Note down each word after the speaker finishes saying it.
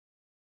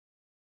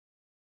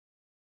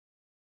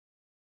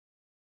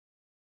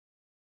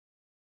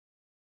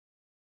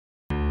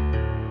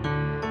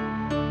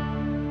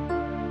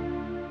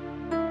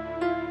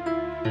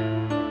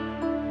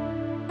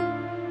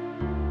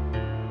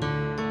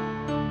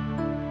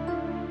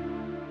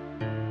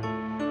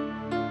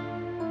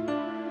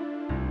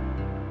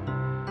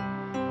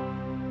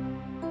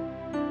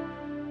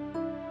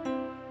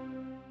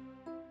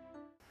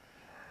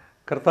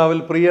കർത്താവിൽ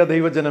പ്രിയ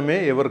ദൈവജനമേ,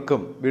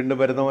 എവർക്കും വീണ്ടും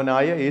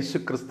വരുന്നവനായ യേശു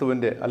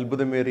ക്രിസ്തുവിൻ്റെ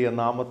അത്ഭുതമേറിയ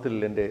നാമത്തിൽ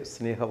എൻ്റെ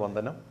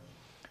സ്നേഹവന്ദനം.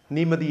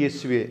 നീ മതി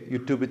യേശുവെ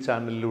യൂട്യൂബ്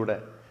ചാനലിലൂടെ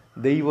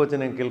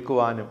ദൈവവചനം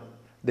കേൾക്കുവാനും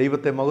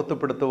ദൈവത്തെ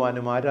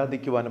മഹത്വപ്പെടുത്തുവാനും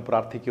ആരാധിക്കുവാനും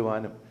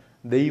പ്രാർത്ഥിക്കുവാനും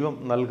ദൈവം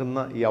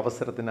നൽകുന്ന ഈ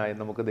അവസരത്തിനായി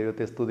നമുക്ക്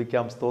ദൈവത്തെ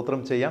സ്തുതിക്കാം,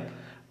 സ്തോത്രം ചെയ്യാം.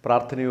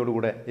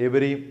 പ്രാർത്ഥനയോടുകൂടെ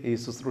ഏവരെയും ഈ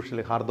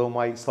ശുശ്രൂഷയിൽ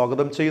ഹാർദവമായി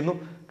സ്വാഗതം ചെയ്യുന്നു.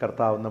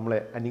 കർത്താവ്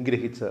നമ്മളെ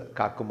അനുഗ്രഹിച്ച്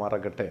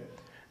കാക്കുമാറാകട്ടെ.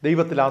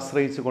 ദൈവത്തിൽ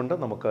ആശ്രയിച്ചുകൊണ്ട്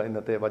നമുക്ക്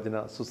ഇന്നത്തെ വചന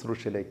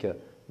ശുശ്രൂഷയിലേക്ക്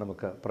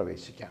നമുക്ക്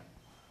പ്രവേശിക്കാം.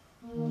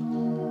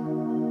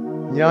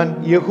 ഞാൻ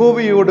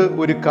യഹോവയോട്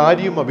ഒരു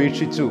കാര്യം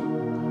അപേക്ഷിച്ചു,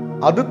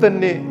 അത്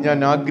തന്നെ ഞാൻ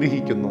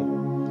ആഗ്രഹിക്കുന്നു.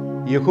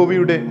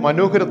 യഹോവയുടെ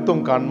മനോഹരത്വം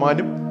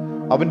കാണുവാനും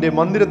അവൻ്റെ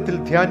മന്ദിരത്തിൽ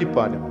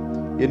ധ്യാനിപ്പാനും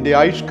എൻ്റെ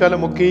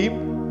ആയുഷ്കാലമൊക്കെയും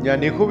ഞാൻ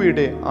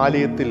യഹോവയുടെ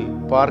ആലയത്തിൽ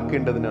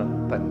പാർക്കേണ്ടതിന്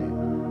തന്നെ.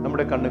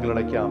 നമ്മുടെ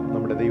കണ്ണുകളടയ്ക്കാം,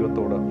 നമ്മുടെ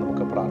ദൈവത്തോട്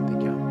നമുക്ക്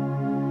പ്രാർത്ഥിക്കാം.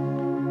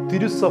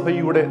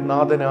 തിരുസഭയുടെ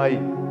നാഥനായി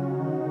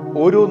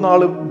ഓരോ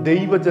നാളും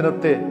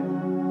ദൈവജനത്തെ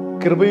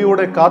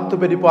കൃപയോടെ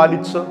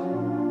കാത്തുപരിപാലിച്ച്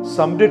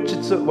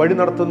സംരക്ഷിച്ച് വഴി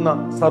നടത്തുന്ന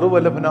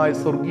സർവ്വലഭനായ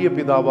സ്വർഗീയ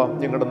പിതാവാം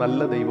ഞങ്ങളുടെ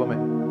നല്ല ദൈവമേ,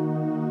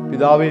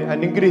 പിതാവെ,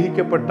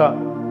 അനുഗ്രഹിക്കപ്പെട്ട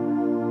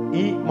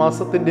ഈ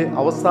മാസത്തിൻ്റെ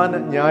അവസാന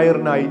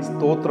ഞായറിനായി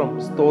സ്തോത്രം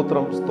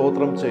സ്തോത്രം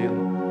സ്തോത്രം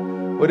ചെയ്യുന്നു.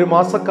 ഒരു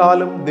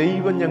മാസക്കാലം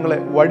ദൈവം ഞങ്ങളെ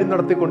വഴി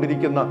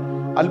നടത്തിക്കൊണ്ടിരിക്കുന്ന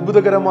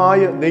അത്ഭുതകരമായ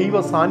ദൈവ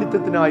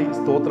സാന്നിധ്യത്തിനായി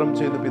സ്തോത്രം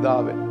ചെയ്യുന്നു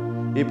പിതാവെ.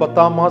 ഈ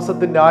 10-ാം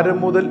മാസത്തിൻ്റെ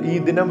ആരംഭം മുതൽ ഈ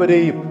ദിനം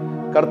വരെയും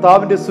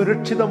കർത്താവിൻ്റെ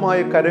സുരക്ഷിതമായ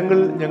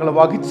കരങ്ങളിൽ ഞങ്ങൾ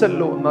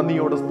വഹിച്ചല്ലോ,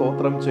 നന്ദിയോട്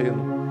സ്തോത്രം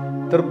ചെയ്യുന്നു.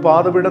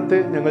 തൃപ്പാദപീഠത്തെ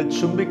ഞങ്ങൾ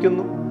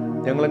ചുംബിക്കുന്നു,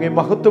 ഞങ്ങളങ്ങെ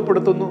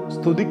മഹത്വപ്പെടുത്തുന്നു,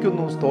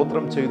 സ്തുതിക്കുന്നു,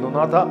 സ്തോത്രം ചെയ്യുന്നു.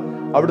 നാഥ,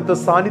 അവിടുത്തെ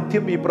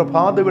സാന്നിധ്യം ഈ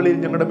പ്രഭാതവേളയിൽ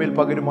ഞങ്ങളുടെ മേൽ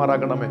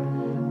പകരുമാറാകണമേ.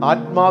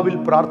 ആത്മാവിൽ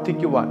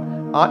പ്രാർത്ഥിക്കുവാൻ,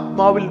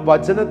 ആത്മാവിൽ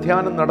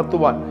വചനധ്യാനം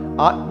നടത്തുവാൻ,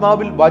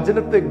 ആത്മാവിൽ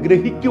വചനത്തെ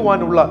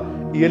ഗ്രഹിക്കുവാനുള്ള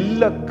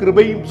എല്ലാ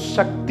കൃപയും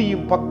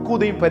ശക്തിയും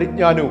പക്വതയും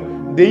പരിജ്ഞാനവും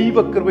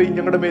ദൈവകൃപയും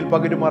ഞങ്ങളുടെ മേൽ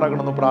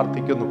പകരുമാറാകണമെന്ന്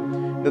പ്രാർത്ഥിക്കുന്നു.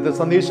 ഇന്നത്തെ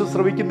സന്ദേശം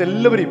ശ്രവിക്കുന്ന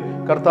എല്ലാവരെയും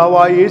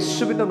കർത്താവായ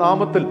യേശുവിൻ്റെ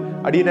നാമത്തിൽ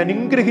അടിയൻ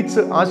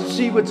അനുഗ്രഹിച്ച്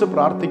ആശീർവദിച്ച്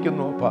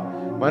പ്രാർത്ഥിക്കുന്നു. അപ്പ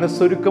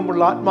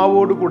മനസ്സൊരുക്കമുള്ള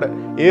ആത്മാവോടുകൂടെ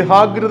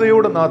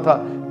ഏകാഗ്രതയോടെ നാഥ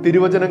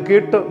തിരുവചനം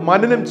കേട്ട്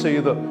മനനം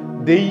ചെയ്ത്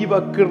ദൈവ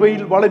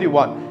കൃപയിൽ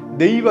വളരുവാൻ,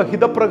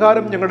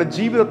 ദൈവഹിതപ്രകാരം ഞങ്ങളുടെ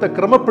ജീവിതത്തെ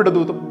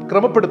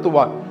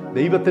ക്രമപ്പെടുത്തുവാൻ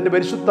ദൈവത്തിൻ്റെ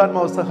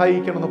പരിശുദ്ധാത്മാവ്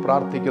സഹായിക്കണമെന്ന്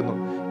പ്രാർത്ഥിക്കുന്നു.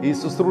 ഈ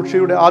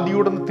ശുശ്രൂഷയുടെ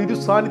ആദിയോടൊന്ന്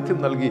തിരുസാന്നിധ്യം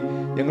നൽകി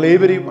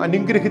ഞങ്ങളേവരെയും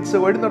അനുഗ്രഹിച്ച്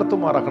വഴി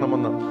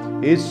നടത്തുമാറാക്കണമെന്ന്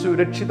യേശു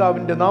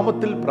രക്ഷിതാവിൻ്റെ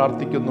നാമത്തിൽ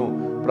പ്രാർത്ഥിക്കുന്നു.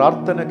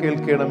 പ്രാർത്ഥന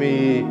കേൾക്കണമേ.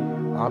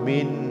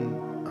 ആമീൻ,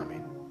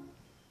 ആമീൻ.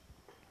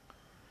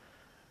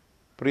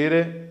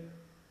 പ്രിയരെ,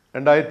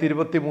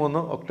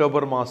 2023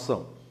 ഒക്ടോബർ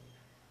മാസം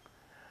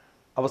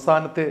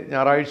അവസാനത്തെ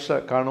ഞായറാഴ്ച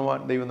കാണുവാൻ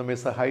ദൈവം നമ്മെ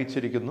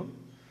സഹായിച്ചിരിക്കുന്നു.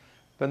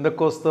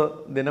 പെന്തക്കോസ്ത്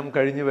ദിനം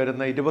കഴിഞ്ഞു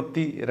വരുന്ന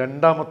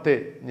 22ാമത്തെ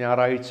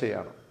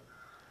ഞായറാഴ്ചയാണ്.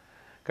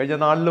 കഴിഞ്ഞ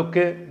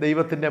നാളിലൊക്കെ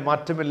ദൈവത്തിൻ്റെ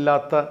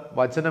മാറ്റമില്ലാത്ത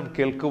വചനം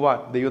കേൾക്കുവാൻ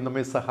ദൈവം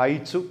നമ്മെ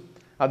സഹായിച്ചു.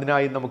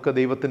 അതിനായി നമുക്ക്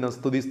ദൈവത്തിന്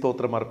സ്തുതി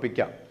സ്തോത്രം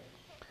അർപ്പിക്കാം.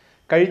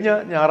 കഴിഞ്ഞ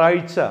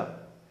ഞായറാഴ്ച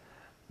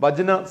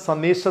വചന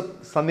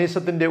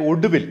സന്ദേശത്തിൻ്റെ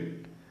ഒടുവിൽ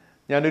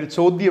ഞാനൊരു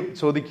ചോദ്യം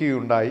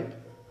ചോദിക്കുകയുണ്ടായി.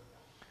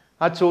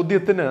 ആ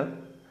ചോദ്യത്തിന്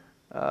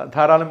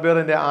ധാരാളം പേർ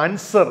എൻ്റെ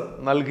ആൻസർ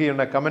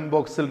നൽകിയുണ്ട്, കമൻറ്റ്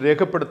ബോക്സിൽ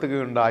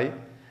രേഖപ്പെടുത്തുകയുണ്ടായി.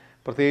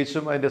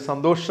 പ്രത്യേകിച്ചും അതിൻ്റെ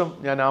സന്തോഷം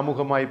ഞാൻ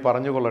ആമുഖമായി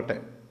പറഞ്ഞുകൊള്ളട്ടെ.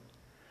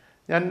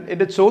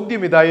 എൻ്റെ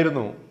ചോദ്യം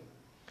ഇതായിരുന്നു: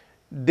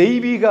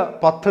 ദൈവിക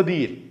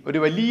പദ്ധതിയിൽ, ഒരു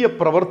വലിയ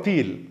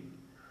പ്രവൃത്തിയിൽ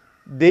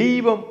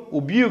ദൈവം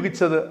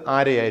ഉപയോഗിച്ചത്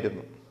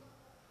ആരെയായിരുന്നു?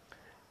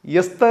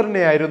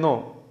 എസ്തറിനെ ആയിരുന്നോ,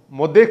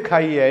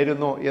 മൊർദെഖായി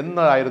ആയിരുന്നോ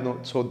എന്നതായിരുന്നു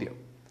ചോദ്യം.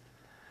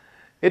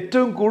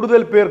 ഏറ്റവും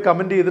കൂടുതൽ പേർ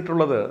കമൻ്റ്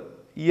ചെയ്തിട്ടുള്ളത്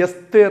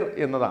എസ്തേർ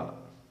എന്നതാണ്.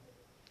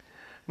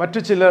 മറ്റു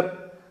ചിലർ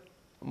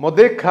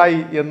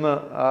മൊർദെഖായി എന്ന്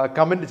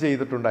കമൻ്റ്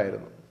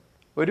ചെയ്തിട്ടുണ്ടായിരുന്നു.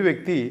 ഒരു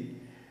വ്യക്തി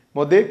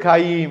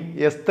മൊർദെഖായിയെയും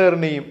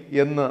എസ്തറിനെയും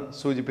എന്ന്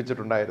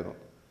സൂചിപ്പിച്ചിട്ടുണ്ടായിരുന്നു.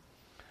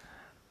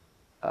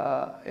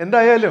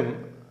 എന്തായാലും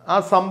ആ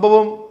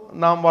സംഭവം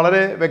നാം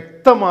വളരെ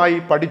വ്യക്തമായി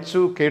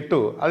പഠിച്ചു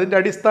കേട്ടു. അതിൻ്റെ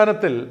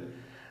അടിസ്ഥാനത്തിൽ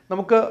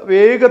നമുക്ക്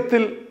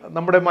വേഗത്തിൽ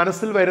നമ്മുടെ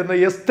മനസ്സിൽ വരുന്ന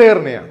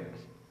എസ്തേറിനെയാണ്.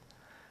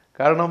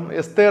 കാരണം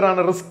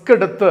എസ്തേറാണ് റിസ്ക്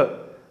എടുത്ത്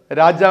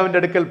രാജാവിൻ്റെ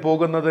അടുക്കൽ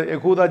പോകുന്നത്,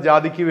 യഹൂദ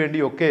ജാതിക്ക്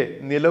വേണ്ടിയൊക്കെ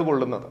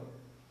നിലകൊള്ളുന്നത്.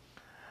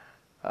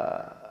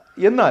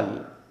 എന്നാൽ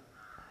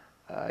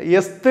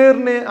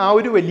എസ്തേറിനെ ആ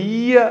ഒരു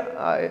വലിയ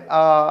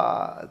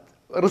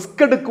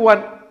റിസ്ക് എടുക്കുവാൻ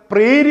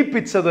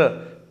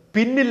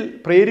പിന്നിൽ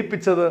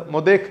പ്രേരിപ്പിച്ചത്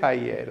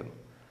മൊർദെഖായി ആയിരുന്നു.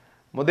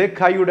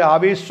 മൊർദെഖായിയുടെ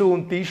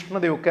ആവേശവും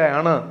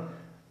തീഷ്ണതയൊക്കെയാണ്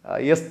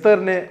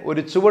എസ്തറിനെ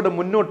ഒരു ചുവട്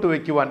മുന്നോട്ട്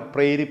വയ്ക്കുവാൻ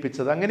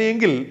പ്രേരിപ്പിച്ചത്.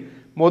 അങ്ങനെയെങ്കിൽ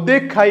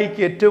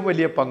മൊർദെഖായിക്ക് ഏറ്റവും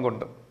വലിയ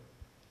പങ്കുണ്ട്.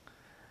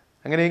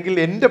 അങ്ങനെയെങ്കിൽ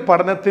എൻ്റെ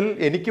പഠനത്തിൽ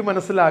എനിക്ക്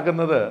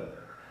മനസ്സിലാകുന്നത്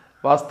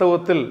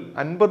വാസ്തവത്തിൽ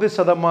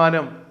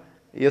 50%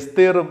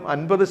 എസ്തേറും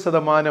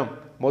 50%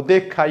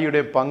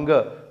 മൊർദെഖായിയുടെ പങ്ക്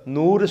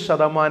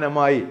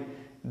 100%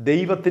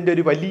 ദൈവത്തിൻ്റെ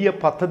ഒരു വലിയ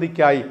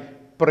പദ്ധതിക്കായി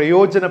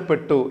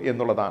പ്രയോജനപ്പെട്ടു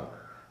എന്നുള്ളതാണ്.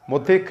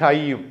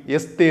 മൊർദെഖായിയും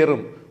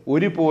എസ്തേറും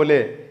ഒരുപോലെ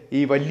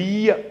ഈ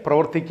വലിയ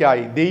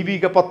പ്രവൃത്തിക്കായി,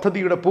 ദൈവിക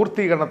പദ്ധതിയുടെ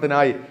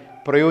പൂർത്തീകരണത്തിനായി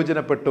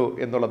പ്രയോജനപ്പെട്ടു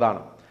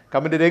എന്നുള്ളതാണ്.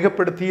 കമൻ്റ്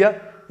രേഖപ്പെടുത്തിയ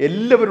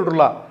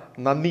എല്ലാവരോടുള്ള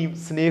നന്ദിയും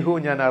സ്നേഹവും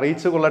ഞാൻ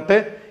അറിയിച്ചു കൊള്ളട്ടെ.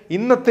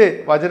 ഇന്നത്തെ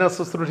വചന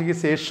ശുശ്രൂഷയ്ക്ക്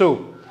ശേഷവും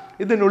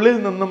ഇതിനുള്ളിൽ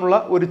നിന്നുമുള്ള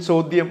ഒരു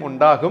ചോദ്യം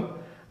ഉണ്ടാകും.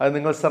 അത്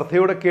നിങ്ങൾ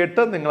ശ്രദ്ധയോടെ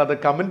കേട്ട് നിങ്ങളത്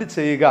കമൻറ്റ്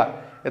ചെയ്യുക.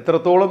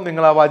 എത്രത്തോളം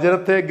നിങ്ങൾ ആ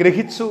വചനത്തെ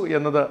ഗ്രഹിച്ചു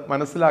എന്നത്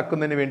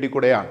മനസ്സിലാക്കുന്നതിന് വേണ്ടി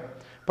കൂടെയാണ്.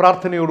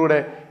 പ്രാർത്ഥനയോടുകൂടെ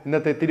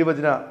ഇന്നത്തെ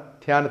തിരുവചന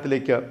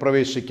ധ്യാനത്തിലേക്ക്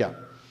പ്രവേശിക്കാം.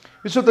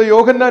 വിശുദ്ധ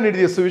യോഹന്നാൻ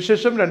എഴുതിയ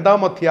സുവിശേഷം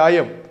 2-ാം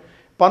അധ്യായം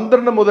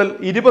 12 മുതൽ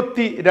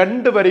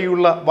 22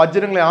 വരെയുള്ള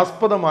വചനങ്ങളെ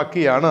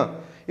ആസ്പദമാക്കിയാണ്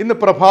ഇന്ന്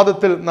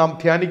പ്രഭാതത്തിൽ നാം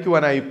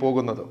ധ്യാനിക്കുവാനായി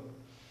പോകുന്നത്.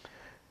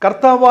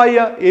 കർത്താവായ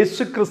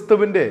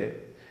യേശുക്രിസ്തുവിൻ്റെ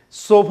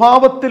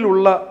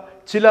സ്വഭാവത്തിലുള്ള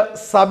ചില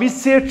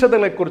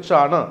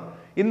സവിശേഷതകളെക്കുറിച്ചാണ്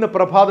ഇന്ന്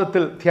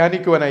പ്രഭാതത്തിൽ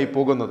ധ്യാനിക്കുവാനായി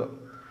പോകുന്നത്.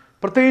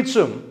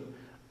 പ്രത്യേകിച്ചും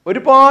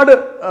ഒരുപാട്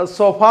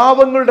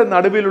സ്വഭാവങ്ങളുടെ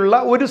നടുവിലുള്ള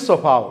ഒരു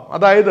സ്വഭാവം,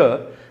 അതായത്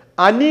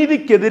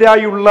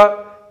അനീതിക്കെതിരായുള്ള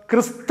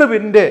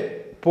ക്രിസ്തുവിൻ്റെ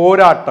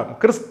പോരാട്ടം,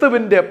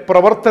 ക്രിസ്തുവിൻ്റെ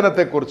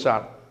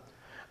പ്രവർത്തനത്തെക്കുറിച്ചാണ്.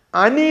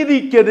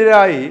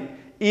 അനീതിക്കെതിരായി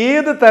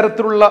ഏത്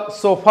തരത്തിലുള്ള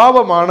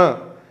സ്വഭാവമാണ്,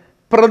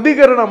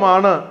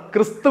 പ്രതികരണമാണ്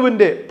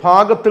ക്രിസ്തുവിൻ്റെ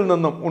ഭാഗത്തിൽ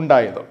നിന്നും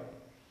ഉണ്ടായത്?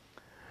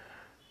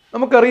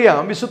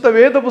 നമുക്കറിയാം, വിശുദ്ധ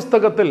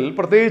വേദപുസ്തകത്തിൽ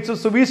പ്രത്യേകിച്ച്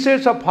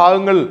സുവിശേഷ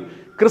ഭാഗങ്ങൾ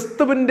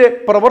ക്രിസ്തുവിൻ്റെ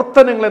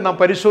പ്രവർത്തനങ്ങളെ നാം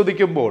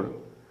പരിശോധിക്കുമ്പോൾ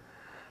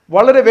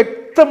വളരെ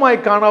വ്യക്തമായി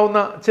കാണാവുന്ന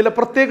ചില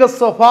പ്രത്യേക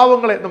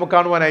സ്വഭാവങ്ങളെ നമുക്ക്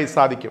കാണുവാനായി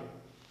സാധിക്കും.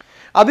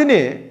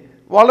 അതിനെ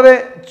വളരെ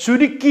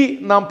ചുരുക്കി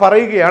നാം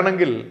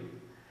പറയുകയാണെങ്കിൽ,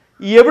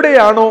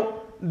 എവിടെയാണോ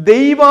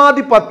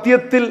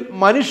ദൈവാധിപത്യത്തിൽ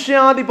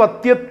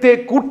മനുഷ്യാധിപത്യത്തെ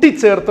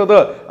കൂട്ടിച്ചേർത്തത്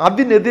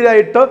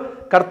അതിനെതിരായിട്ട്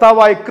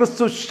കർത്താവായ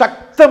ക്രിസ്തു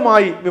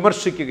ശക്തമായി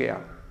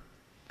വിമർശിക്കുകയാണ്.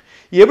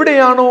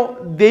 എവിടെയാണോ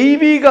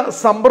ദൈവിക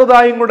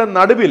സമ്പ്രദായങ്ങളുടെ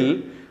നടുവിൽ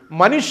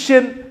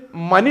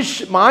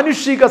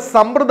മാനുഷിക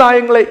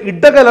സമ്പ്രദായങ്ങളെ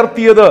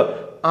ഇടകലർത്തിയത്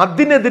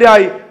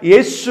അതിനെതിരായി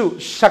യേശു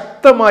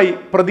ശക്തമായി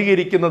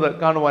പ്രതികരിക്കുന്നത്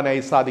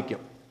കാണുവാനായി സാധിക്കും.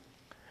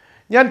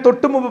 ഞാൻ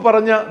തൊട്ടുമുമ്പ്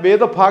പറഞ്ഞ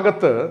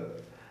വേദഭാഗത്ത്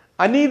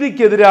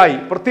അനീതിക്കെതിരായി,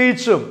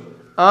 പ്രത്യേകിച്ചും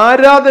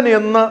ആരാധന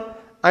എന്ന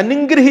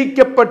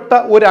അനുഗ്രഹിക്കപ്പെട്ട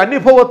ഒരു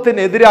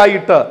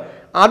അനുഭവത്തിനെതിരായിട്ട്,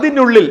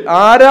 അതിനുള്ളിൽ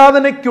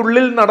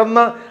ആരാധനയ്ക്കുള്ളിൽ നടന്ന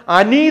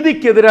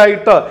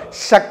അനീതിക്കെതിരായിട്ട്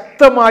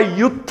ശക്തമായി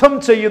യുദ്ധം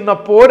ചെയ്യുന്ന,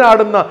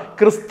 പോരാടുന്ന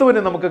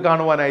ക്രിസ്തുവിനെ നമുക്ക്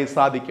കാണുവാനായി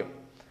സാധിക്കും.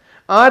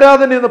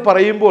 ആരാധന എന്ന്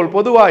പറയുമ്പോൾ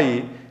പൊതുവായി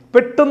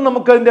പെട്ടെന്ന്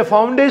നമുക്കതിൻ്റെ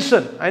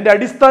ഫൗണ്ടേഷൻ, അതിൻ്റെ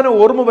അടിസ്ഥാനം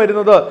ഓർമ്മ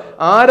വരുന്നത്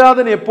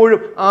ആരാധന എപ്പോഴും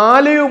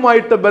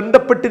ആലയവുമായിട്ട്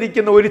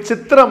ബന്ധപ്പെട്ടിരിക്കുന്ന ഒരു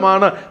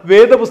ചിത്രമാണ്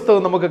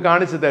വേദപുസ്തകം നമുക്ക്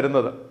കാണിച്ചു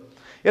തരുന്നത്.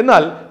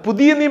 എന്നാൽ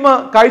പുതിയ നിയമ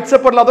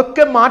കാഴ്ചപ്പാടിൽ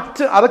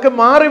അതൊക്കെ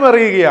മാറി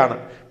മറിയുകയാണ്.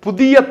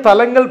 പുതിയ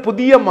തലങ്ങൾ,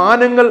 പുതിയ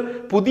മാനങ്ങൾ,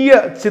 പുതിയ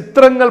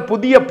ചിത്രങ്ങൾ,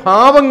 പുതിയ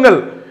ഭാവങ്ങൾ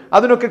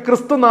അതിനൊക്കെ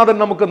ക്രിസ്തുനാഥൻ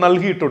നമുക്ക്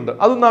നൽകിയിട്ടുണ്ട്.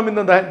 അത് നാം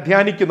ഇന്ന്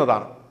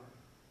ധ്യാനിക്കുന്നതാണ്.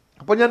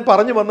 അപ്പോൾ ഞാൻ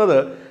പറഞ്ഞു വന്നത്,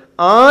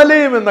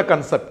 ആലയം എന്ന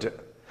കൺസെപ്റ്റ്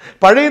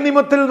പഴയ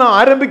നിയമത്തിൽ നിന്ന്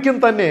ആരംഭിക്കും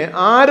തന്നെ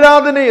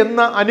ആരാധന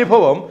എന്ന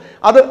അനുഭവം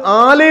അത്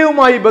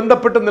ആലയവുമായി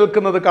ബന്ധപ്പെട്ട്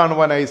നിൽക്കുന്നത്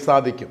കാണുവാനായി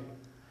സാധിക്കും.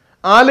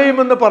 ആലയം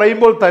എന്ന്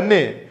പറയുമ്പോൾ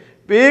തന്നെ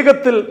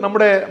വേഗത്തിൽ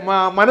നമ്മുടെ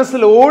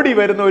മനസ്സിൽ ഓടി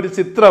വരുന്ന ഒരു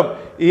ചിത്രം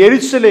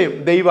യെരുശലേം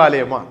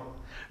ദൈവാലയമാണ്.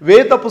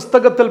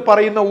 വേദപുസ്തകത്തിൽ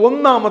പറയുന്ന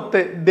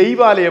ഒന്നാമത്തെ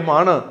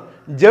ദൈവാലയമാണ്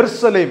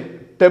ജെറുസലേം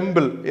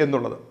ടെമ്പിൾ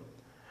എന്നുള്ളത്.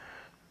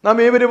 നാം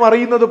ഏവരും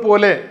അറിയുന്നത്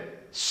പോലെ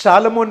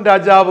ശലോമോൻ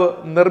രാജാവ്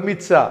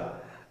നിർമ്മിച്ച,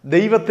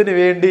 ദൈവത്തിന്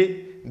വേണ്ടി,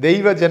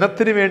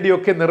 ദൈവജനത്തിന്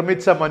വേണ്ടിയൊക്കെ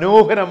നിർമ്മിച്ച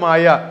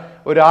മനോഹരമായ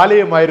ഒരു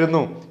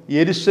ആലയമായിരുന്നു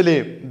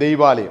യെരുശലേം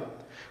ദൈവാലയം.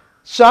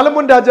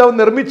 ശലോമോൻ രാജാവ്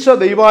നിർമ്മിച്ച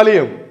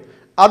ദൈവാലയം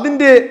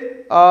അതിൻ്റെ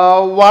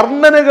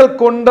വർണ്ണനകൾ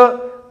കൊണ്ട്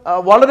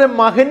വളരെ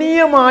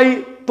മഹനീയമായി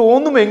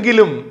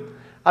തോന്നുമെങ്കിലും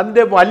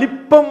അതിൻ്റെ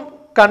വലിപ്പം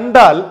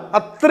കണ്ടാൽ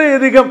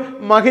അത്രയധികം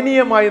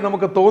മഹനീയമായി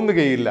നമുക്ക്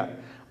തോന്നുകയില്ല.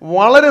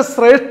 വളരെ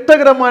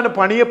ശ്രേഷ്ഠകരമാണ്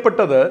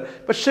പണിയപ്പെട്ടത്.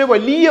 പക്ഷേ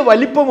വലിയ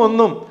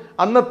വലിപ്പമൊന്നും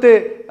അന്നത്തെ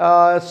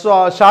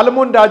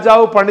ശലോമോൻ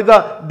രാജാവ് പണിത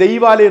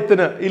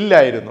ദൈവാലയത്തിന്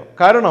ഇല്ലായിരുന്നു.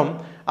 കാരണം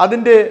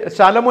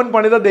ശലോമോൻ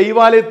പണിത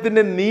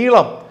ദൈവാലയത്തിൻ്റെ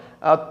നീളം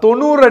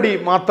 90 അടി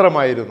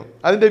മാത്രമായിരുന്നു.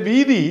 അതിൻ്റെ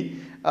വീതി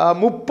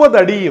 30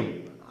 അടിയും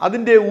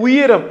അതിൻ്റെ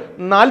ഉയരം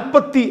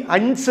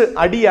 45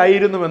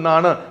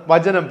 അടിയായിരുന്നുവെന്നാണ്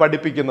വചനം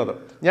പഠിപ്പിക്കുന്നത്.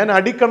 ഞാൻ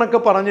അടിക്കണക്ക്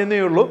പറഞ്ഞതേ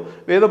ഉള്ളൂ.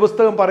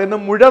 വേദപുസ്തകം പറയുന്ന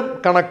മുഴം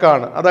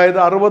കണക്കാണ്. അതായത്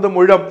 60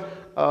 മുഴം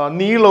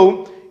നീളവും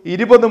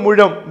 20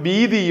 മുഴം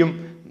വീതിയും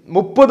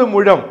 30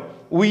 മുഴം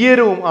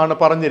ഉയരവും ആണ്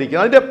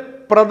പറഞ്ഞിരിക്കുന്നത്. അതിൻ്റെ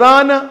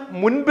പ്രധാന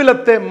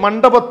മുൻപിലത്തെ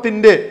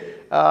മണ്ഡപത്തിൻ്റെ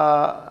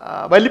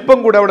വലിപ്പം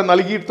കൂടെ അവിടെ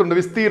നൽകിയിട്ടുണ്ട്,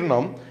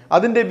 വിസ്തീർണം.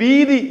 അതിൻ്റെ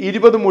വീതി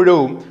 20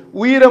 മുഴവും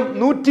ഉയരം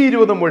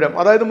 120 മുഴം,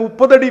 അതായത്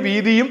 30 അടി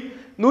വീതിയും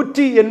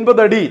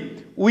 180 അടി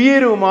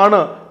ഉയരവുമാണ്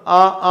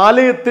ആ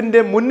ആലയത്തിൻ്റെ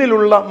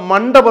മുന്നിലുള്ള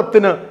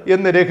മണ്ഡപത്തിന്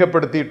എന്ന്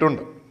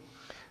രേഖപ്പെടുത്തിയിട്ടുണ്ട്.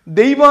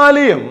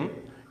 ദൈവാലയം,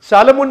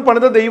 ശലോമോൻ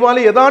പണിത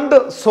ദൈവാലയം ഏതാണ്ട്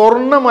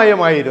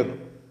സ്വർണ്ണമയമായിരുന്നു.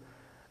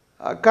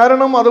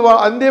 കാരണം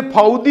അതിൻ്റെ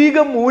ഭൗതിക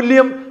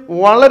മൂല്യം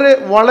വളരെ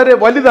വളരെ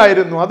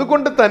വലുതായിരുന്നു.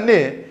 അതുകൊണ്ട് തന്നെ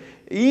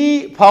ഈ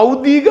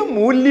ഭൗതിക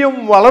മൂല്യം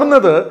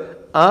വളർന്നത്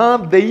ആ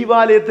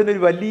ദൈവാലയത്തിന്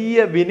ഒരു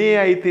വലിയ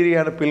വിനയായി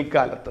തീരുകയാണ്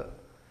പിൽക്കാലത്ത്.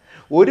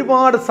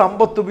 ഒരുപാട്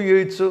സമ്പത്ത്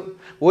ഉപയോഗിച്ചു,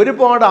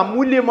 ഒരുപാട്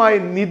അമൂല്യമായ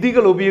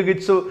നിധികൾ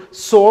ഉപയോഗിച്ചു,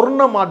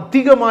 സ്വർണം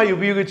അധികമായി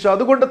ഉപയോഗിച്ചു.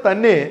 അതുകൊണ്ട്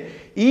തന്നെ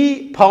ഈ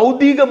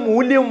ഭൗതിക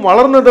മൂല്യം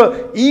വളർന്നത്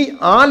ഈ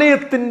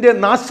ആലയത്തിൻ്റെ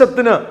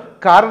നാശത്തിന്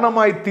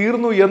കാരണമായി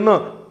തീർന്നു എന്ന്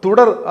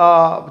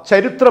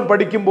ചരിത്രം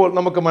പഠിക്കുമ്പോൾ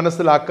നമുക്ക്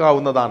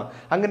മനസ്സിലാക്കാവുന്നതാണ്.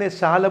 അങ്ങനെ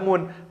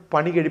ശലോമോൻ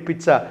പണി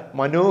കഴിപ്പിച്ച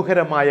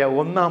മനോഹരമായ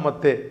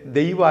ഒന്നാമത്തെ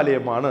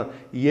ദൈവാലയമാണ്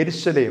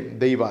യെരുശലേം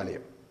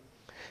ദൈവാലയം.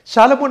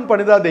 ശലോമോൻ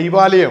പണിത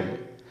ദൈവാലയം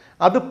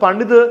അത്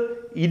പണിത്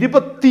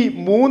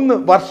 23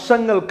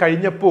 വർഷങ്ങൾ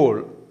കഴിഞ്ഞപ്പോൾ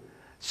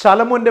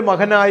ശലോമോൻ്റെ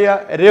മകനായ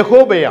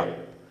രഹോബെയാം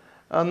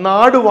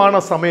നാടുവാണ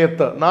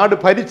സമയത്ത്, നാട്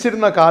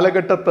ഭരിച്ചിരുന്ന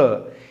കാലഘട്ടത്ത്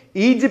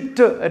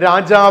ഈജിപ്റ്റ്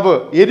രാജാവ്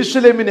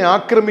യെരുശലേമിനെ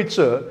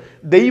ആക്രമിച്ച്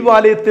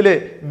ദൈവാലയത്തിലെ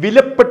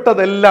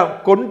വിലപ്പെട്ടതെല്ലാം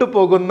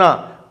കൊണ്ടുപോകുന്ന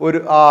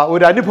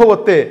ഒരു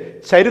അനുഭവത്തെ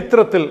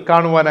ചരിത്രത്തിൽ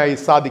കാണുവാനായി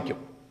സാധിക്കും.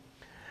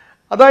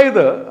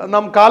 അതായത്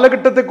നാം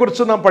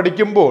കാലഘട്ടത്തെക്കുറിച്ച് നാം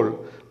പഠിക്കുമ്പോൾ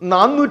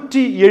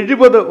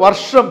 470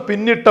 വർഷം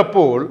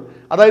പിന്നിട്ടപ്പോൾ,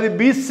 അതായത്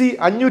BC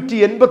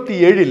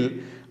 587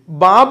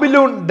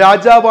 ബാബിലോൺ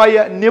രാജാവായ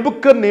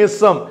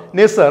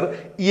നെബൂഖദ്നേസർ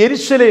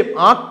യെരുശലേം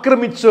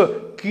ആക്രമിച്ച്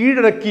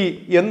കീഴടക്കി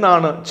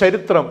എന്നാണ്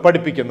ചരിത്രം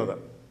പഠിപ്പിക്കുന്നത്.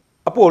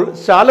 അപ്പോൾ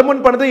ശലോമോൻ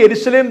പണിത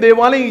യെരുശലേം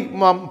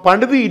ദേവാലയം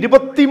പണിത്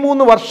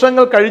 23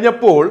 വർഷങ്ങൾ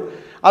കഴിഞ്ഞപ്പോൾ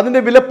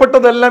അതിൻ്റെ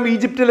വിലപ്പെട്ടതെല്ലാം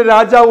ഈജിപ്തിലെ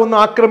രാജാവ് ഒന്ന്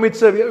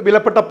ആക്രമിച്ച്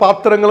വിലപ്പെട്ട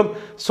പാത്രങ്ങളും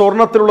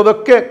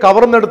സ്വർണത്തിലുള്ളതൊക്കെ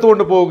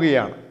കവർന്നെടുത്തുകൊണ്ട്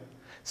പോവുകയാണ്.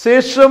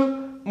 ശേഷം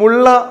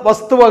മുള്ള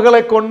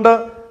വസ്തുവകളെ കൊണ്ട്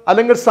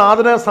അല്ലെങ്കിൽ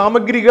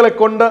സാമഗ്രികളെ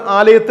കൊണ്ട്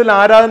ആലയത്തിൽ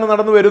ആരാധന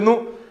നടന്നു വരുന്നു.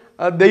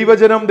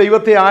 ദൈവജനം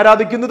ദൈവത്തെ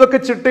ആരാധിക്കുന്നു. ഇതൊക്കെ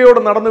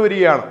ചിട്ടയോടെ നടന്നു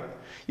വരികയാണ്.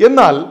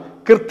 എന്നാൽ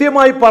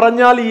കൃത്യമായി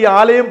പറഞ്ഞാൽ ഈ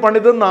ആലയം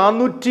പണിത്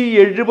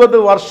 470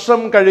 വർഷം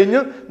കഴിഞ്ഞ്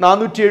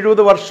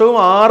 470 വർഷവും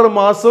 6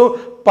 മാസവും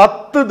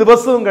 10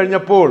 ദിവസവും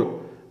കഴിഞ്ഞപ്പോൾ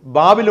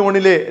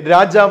ബാബിലോണിലെ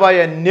രാജാവായ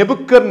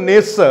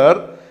നെബൂഖദ്നേസർ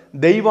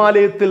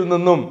ദൈവാലയത്തിൽ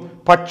നിന്നും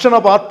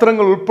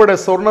ഭക്ഷണപാത്രങ്ങൾ ഉൾപ്പെടെ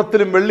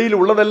സ്വർണത്തിലും വെള്ളിയിലും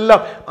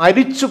ഉള്ളതെല്ലാം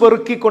അരിച്ചു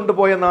പെറുക്കി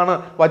കൊണ്ടുപോയെന്നാണ്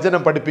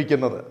വചനം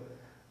പഠിപ്പിക്കുന്നത്.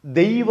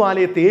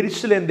 ദൈവാലയത്തെ,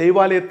 യെരുശലേം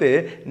ദൈവാലയത്തെ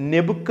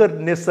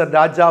നെബൂഖദ്നേസർ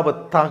രാജാവ്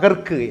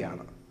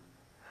തകർക്കുകയാണ്.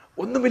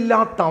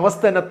 ഒന്നുമില്ലാത്ത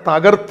അവസ്ഥനെ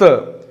തകർത്ത്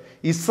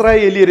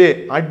ഇസ്രായേലിയരെ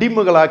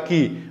അടിമകളാക്കി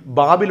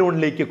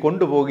ബാബിലോണിലേക്ക്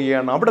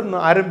കൊണ്ടുപോവുകയാണ്. അവിടെ നിന്ന്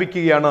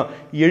ആരംഭിക്കുകയാണ്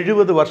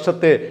 70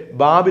 വർഷത്തെ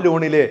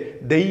ബാബിലോണിലെ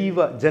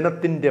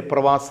ദൈവജനത്തിൻ്റെ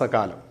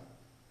പ്രവാസകാലം.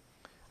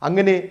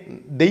 അങ്ങനെ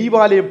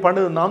ദൈവാലയം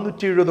പണിത്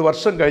 470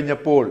 വർഷം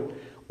കഴിഞ്ഞപ്പോൾ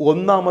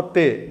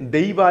ഒന്നാമത്തെ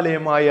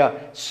ദൈവാലയമായ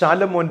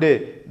ശലോമോൻ്റെ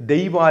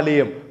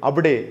ദൈവാലയം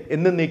അവിടെ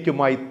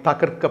എന്നേക്കുമായി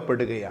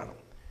തകർക്കപ്പെടുകയാണ്.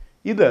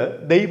 ഇത്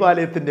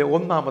ദൈവാലയത്തിൻ്റെ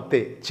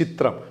ഒന്നാമത്തെ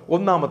ചിത്രം,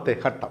 ഒന്നാമത്തെ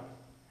ഘട്ടം.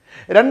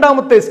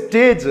 രണ്ടാമത്തെ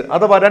സ്റ്റേജ്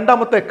അഥവാ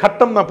രണ്ടാമത്തെ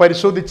ഘട്ടം നാം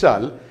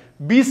പരിശോധിച്ചാൽ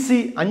BC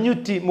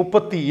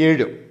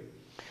 537.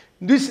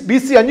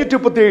 BC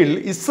 537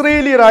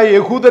 ഇസ്രയേലിയരായ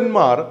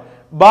യഹൂദന്മാർ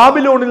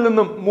ബാബിലോണിൽ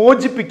നിന്നും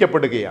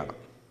മോചിപ്പിക്കപ്പെടുകയാണ്.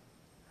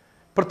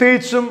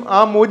 പ്രത്യേകിച്ചും ആ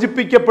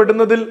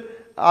മോചിപ്പിക്കപ്പെടുന്നതിൽ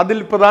അതിൽ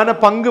പ്രധാന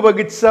പങ്ക്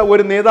വഹിച്ച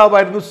ഒരു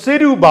നേതാവായിരുന്നു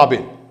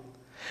സെരുബാബേൽ.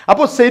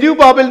 അപ്പോൾ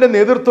സെരുബാബേലിൻ്റെ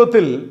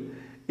നേതൃത്വത്തിൽ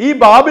ഈ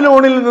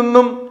ബാബിലോണിൽ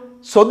നിന്നും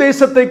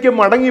സ്വദേശത്തേക്ക്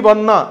മടങ്ങി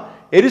വന്ന,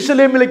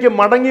 യെരുശലേമിലേക്ക്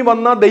മടങ്ങി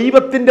വന്ന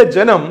ദൈവത്തിൻ്റെ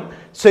ജനം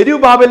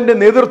സെരുബാബേലിൻ്റെ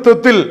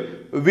നേതൃത്വത്തിൽ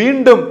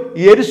വീണ്ടും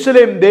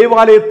യെരുശലേം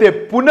ദേവാലയത്തെ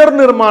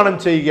പുനർനിർമ്മാണം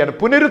ചെയ്യുകയാണ്,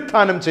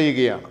 പുനരുത്ഥാനം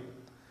ചെയ്യുകയാണ്.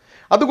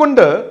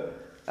 അതുകൊണ്ട്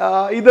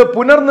ഇത്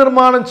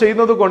പുനർനിർമ്മാണം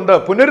ചെയ്യുന്നതുകൊണ്ട്,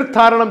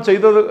 പുനരുദ്ധാരണം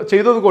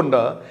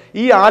ചെയ്തതുകൊണ്ട്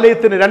ഈ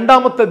ആലയത്തിന്,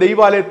 രണ്ടാമത്തെ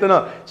ദൈവാലയത്തിന്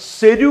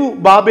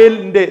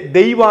സെരുബാബേലിൻ്റെ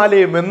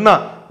ദൈവാലയം എന്ന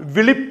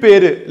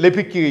വിളിപ്പേര്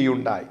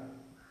ലഭിക്കുകയുണ്ടായി.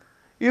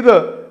 ഇത്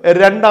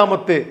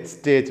രണ്ടാമത്തെ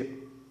സ്റ്റേജ്.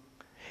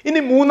 ഇനി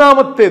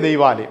മൂന്നാമത്തെ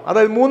ദൈവാലയം,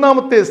 അതായത്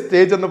മൂന്നാമത്തെ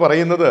സ്റ്റേജ് എന്ന്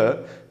പറയുന്നത്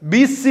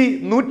BC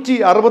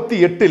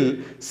 168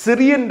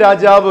 സിറിയൻ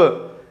രാജാവ്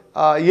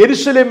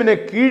യെരുശലേമിനെ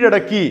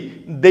കീഴടക്കി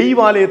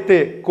ദൈവാലയത്തെ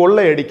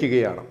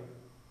കൊള്ളയടിക്കുകയാണ്.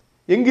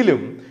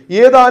 എങ്കിലും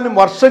ഏതാനും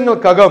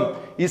വർഷങ്ങൾക്കകം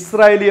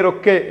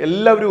ഇസ്രായേലിയരൊക്കെ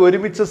എല്ലാവരും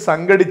ഒരുമിച്ച്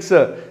സംഘടിച്ച്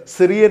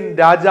സിറിയൻ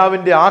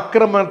രാജാവിൻ്റെ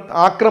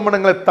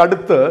ആക്രമണങ്ങളെ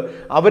തടുത്ത്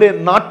അവരെ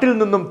നാട്ടിൽ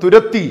നിന്നും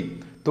തുരത്തി,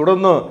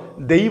 തുടർന്ന്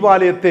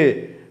ദൈവാലയത്തെ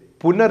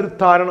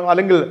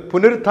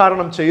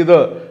പുനരുദ്ധാരണം ചെയ്ത്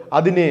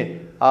അതിനെ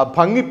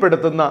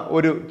ഭംഗിപ്പെടുത്തുന്ന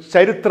ഒരു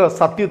ചരിത്ര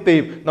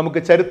സത്യത്തെയും നമുക്ക്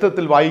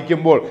ചരിത്രത്തിൽ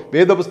വായിക്കുമ്പോൾ,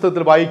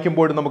 വേദപുസ്തകത്തിൽ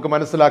വായിക്കുമ്പോൾ നമുക്ക്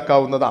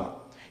മനസ്സിലാക്കാവുന്നതാണ്.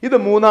 ഇത്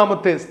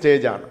മൂന്നാമത്തെ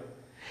സ്റ്റേജാണ്.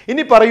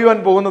 ഇനി പറയുവാൻ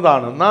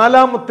പോകുന്നതാണ്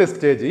നാലാമത്തെ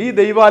സ്റ്റേജ്, ഈ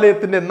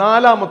ദൈവാലയത്തിൻ്റെ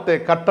നാലാമത്തെ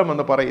ഘട്ടം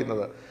എന്ന്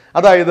പറയുന്നത്.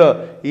 അതായത്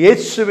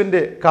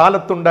യേശുവിൻ്റെ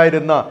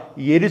കാലത്തുണ്ടായിരുന്ന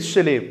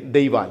യെരുശലേം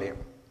ദൈവാലയം.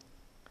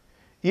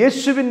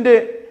 യേശുവിൻ്റെ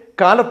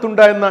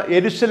കാലത്തുണ്ടായിരുന്ന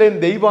യെരുശലേം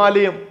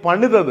ദൈവാലയം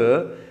പണിതത്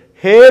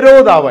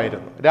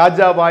ഹേരോദാവായിരുന്നു.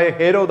 രാജാവായ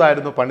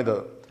ഹേരോദായിരുന്നു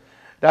പണിതത്.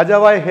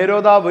 രാജാവായ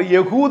ഹേരോദാവ്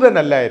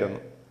യഹൂദനല്ലായിരുന്നു,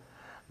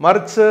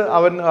 മറിച്ച്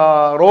അവൻ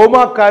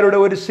റോമാക്കാരുടെ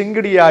ഒരു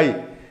ശിങ്കിടിയായി,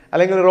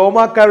 അല്ലെങ്കിൽ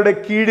റോമാക്കാരുടെ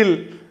കീഴിൽ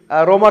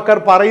റോമാക്കാർ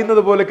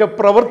പറയുന്നത് പോലെയൊക്കെ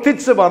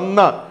പ്രവർത്തിച്ച് വന്ന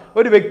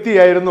ഒരു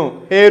വ്യക്തിയായിരുന്നു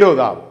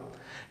ഹേരോദാവ്.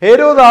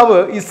 ഹേരോദാവ്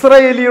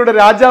ഇസ്രായേലിയുടെ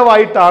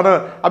രാജാവായിട്ടാണ്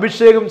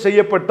അഭിഷേകം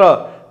ചെയ്യപ്പെട്ട്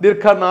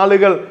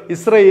ദീർഘനാളുകൾ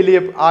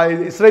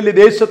ഇസ്രായേലി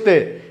ദേശത്തെ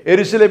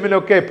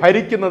യെരുശലേമിലൊക്കെ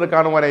ഭരിക്കുന്നത്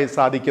കാണുവാനായി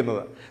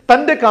സാധിക്കുന്നത്.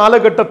 തൻ്റെ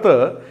കാലഘട്ടത്ത്,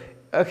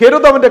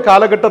 ഹേരോദാവിൻ്റെ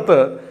കാലഘട്ടത്ത്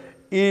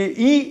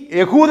ഈ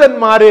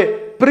യഹൂദന്മാരെ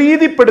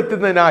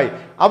പ്രീതിപ്പെടുത്തുന്നതിനായി,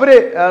 അവരെ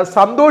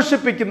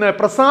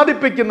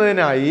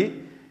പ്രസാദിപ്പിക്കുന്നതിനായി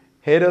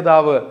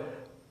ഹേരോദാവ്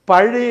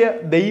പഴയ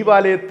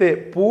ദൈവാലയത്തെ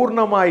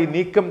പൂർണ്ണമായി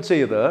നീക്കം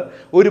ചെയ്ത്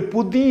ഒരു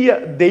പുതിയ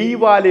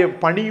ദൈവാലയം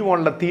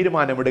പണിയുവാനുള്ള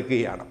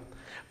തീരുമാനമെടുക്കുകയാണ്.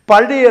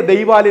 പഴയ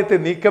ദൈവാലയത്തെ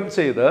നീക്കം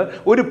ചെയ്ത്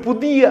ഒരു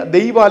പുതിയ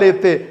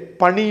ദൈവാലയത്തെ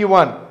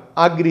പണിയുവാൻ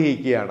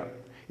ആഗ്രഹിക്കുകയാണ്.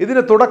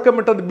 ഇതിന്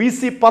തുടക്കമിട്ടത്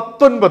BC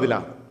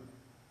 19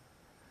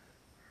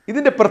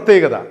 ഇതിൻ്റെ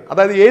പ്രത്യേകത,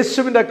 അതായത്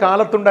യേശുവിൻ്റെ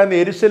കാലത്തുണ്ടായിരുന്ന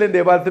യെരുശലേം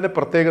ദേവാലയത്തിൻ്റെ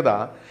പ്രത്യേകത,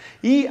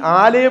 ഈ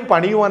ആലയം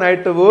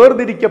പണിയുവാനായിട്ട്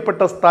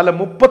വേർതിരിക്കപ്പെട്ട സ്ഥലം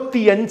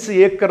 35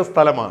 ഏക്കർ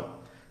സ്ഥലമാണ്.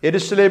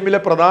 യെരുശലേമിലെ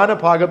പ്രധാന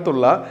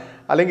ഭാഗത്തുള്ള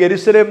അല്ലെങ്കിൽ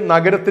യെരുശലേം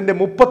നഗരത്തിൻ്റെ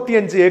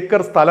 35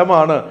 ഏക്കർ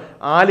സ്ഥലമാണ്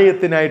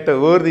ആലയത്തിനായിട്ട്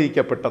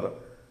വേർതിരിക്കപ്പെട്ടത്.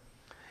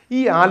 ഈ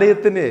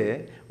ആലയത്തിന്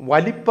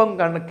വലിപ്പം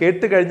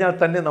കേട്ട് കഴിഞ്ഞാൽ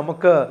തന്നെ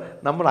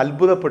നമ്മൾ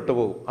അത്ഭുതപ്പെട്ടു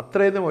പോകും.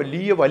 അത്രയും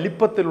വലിയ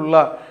വലിപ്പത്തിലുള്ള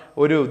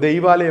ഒരു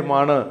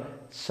ദൈവാലയമാണ്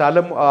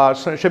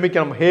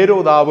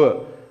ഹേരോദാവ്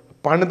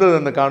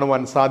പണിതതെന്ന്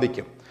കാണുവാൻ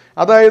സാധിക്കും.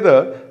 അതായത്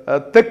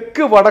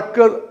തെക്ക്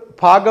വടക്ക്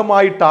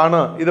ഭാഗമായിട്ടാണ്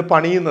ഇത്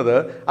പണിയുന്നത്.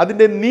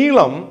 അതിൻ്റെ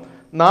നീളം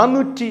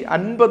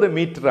 450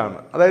 മീറ്ററാണ്.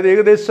 അതായത്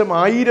ഏകദേശം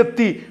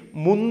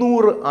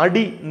 1300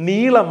 അടി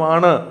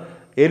നീളമാണ്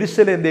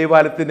യെരുശലേം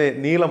ദേവാലയത്തിന്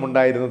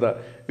നീളമുണ്ടായിരുന്നത്.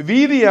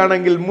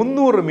 വീതിയാണെങ്കിൽ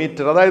 300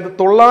 മീറ്റർ, അതായത്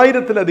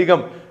 900-ലധികം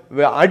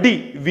അടി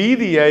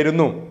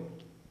വീതിയായിരുന്നു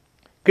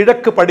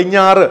കിഴക്ക്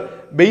പടിഞ്ഞാറ്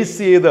ബേസ്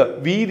ചെയ്ത്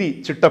വീതി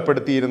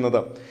ചിട്ടപ്പെടുത്തിയിരുന്നത്.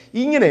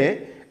 ഇങ്ങനെ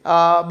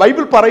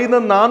ബൈബിൾ പറയുന്ന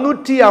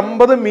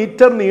 450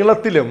 മീറ്റർ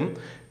നീളത്തിലും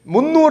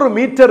 300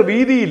 മീറ്റർ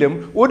വീതിയിലും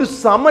ഒരു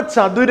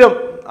സമചതുരം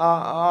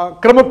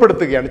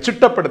ക്രമപ്പെടുത്തുകയാണ്,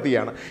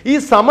 ചിട്ടപ്പെടുത്തുകയാണ്. ഈ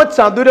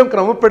സമചതുരം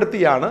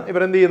ക്രമപ്പെടുത്തിയാണ്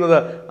ഇവരെന്ത് ചെയ്യുന്നത്?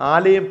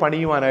 ആലയം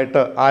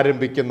പണിയുവാനായിട്ട്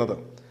ആരംഭിക്കുന്നത്.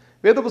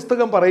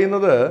 വേദപുസ്തകം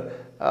പറയുന്നത്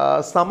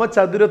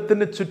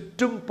സമചതുരത്തിന്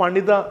ചുറ്റും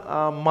പണിത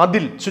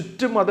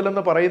ചുറ്റുമതിൽ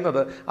എന്ന് പറയുന്നത്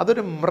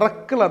അതൊരു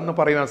മിറക്കിൾ എന്ന്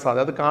പറയാൻ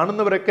സാധിക്കും. അത്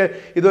കാണുന്നവരൊക്കെ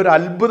ഇതൊരു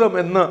അത്ഭുതം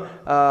എന്ന്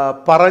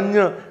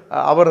പറഞ്ഞ്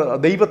അവർ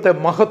ദൈവത്തെ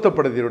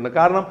മഹത്വപ്പെടുത്തിയിട്ടുണ്ട്.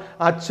 കാരണം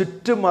ആ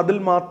ചുറ്റുമതിൽ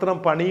മാത്രം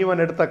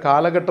പണിയുവാനെടുത്ത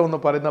കാലഘട്ടം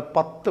എന്ന് പറയുന്ന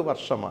 10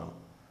 വർഷമാണ്.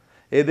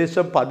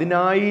 ഏകദേശം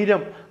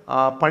 10,000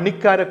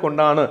 പണിക്കാരെ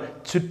കൊണ്ടാണ്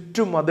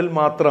ചുറ്റുമതിൽ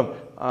മാത്രം,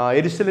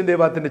 യെരുശലേം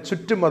ദേവാലയത്തിൻ്റെ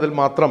ചുറ്റുമതിൽ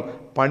മാത്രം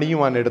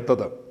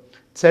പണിയുവാനെടുത്തത്.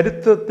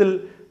 ചരിത്രത്തിൽ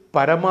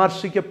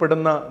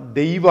പരാമർശിക്കപ്പെടുന്ന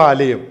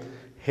ദൈവാലയം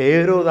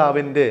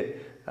ഹേരോദാവിൻ്റെ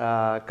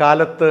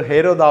കാലത്ത്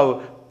ഹേരോദാവ്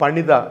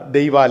പണിത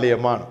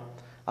ദൈവാലയമാണ്.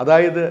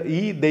 അതായത്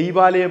ഈ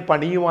ദൈവാലയം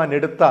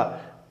പണിയുവാനെടുത്ത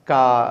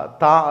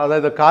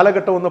അതായത്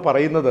കാലഘട്ടം എന്ന്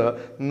പറയുന്നത്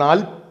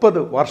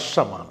 40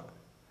 വർഷമാണ്.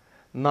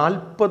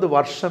 40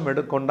 വർഷം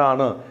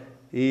കൊണ്ടാണ്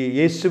ഈ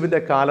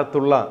യേശുവിൻ്റെ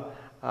കാലത്തുള്ള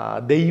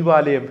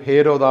ദൈവാലയം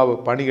ഹേരോദാവ്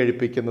പണി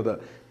കഴിപ്പിക്കുന്നത്.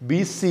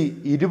 BC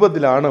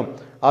 20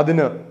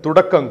 അതിന്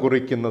തുടക്കം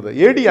കുറിക്കുന്നത്.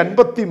 AD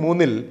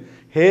 53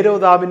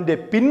 ഹേരോദാവിൻ്റെ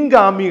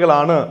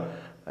പിൻഗാമികളാണ്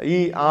ഈ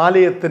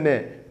ആലയത്തിനെ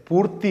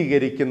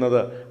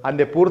പൂർത്തീകരിക്കുന്നത്,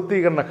 അതിൻ്റെ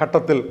പൂർത്തീകരണ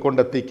ഘട്ടത്തിൽ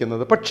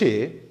കൊണ്ടെത്തിക്കുന്നത്. പക്ഷേ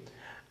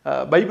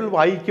ബൈബിൾ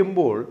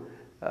വായിക്കുമ്പോൾ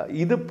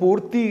ഇത്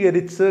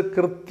പൂർത്തീകരിച്ച്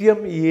കൃത്യം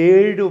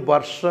 7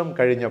 വർഷം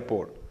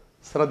കഴിഞ്ഞപ്പോൾ,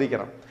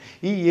 ശ്രദ്ധിക്കണം,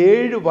 ഈ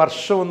 7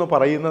 വർഷം എന്ന്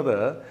പറയുന്നത്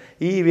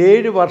ഈ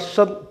 7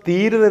 വർഷം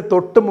തീരുന്നതിന്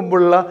തൊട്ട്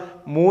മുമ്പുള്ള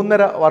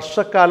 3.5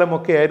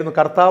 വർഷക്കാലമൊക്കെ ആയിരുന്നു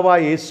കർത്താവായ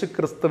യേശു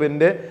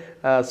ക്രിസ്തുവിൻ്റെ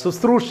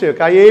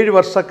ശുശ്രൂഷയൊക്കെ. ആ 7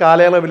 വർഷ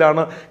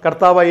കാലയളവിലാണ്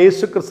കർത്താവായ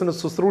യേശു ക്രിസ്തുവിൻ്റെ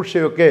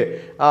ശുശ്രൂഷയൊക്കെ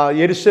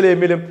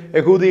യെരുശലേമിലും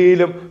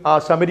യഹൂദിയയിലും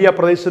ശമരിയ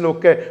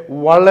പ്രദേശത്തിലുമൊക്കെ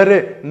വളരെ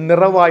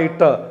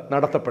നിറവായിട്ട്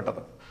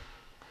നടത്തപ്പെട്ടത്.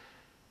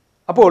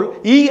 അപ്പോൾ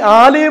ഈ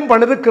ആലയം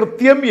പണിത്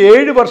കൃത്യം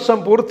 7 വർഷം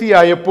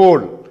പൂർത്തിയായപ്പോൾ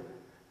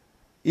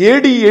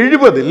AD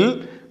 70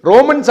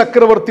 റോമൻ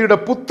ചക്രവർത്തിയുടെ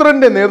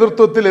പുത്രന്റെ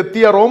നേതൃത്വത്തിൽ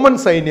എത്തിയ റോമൻ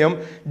സൈന്യം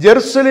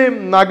ജെറുസലേം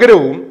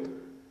നഗരവും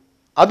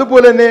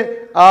അതുപോലെ തന്നെ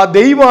ആ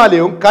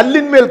ദൈവാലയവും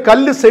കല്ലിന്മേൽ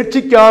കല്ല്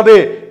ശേഷിക്കാതെ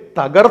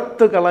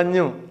തകർത്ത്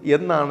കളഞ്ഞു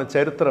എന്നാണ്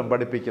ചരിത്രം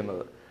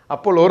പഠിപ്പിക്കുന്നത്.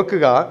 അപ്പോൾ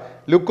ഓർക്കുക,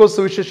 ലൂക്കോസ്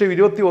സുവിശേഷം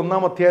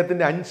 21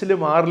 അധ്യായത്തിൻ്റെ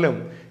 5-ലും 6-ലും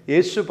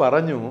യേശു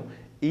പറഞ്ഞു,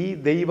 ഈ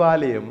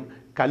ദൈവാലയം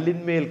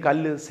കല്ലിന്മേൽ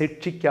കല്ല്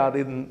ശേഷിക്കാതെ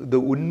ഇത്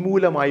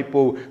ഉന്മൂലമായി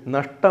പോകും,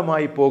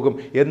 നഷ്ടമായി പോകും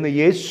എന്ന്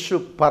യേശു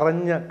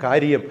പറഞ്ഞ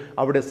കാര്യം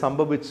അവിടെ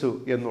സംഭവിച്ചു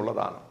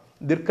എന്നുള്ളതാണ്.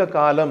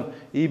 ദീർഘകാലം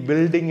ഈ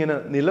ബിൽഡിങ്ങിന്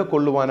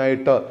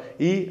നിലകൊള്ളുവാനായിട്ട്,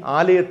 ഈ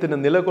ആലയത്തിന്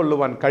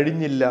നിലകൊള്ളുവാൻ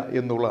കഴിഞ്ഞില്ല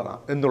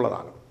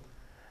എന്നുള്ളതാണ്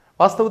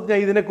വാസ്തവത്തിൽ.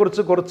 ഞാൻ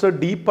ഇതിനെക്കുറിച്ച് കുറച്ച്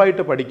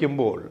ഡീപ്പായിട്ട്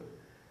പഠിക്കുമ്പോൾ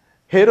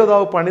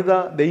ഹേരോദാവ് പണിത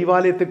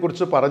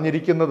ദൈവാലയത്തെക്കുറിച്ച്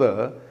പറഞ്ഞിരിക്കുന്നത്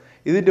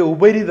ഇതിൻ്റെ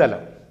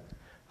ഉപരിതലം,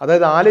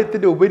 അതായത്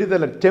ആലയത്തിൻ്റെ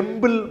ഉപരിതലം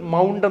ടെമ്പിൾ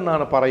മൗണ്ട്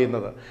എന്നാണ്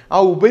പറയുന്നത്. ആ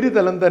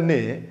ഉപരിതലം തന്നെ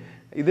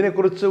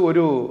ഇതിനെക്കുറിച്ച്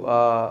ഒരു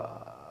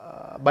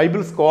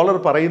ബൈബിൾ സ്കോളർ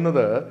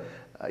പറയുന്നത്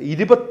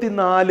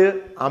 24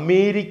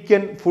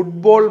 അമേരിക്കൻ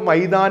ഫുട്ബോൾ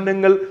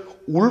മൈതാനങ്ങൾ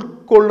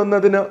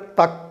ഉൾക്കൊള്ളുന്നതിന്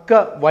തക്ക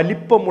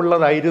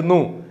വലിപ്പമുള്ളതായിരുന്നു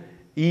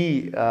ഈ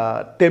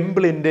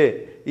ടെമ്പിളിൻ്റെ,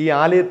 ഈ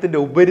ആലയത്തിൻ്റെ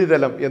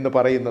ഉപരിതലം എന്ന്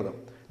പറയുന്നത്.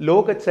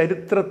 ലോക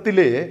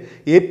ചരിത്രത്തിലെ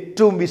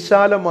ഏറ്റവും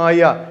വിശാലമായ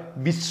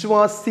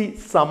വിശ്വാസി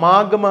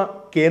സമാഗമ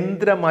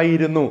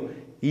കേന്ദ്രമായിരുന്നു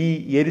ഈ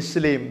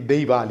യെരുശലേം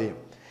ദൈവാലയം.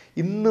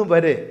 ഇന്ന്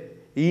വരെ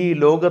ഈ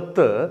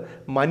ലോകത്ത്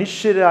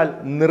മനുഷ്യരാൽ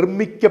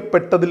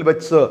നിർമ്മിക്കപ്പെട്ടതിൽ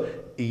വെച്ച്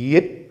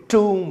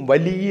ഏറ്റവും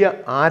വലിയ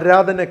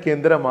ആരാധന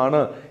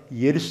കേന്ദ്രമാണ്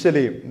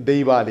യെരുശലേം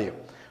ദൈവാലയം.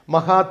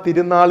 മഹാ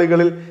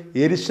തിരുനാളുകളിൽ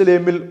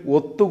യെരുശലേമിൽ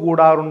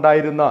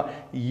ഒത്തുകൂടാറുണ്ടായിരുന്ന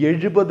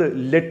 70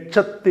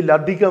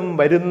 ലക്ഷത്തിലധികം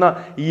വരുന്ന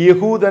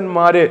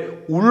യഹൂദന്മാരെ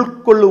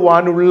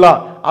ഉൾക്കൊള്ളുവാനുള്ള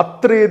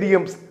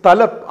അത്രയധികം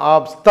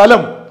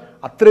സ്ഥലം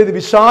അത്രയധികം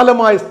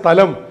വിശാലമായ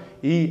സ്ഥലം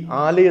ഈ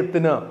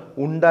ആലയത്തിന്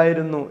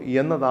ഉണ്ടായിരുന്നു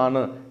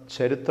എന്നതാണ്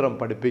ചരിത്രം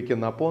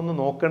പഠിപ്പിക്കുന്നത്. അപ്പോൾ ഒന്ന്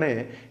നോക്കണേ,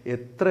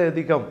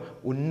 എത്രയധികം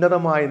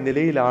ഉന്നതമായ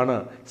നിലയിലാണ്,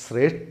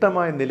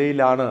 ശ്രേഷ്ഠമായ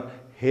നിലയിലാണ്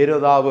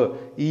ഹേരോദാവ്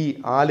ഈ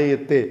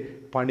ആലയത്തെ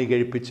പണി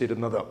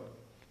കഴിപ്പിച്ചിരുന്നത്.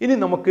 ഇനി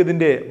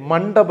നമുക്കിതിൻ്റെ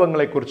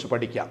മണ്ഡപങ്ങളെക്കുറിച്ച്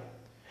പഠിക്കാം.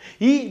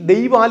 ഈ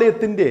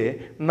ദൈവാലയത്തിൻ്റെ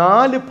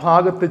 4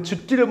 ഭാഗത്ത്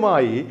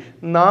ചുറ്റിലുമായി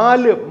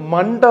 4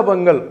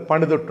 മണ്ഡപങ്ങൾ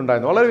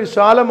പണിതിട്ടുണ്ടായിരുന്നു. വളരെ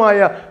വിശാലമായ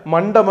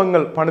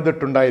മണ്ഡപങ്ങൾ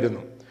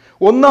പണിതിട്ടുണ്ടായിരുന്നു.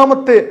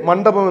 ഒന്നാമത്തെ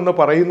മണ്ഡപം എന്ന്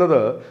പറയുന്നത്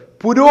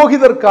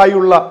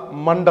പുരോഹിതർക്കായുള്ള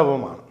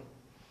മണ്ഡപമാണ്.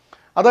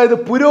 അതായത്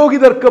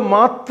പുരോഹിതർക്ക്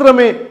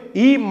മാത്രമേ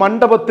ഈ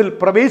മണ്ഡപത്തിൽ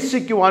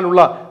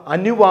പ്രവേശിക്കുവാനുള്ള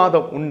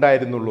അനുവാദം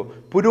ഉണ്ടായിരുന്നുള്ളൂ.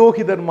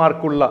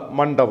 പുരോഹിതന്മാർക്കുള്ള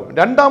മണ്ഡപം.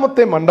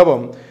 രണ്ടാമത്തെ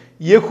മണ്ഡപം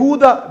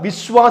യഹൂദ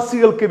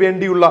വിശ്വാസികൾക്ക്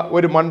വേണ്ടിയുള്ള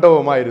ഒരു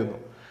മണ്ഡപമായിരുന്നു.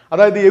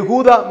 അതായത്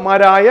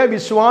യഹൂദന്മാരായ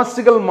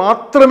വിശ്വാസികൾ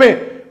മാത്രമേ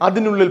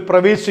അതിനുള്ളിൽ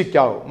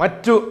പ്രവേശിക്കാവൂ.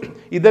 മറ്റു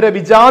ഇതര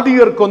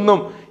വിജാതീയർക്കൊന്നും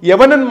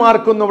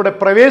യവനന്മാർക്കൊന്നും അവിടെ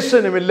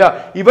പ്രവേശനമില്ല.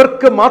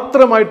 ഇവർക്ക്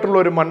മാത്രമായിട്ടുള്ള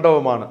ഒരു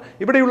മണ്ഡപമാണ്.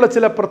 ഇവിടെയുള്ള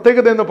ചില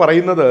പ്രത്യേകത എന്ന്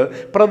പറയുന്നത്,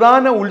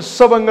 പ്രധാന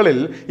ഉത്സവങ്ങളിൽ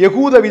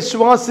യഹൂദ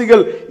വിശ്വാസികൾ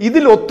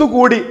ഇതിൽ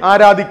ഒത്തുകൂടി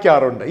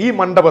ആരാധിക്കാറുണ്ട് ഈ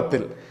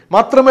മണ്ഡപത്തിൽ.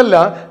 മാത്രമല്ല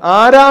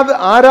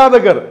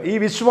ആരാധകർ, ഈ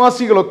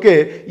വിശ്വാസികളൊക്കെ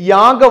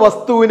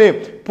യാഗവസ്തുവിനെ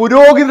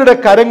പുരോഹിതരുടെ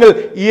കരങ്ങൾ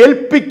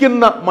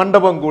ഏൽപ്പിക്കുന്ന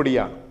മണ്ഡപം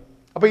കൂടിയാണ്.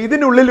 അപ്പൊ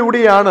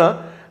ഇതിനുള്ളിലൂടെയാണ്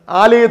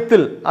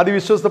ആലയത്തിൽ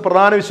അതിവിശ്വസ്ത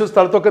പ്രധാന വിശ്വസ്ത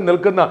സ്ഥലത്തൊക്കെ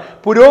നിൽക്കുന്ന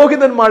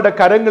പുരോഹിതന്മാരുടെ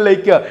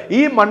കരങ്ങളിലേക്ക് ഈ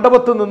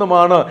മണ്ഡപത്തിൽ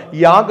നിന്നുമാണ്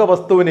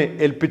യാഗവസ്തുവിനെ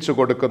ഏൽപ്പിച്ചു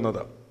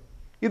കൊടുക്കുന്നത്.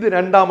 ഇത്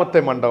രണ്ടാമത്തെ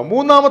മണ്ഡപം.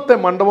 മൂന്നാമത്തെ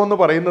മണ്ഡപം എന്ന്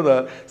പറയുന്നത്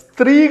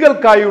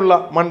സ്ത്രീകൾക്കായുള്ള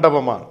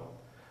മണ്ഡപമാണ്.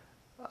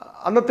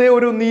 അന്നത്തെ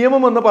ഒരു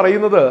നിയമം എന്ന്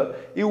പറയുന്നത്,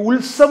 ഈ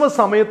ഉത്സവ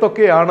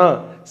സമയത്തൊക്കെയാണ്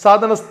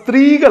സാധാരണ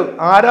സ്ത്രീകൾ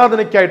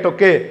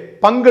ആരാധനയ്ക്കായിട്ടൊക്കെ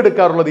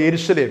പങ്കെടുക്കാറുള്ളത്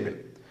യെരുശലേമിൽ.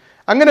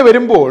 അങ്ങനെ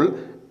വരുമ്പോൾ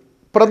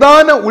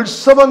പ്രധാന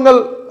ഉത്സവങ്ങൾ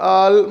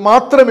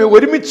മാത്രമേ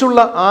ഒരുമിച്ചുള്ള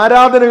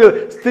ആരാധനകൾ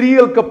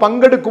സ്ത്രീകൾക്ക്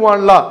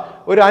പങ്കെടുക്കുവാനുള്ള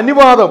ഒരു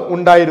അനുവാദം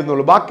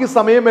ഉണ്ടായിരുന്നുള്ളൂ. ബാക്കി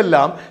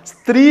സമയമെല്ലാം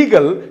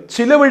സ്ത്രീകൾ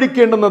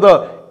ചിലവഴിക്കേണ്ടുന്നത്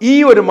ഈ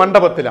ഒരു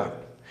മണ്ഡപത്തിലാണ്.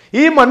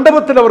 ഈ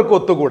മണ്ഡപത്തിൽ അവർക്ക്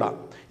ഒത്തുകൂടാം,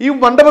 ഈ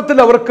മണ്ഡപത്തിൽ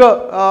അവർക്ക്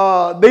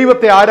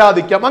ദൈവത്തെ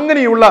ആരാധിക്കാം.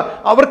 അങ്ങനെയുള്ള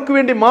അവർക്ക്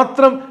വേണ്ടി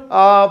മാത്രം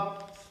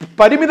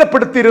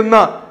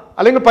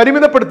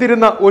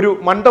പരിമിതപ്പെടുത്തിയിരുന്ന ഒരു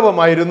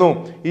മണ്ഡപമായിരുന്നു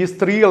ഈ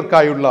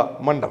സ്ത്രീകൾക്കായുള്ള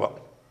മണ്ഡപം.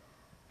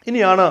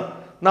 ഇനിയാണ്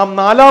നാം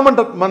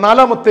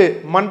നാലാമത്തെ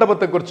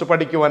മണ്ഡപത്തെക്കുറിച്ച്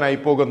പഠിക്കുവാനായി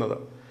പോകുന്നത്.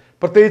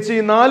 പ്രത്യേകിച്ച് ഈ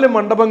 4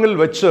 മണ്ഡപങ്ങളിൽ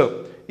വെച്ച്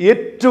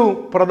ഏറ്റവും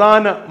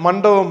പ്രധാന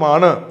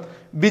മണ്ഡപമാണ്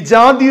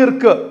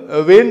വിജാതിയർക്ക്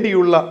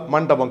വേണ്ടിയുള്ള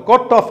മണ്ഡപം.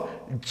 കോർട്ട് ഓഫ്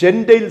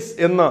ജെന്റൈൽസ്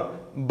എന്ന്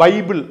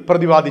ബൈബിൾ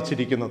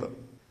പ്രതിപാദിച്ചിരിക്കുന്നത്.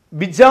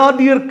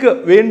 വിജാതിയർക്ക്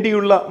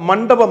വേണ്ടിയുള്ള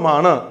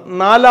മണ്ഡപമാണ്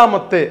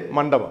 4ാമത്തെ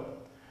മണ്ഡപം.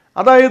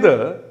 അതായത്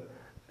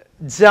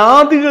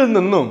ജാതികളിൽ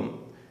നിന്നും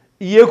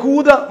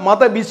യഹൂദ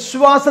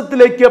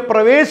മതവിശ്വാസത്തിലേക്ക്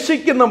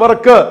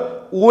പ്രവേശിക്കുന്നവർക്ക്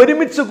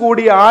ഒരുമിച്ച്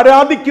കൂടി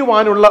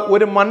ആരാധിക്കുവാനുള്ള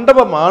ഒരു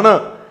മണ്ഡപമാണ്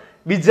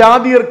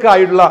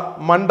വിജാതിയർക്കായുള്ള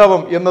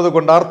മണ്ഡപം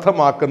എന്നതുകൊണ്ട്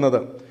അർത്ഥമാക്കുന്നത്.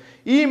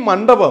 ഈ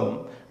മണ്ഡപം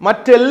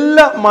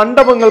മറ്റെല്ലാ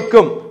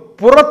മണ്ഡപങ്ങൾക്കും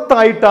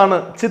പുറത്തായിട്ടാണ്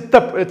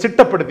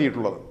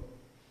ചിട്ടപ്പെടുത്തിയിട്ടുള്ളത്.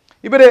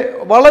 ഇവരെ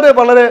വളരെ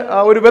വളരെ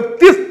ഒരു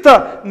വ്യത്യസ്ത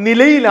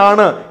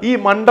നിലയിലാണ് ഈ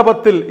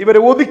മണ്ഡപത്തിൽ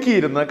ഇവരെ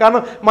ഒതുക്കിയിരുന്നത്.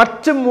 കാരണം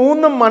മറ്റ്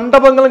 3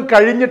 മണ്ഡപങ്ങളും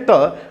കഴിഞ്ഞിട്ട്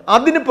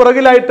അതിന്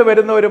പുറകിലായിട്ട്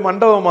വരുന്ന ഒരു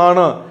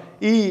മണ്ഡപമാണ്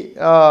ഈ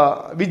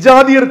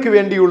വിജാതിയർക്ക്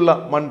വേണ്ടിയുള്ള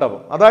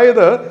മണ്ഡപം.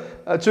 അതായത്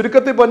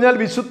ചുരുക്കത്തിൽ പറഞ്ഞാൽ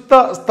വിശുദ്ധ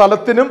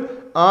സ്ഥലത്തിനും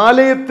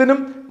ആലയത്തിനും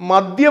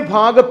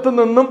മധ്യഭാഗത്ത്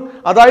നിന്നും,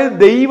 അതായത്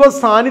ദൈവ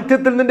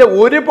സാന്നിധ്യത്തിൽ നിന്റെ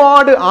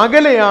ഒരുപാട്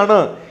അകലെയാണ്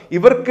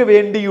ഇവർക്ക്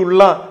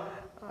വേണ്ടിയുള്ള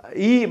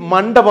ഈ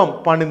മണ്ഡപം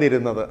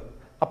പണിതിരുന്നത്.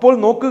 അപ്പോൾ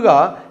നോക്കുക,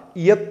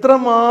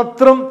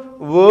 എത്രമാത്രം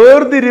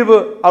വേർതിരിവ്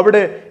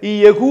അവിടെ ഈ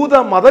യഹൂദ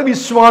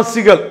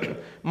മതവിശ്വാസികൾ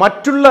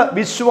മറ്റുള്ള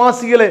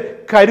വിശ്വാസികളെ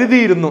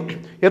കരുതിയിരുന്നു,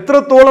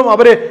 എത്രത്തോളം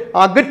അവരെ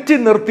അകറ്റി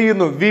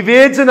നിർത്തിയിരുന്നു,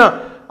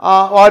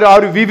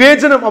 ഒരു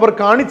വിവേചനം അവർ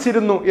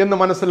കാണിച്ചിരുന്നു എന്ന്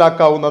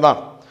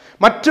മനസ്സിലാക്കാവുന്നതാണ്.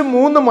 മറ്റു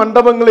 3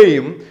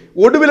 മണ്ഡപങ്ങളെയും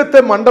ഒടുവിലത്തെ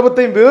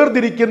മണ്ഡപത്തെയും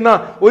വേർതിരിക്കുന്ന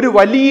ഒരു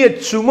വലിയ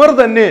ചുമർ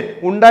തന്നെ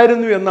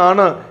ഉണ്ടായിരുന്നു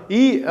എന്നാണ്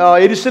ഈ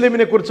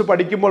യെരുശലേമിനെ കുറിച്ച്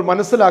പഠിക്കുമ്പോൾ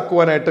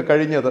മനസ്സിലാക്കുവാനായിട്ട്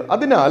കഴിഞ്ഞത്.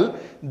 അതിനാൽ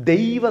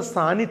ദൈവ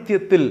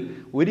സാന്നിധ്യത്തിൽ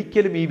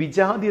ഒരിക്കലും ഈ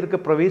വിജാതിയർക്ക്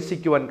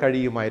പ്രവേശിക്കുവാൻ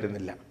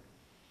കഴിയുമായിരുന്നില്ല.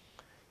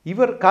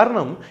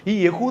 കാരണം ഈ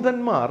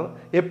യഹൂദന്മാർ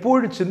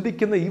എപ്പോഴും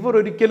ചിന്തിക്കുന്ന, ഇവർ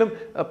ഒരിക്കലും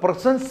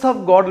പ്രസൻസ്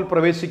ഓഫ് ഗോഡിൽ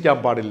പ്രവേശിക്കാൻ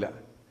പാടില്ല.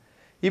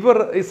 ഇവർ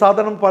ഈ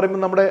സാധാരണ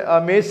പറയുമ്പോൾ നമ്മുടെ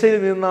മേശയിൽ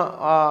നിന്ന്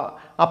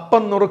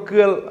അപ്പം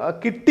നുറുക്കുകൾ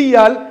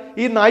കിട്ടിയാൽ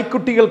ഈ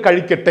നായ്ക്കുട്ടികൾ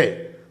കഴിക്കട്ടെ.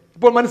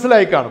 ഇപ്പോൾ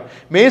മനസ്സിലായി കാണും.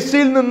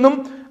 മേശയിൽ നിന്നും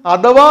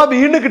അഥവാ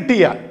വീണ്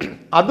കിട്ടിയാൽ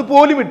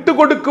അതുപോലും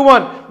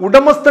ഇട്ടുകൊടുക്കുവാൻ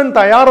ഉടമസ്ഥൻ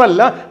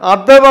തയ്യാറല്ല.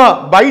 അഥവാ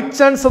ബൈ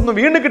ചാൻസ് ഒന്ന്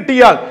വീണ്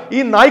കിട്ടിയാൽ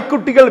ഈ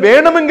നായ്ക്കുട്ടികൾ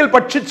വേണമെങ്കിൽ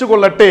ഭക്ഷിച്ചു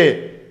കൊള്ളട്ടെ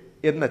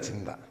എന്ന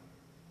ചിന്ത.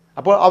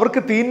 അപ്പോൾ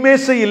അവർക്ക്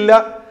തീന്മേശയില്ല,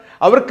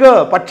 അവർക്ക്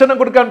ഭക്ഷണം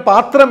കൊടുക്കാൻ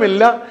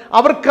പാത്രമില്ല,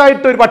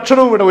 അവർക്കായിട്ട് ഒരു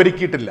ഭക്ഷണവും ഇവിടെ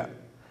ഒരുക്കിയിട്ടില്ല.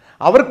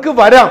 അവർക്ക്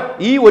വരാം,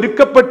 ഈ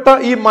ഒരുക്കപ്പെട്ട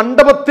ഈ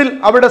മണ്ഡപത്തിൽ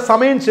അവിടെ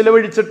സമയം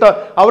ചിലവഴിച്ചിട്ട്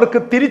അവർക്ക്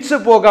തിരിച്ചു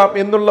പോകാം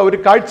എന്നുള്ള ഒരു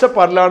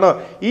കാഴ്ചപ്പാടിലാണ്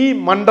ഈ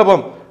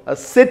മണ്ഡപം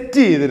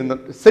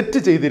സെറ്റ്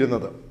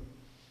ചെയ്തിരുന്നത്.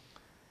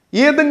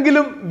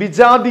 ഏതെങ്കിലും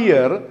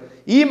വിജാതിയർ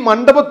ഈ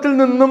മണ്ഡപത്തിൽ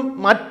നിന്നും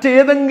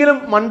മറ്റേതെങ്കിലും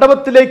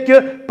മണ്ഡപത്തിലേക്ക്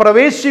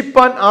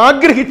പ്രവേശിപ്പാൻ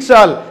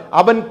ആഗ്രഹിച്ചാൽ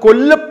അവൻ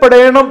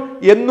കൊല്ലപ്പെടണം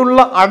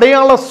എന്നുള്ള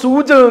അടയാള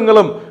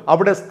സൂചകങ്ങളും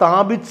അവിടെ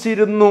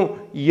സ്ഥാപിച്ചിരുന്നു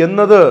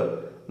എന്നത്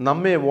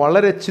നമ്മെ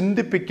വളരെ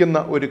ചിന്തിപ്പിക്കുന്ന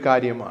ഒരു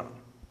കാര്യമാണ്.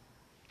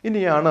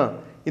 ഇനിയാണ്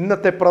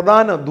ഇന്നത്തെ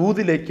പ്രധാന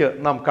ദൂതിലേക്ക്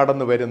നാം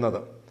കടന്നു വരുന്നത്.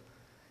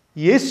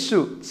 യേശു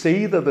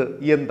ചെയ്തത്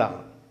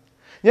എന്താണ്?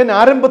 ഞാൻ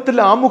ആരംഭത്തിൽ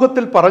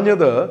ആമുഖത്തിൽ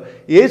പറഞ്ഞത്,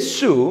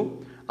 യേശു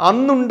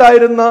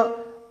അന്നുണ്ടായിരുന്ന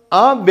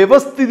ആ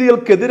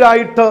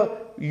വ്യവസ്ഥിതികൾക്കെതിരായിട്ട്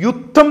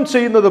യുദ്ധം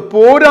ചെയ്യുന്നത്,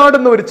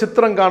 പോരാടുന്ന ഒരു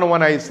ചിത്രം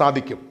കാണുവാനായി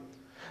സാധിക്കും.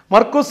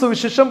 മർക്കോസ്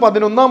സുവിശേഷം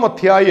 11-ാം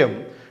അധ്യായം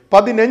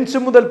 15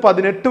 മുതൽ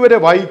 18 വരെ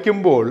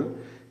വായിക്കുമ്പോൾ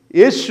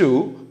യേശു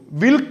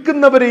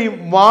വിൽക്കുന്നവരെയും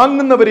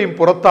വാങ്ങുന്നവരെയും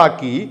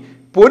പുറത്താക്കി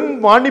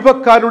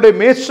പൊൻവാണിഭക്കാരുടെ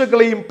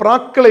മേശകളെയും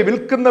പ്രാക്കളെ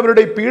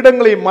വിൽക്കുന്നവരുടെ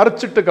പീഠങ്ങളെയും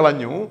മറിച്ചിട്ട്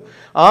കളഞ്ഞു.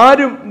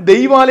 ആരും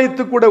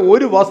ദൈവാലയത്തിൽ കൂടെ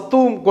ഒരു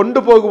വസ്തുവും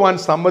കൊണ്ടുപോകുവാൻ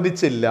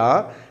സമ്മതിച്ചില്ല.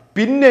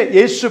 പിന്നെ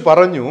യേശു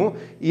പറഞ്ഞു,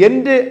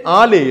 എൻ്റെ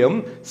ആലയം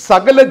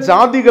സകല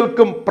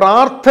ജാതികൾക്കും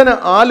പ്രാർത്ഥന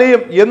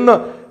ആലയം എന്ന്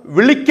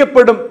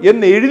വിളിക്കപ്പെടും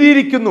എന്ന്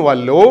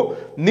എഴുതിയിരിക്കുന്നുവല്ലോ,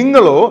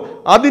 നിങ്ങളോ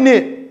അതിനെ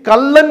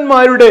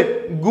കള്ളന്മാരുടെ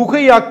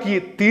ഗുഹയാക്കി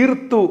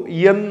തീർത്തു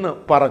എന്ന്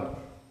പറഞ്ഞു.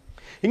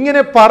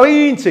 ഇങ്ങനെ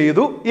പറയുകയും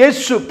ചെയ്തു,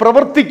 യേശു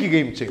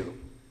പ്രവർത്തിക്കുകയും ചെയ്തു.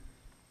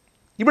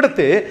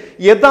 ഇവിടുത്തെ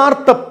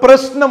യഥാർത്ഥ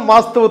പ്രശ്നം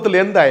വാസ്തവത്തിൽ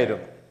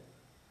എന്തായിരുന്നു?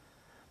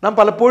 നാം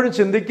പലപ്പോഴും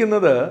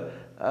ചിന്തിക്കുന്നത്,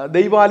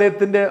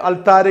 ദൈവാലയത്തിൻ്റെ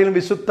അൾത്താരയിലും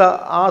വിശുദ്ധ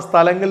ആ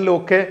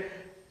സ്ഥലങ്ങളിലൊക്കെ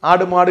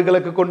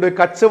ആടുമാടുകളൊക്കെ കൊണ്ടുപോയി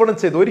കച്ചവടം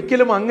ചെയ്തു.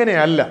 ഒരിക്കലും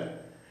അങ്ങനെയല്ല.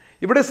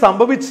 ഇവിടെ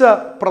സംഭവിച്ച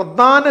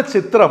പ്രധാന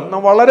ചിത്രം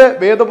നാം വളരെ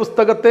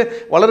വേദപുസ്തകത്തെ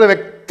വളരെ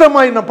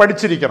വ്യക്തമായി നാം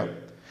പഠിച്ചിരിക്കണം.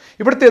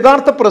 ഇവിടുത്തെ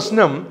യഥാർത്ഥ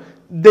പ്രശ്നം,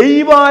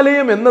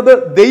 ദൈവാലയം എന്നത്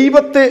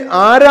ദൈവത്തെ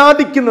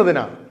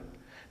ആരാധിക്കുന്നതിനാണ്,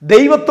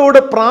 ദൈവത്തോട്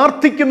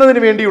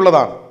പ്രാർത്ഥിക്കുന്നതിന്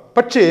വേണ്ടിയുള്ളതാണ്.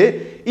 പക്ഷേ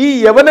ഈ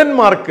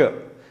യവനന്മാർക്ക്,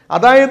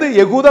 അതായത്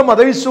യഹൂദ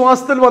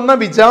മതവിശ്വാസത്തിൽ വന്ന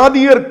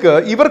വിജാതീയർക്ക്,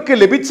 ഇവർക്ക്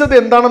ലഭിച്ചത്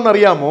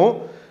എന്താണെന്നറിയാമോ?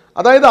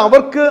 അതായത്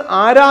അവർക്ക്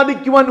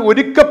ആരാധിക്കുവാൻ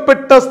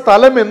ഒരുക്കപ്പെട്ട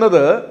സ്ഥലം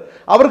എന്നത്,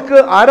 അവർക്ക്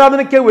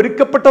ആരാധനയ്ക്ക്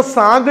ഒരുക്കപ്പെട്ട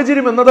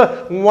സാഹചര്യം എന്നത്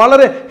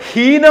വളരെ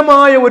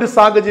ഹീനമായ ഒരു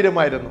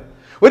സാഹചര്യമായിരുന്നു.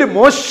 ഒരു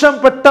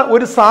മോശപ്പെട്ട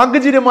ഒരു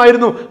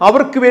സാഹചര്യമായിരുന്നു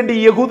അവർക്ക് വേണ്ടി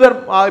യഹൂദ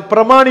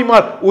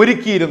പ്രമാണിമാർ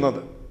ഒരുക്കിയിരുന്നത്,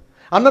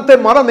 അന്നത്തെ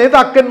മത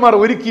നേതാക്കന്മാർ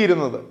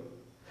ഒരുക്കിയിരുന്നത്.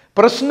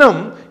 പ്രശ്നം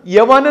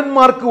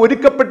യവനന്മാർക്ക്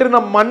ഒരുക്കപ്പെട്ടിരുന്ന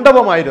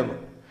മണ്ഡപമായിരുന്നു.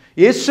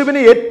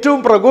 യേശുവിനെ ഏറ്റവും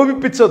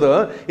പ്രകോപിപ്പിച്ചത്,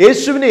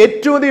 യേശുവിനെ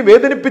ഏറ്റവും അധികം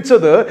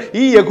വേദനിപ്പിച്ചത്,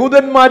 ഈ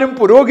യഹൂദന്മാരും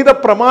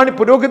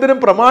പുരോഹിതരും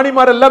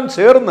പ്രമാണിമാരെല്ലാം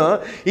ചേർന്ന്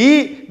ഈ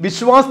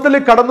വിശ്വാസത്തിൽ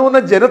കടന്നു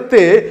വന്ന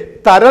ജനത്തെ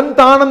തരം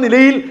താണ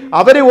നിലയിൽ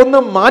അവരെ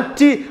ഒന്ന്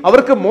മാറ്റി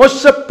അവർക്ക്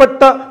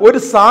മോശപ്പെട്ട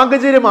ഒരു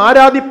സാഹചര്യം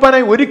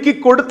ആരാധിപ്പാനായി ഒരുക്കി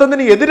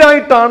കൊടുത്തതിന്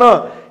എതിരായിട്ടാണ്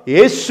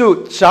യേശു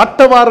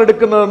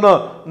ചാട്ടവാറെടുക്കുന്നതെന്ന്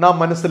നാം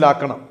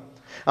മനസ്സിലാക്കണം.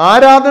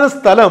 ആരാധന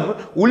സ്ഥലം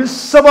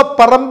ഉത്സവ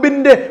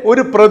പറമ്പിന്റെ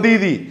ഒരു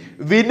പ്രതീതി,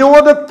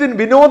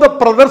 വിനോദ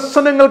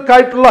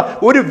പ്രദർശനങ്ങൾക്കായിട്ടുള്ള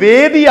ഒരു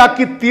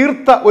വേദിയാക്കി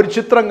തീർത്ത ഒരു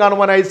ചിത്രം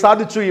കാണുവാനായി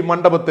സാധിച്ചു ഈ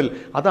മണ്ഡപത്തിൽ.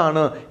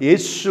 അതാണ്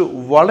യേശു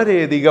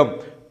വളരെയധികം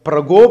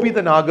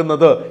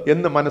പ്രകോപിതനാകുന്നത്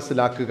എന്ന്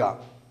മനസ്സിലാക്കുക.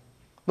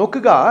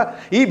 നോക്കുക,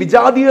 ഈ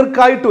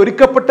വിജാതീയർക്കായിട്ട്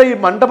ഒരുക്കപ്പെട്ട ഈ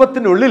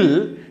മണ്ഡപത്തിനുള്ളിൽ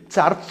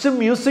ചർച്ച്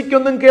മ്യൂസിക്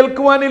ഒന്നും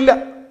കേൾക്കുവാനില്ല.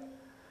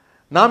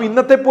 നാം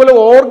ഇന്നത്തെ പോലെ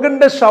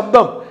ഓർഗന്റെ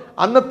ശബ്ദം,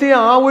 അന്നത്തെ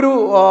ആ ഒരു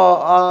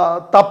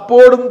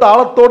തപ്പോടും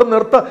താളത്തോടും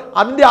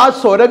അതിൻ്റെ ആ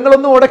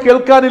സ്വരങ്ങളൊന്നും അവിടെ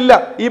കേൾക്കാനില്ല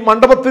ഈ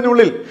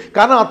മണ്ഡപത്തിനുള്ളിൽ.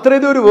 കാരണം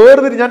അത്രയും ഒരു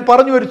വേർതിരി, ഞാൻ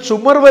പറഞ്ഞു, ഒരു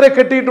ചുമർ വരെ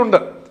കെട്ടിയിട്ടുണ്ട്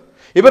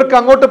ഇവർക്ക്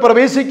അങ്ങോട്ട്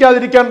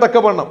പ്രവേശിക്കാതിരിക്കാൻ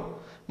തക്കവണ്ണം.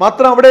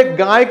 മാത്രം അവിടെ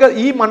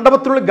ഈ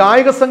മണ്ഡപത്തിനുള്ളിൽ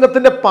ഗായക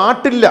സംഘത്തിന്റെ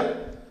പാട്ടില്ല.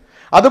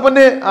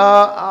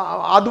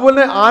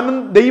 അതുപോലെ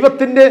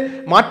ദൈവത്തിന്റെ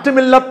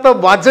മാറ്റമില്ലാത്ത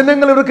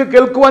വചനങ്ങൾ ഇവർക്ക്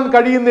കേൾക്കുവാൻ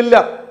കഴിയുന്നില്ല.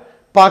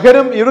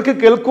 പകരം ഇവർക്ക്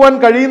കേൾക്കുവാൻ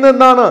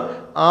കഴിയുന്നതെന്നാണ്?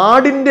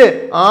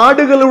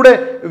 ആടുകളുടെ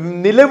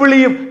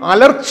നിലവിളിയും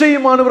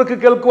അലർച്ചയുമാണ് ഇവർക്ക്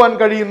കേൾക്കുവാൻ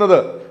കഴിയുന്നത്.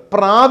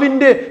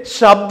 പ്രാവിന്റെ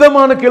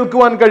ശബ്ദമാണ്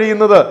കേൾക്കുവാൻ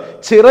കഴിയുന്നത്.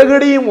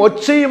 ചിറകടിയും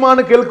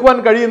ഒച്ചയുമാണ് കേൾക്കുവാൻ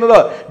കഴിയുന്നത്.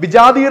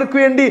 വിജാതീയർക്ക്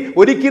വേണ്ടി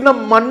ഒരുക്കുന്ന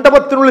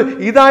മണ്ഡപത്തിനുള്ളിൽ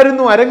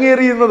ഇതായിരുന്നു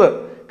അരങ്ങേറിയുന്നത്.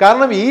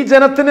 കാരണം ഈ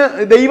ജനത്തിന്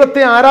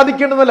ദൈവത്തെ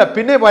ആരാധിക്കേണ്ടതല്ല,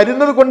 പിന്നെ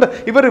വരുന്നത് കൊണ്ട്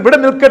ഇവർ ഇവിടെ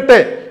നിൽക്കട്ടെ.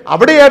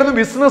 അവിടെയായിരുന്നു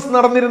ബിസിനസ്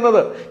നടന്നിരുന്നത്.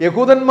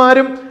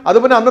 യഹൂദന്മാരും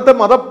അതുപോലെ അന്നത്തെ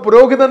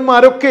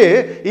മതപുരോഹിതന്മാരൊക്കെ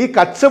ഈ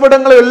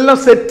കച്ചവടങ്ങളെല്ലാം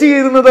സെറ്റ്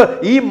ചെയ്യുന്നത്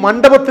ഈ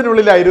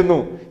മണ്ഡപത്തിനുള്ളിലായിരുന്നു.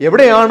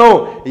 എവിടെയാണോ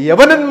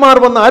യവനന്മാർ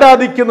വന്ന്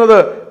ആരാധിക്കുന്നത്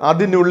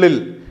അതിനുള്ളിൽ.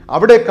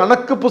 അവിടെ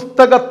കണക്ക്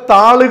പുസ്തക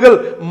താളുകൾ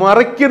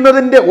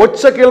മറിക്കുന്നതിൻ്റെ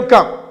ഒച്ച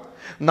കേൾക്കാം,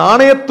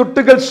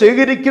 നാണയത്തുട്ടുകൾ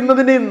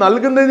ശേഖരിക്കുന്നതിനെയും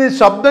നൽകുന്നതിനെയും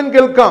ശബ്ദം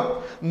കേൾക്കാം.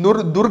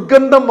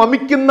 ദുർഗന്ധം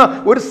വമിക്കുന്ന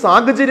ഒരു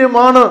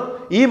സാഹചര്യമാണ്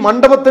ഈ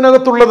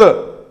മണ്ഡപത്തിനകത്തുള്ളത്.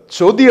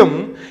 ചോദ്യം,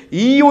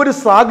 ഈ ഒരു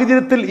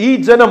സാഹചര്യത്തിൽ ഈ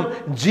ജനം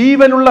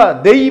ജീവനുള്ള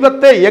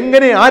ദൈവത്തെ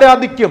എങ്ങനെ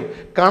ആരാധിക്കും?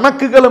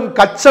 കണക്കുകളും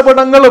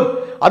കച്ചവടങ്ങളും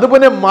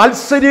അതുപോലെ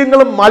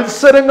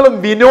മത്സരങ്ങളും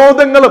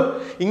വിനോദങ്ങളും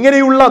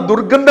ഇങ്ങനെയുള്ള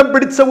ദുർഗന്ധം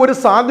പിടിച്ച ഒരു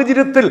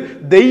സാഹചര്യത്തിൽ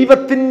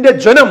ദൈവത്തിൻ്റെ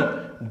ജനം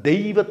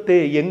ദൈവത്തെ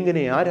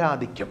എങ്ങനെ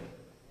ആരാധിക്കും?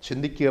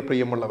 ചിന്തിക്കുക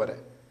പ്രിയമുള്ളവരെ.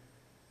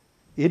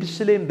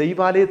 യെരുശലേം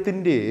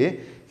ദൈവാലയത്തിൻ്റെ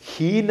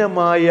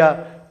ഹീനമായ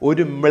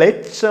ഒരു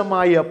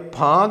മ്ലേച്ഛമായ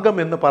ഭാഗം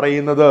എന്ന്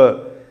പറയുന്നത്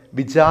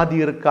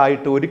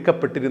വിജാതീയർക്കായിട്ട്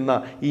ഒരുക്കപ്പെട്ടിരുന്ന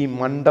ഈ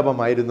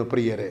മണ്ഡപമായിരുന്നു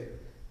പ്രിയരെ.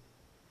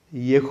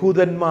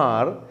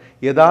 യഹൂദന്മാർ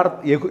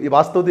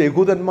വാസ്തവത്തിൽ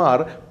യഹൂദന്മാർ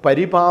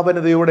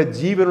പരിപാവനതയോടെ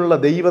ജീവനുള്ള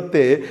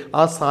ദൈവത്തെ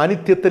ആ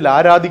സാന്നിധ്യത്തിൽ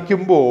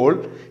ആരാധിക്കുമ്പോൾ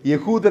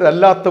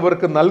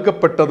യഹൂദരല്ലാത്തവർക്ക്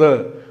നൽകപ്പെട്ടത്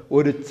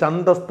ഒരു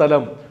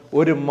ചന്തസ്ഥലം,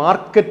 ഒരു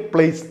മാർക്കറ്റ്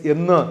പ്ലേസ്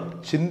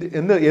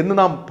എന്ന്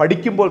നാം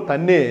പഠിക്കുമ്പോൾ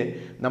തന്നെ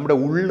നമ്മുടെ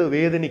ഉള്ളു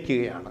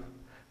വേദനിക്കുകയാണ്.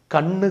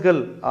 കണ്ണുകൾ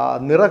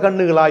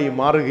നിറകണ്ണുകളായി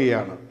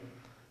മാറുകയാണ്.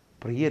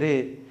 പ്രിയരെ,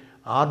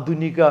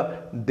 ആധുനിക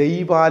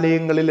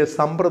ദൈവാലയങ്ങളിലെ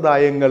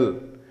സമ്പ്രദായങ്ങൾ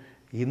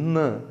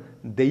ഇന്ന്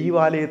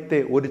ദൈവാലയത്തെ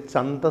ഒരു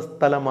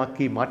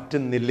ചന്തസ്ഥലമാക്കി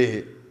മാറ്റുന്നില്ലേ?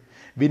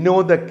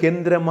 വിനോദ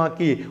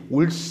കേന്ദ്രമാക്കി,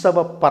 ഉത്സവ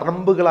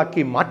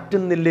പറമ്പുകളാക്കി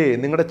മാറ്റുന്നില്ലേ?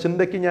 നിങ്ങളുടെ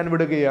ചിന്തയ്ക്ക് ഞാൻ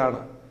വിടുകയാണ്.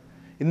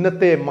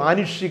 ഇന്നത്തെ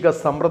മാനുഷിക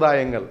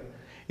സമ്പ്രദായങ്ങൾ,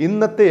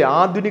 ഇന്നത്തെ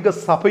ആധുനിക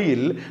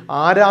സഭയിൽ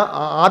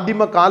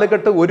ആദിമ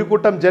കാലഘട്ടം ഒരു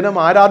കൂട്ടം ജനം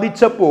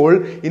ആരാധിച്ചപ്പോൾ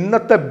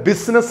ഇന്നത്തെ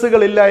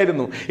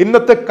ബിസിനസ്സുകളില്ലായിരുന്നു,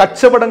 ഇന്നത്തെ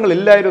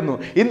കച്ചവടങ്ങളില്ലായിരുന്നു.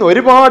 ഇന്ന്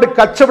ഒരുപാട്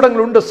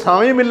കച്ചവടങ്ങളുണ്ട്.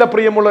 സമയമില്ല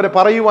പ്രിയമുള്ളവരെ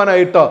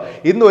പറയുവാനായിട്ട്.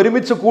 ഇന്ന്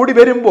ഒരുമിച്ച് കൂടി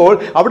വരുമ്പോൾ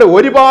അവിടെ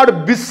ഒരുപാട്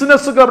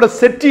ബിസിനസ്സുകൾ അവിടെ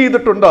സെറ്റ്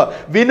ചെയ്തിട്ടുണ്ട്,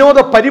 വിനോദ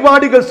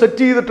പരിപാടികൾ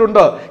സെറ്റ്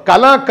ചെയ്തിട്ടുണ്ട്,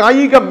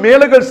 കലാകായിക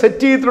മേളകൾ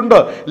സെറ്റ് ചെയ്തിട്ടുണ്ട്,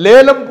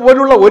 ലേലം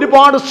പോലുള്ള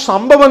ഒരുപാട്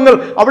സംഭവങ്ങൾ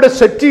അവിടെ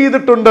സെറ്റ്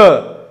ചെയ്തിട്ടുണ്ട്.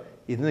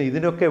 ഇന്ന്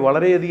ഇതിനൊക്കെ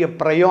വളരെയധികം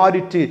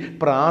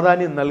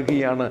പ്രാധാന്യം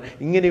നൽകിയാണ്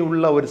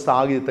ഇങ്ങനെയുള്ള ഒരു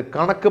സാഹചര്യത്തെ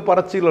കണക്ക്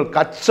പറച്ചിലുകൾ,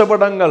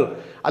 കച്ചവടങ്ങൾ,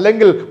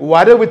 അല്ലെങ്കിൽ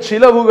വരവ്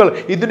ചിലവുകൾ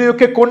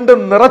ഇതിനെയൊക്കെ കൊണ്ട്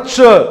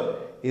നിറച്ച്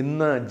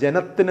ഇന്ന്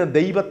ജനത്തിന്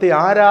ദൈവത്തെ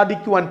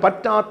ആരാധിക്കുവാൻ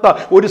പറ്റാത്ത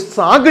ഒരു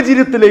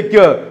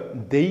സാഹചര്യത്തിലേക്ക്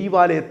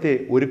ദൈവാലയത്തെ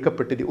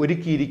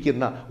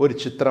ഒരുക്കിയിരിക്കുന്ന ഒരു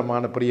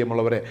ചിത്രമാണ്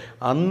പ്രിയമുള്ളവരെ.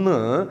 അന്ന്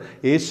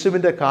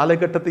യേശുവിൻ്റെ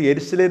കാലഘട്ടത്തിൽ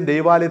യെരുശലേം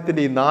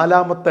ദൈവാലയത്തിൻ്റെ ഈ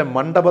 4ാമത്തെ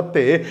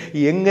മണ്ഡപത്തെ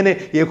എങ്ങനെ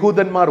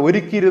യഹൂദന്മാർ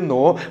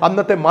ഒരുക്കിയിരുന്നോ,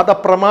 അന്നത്തെ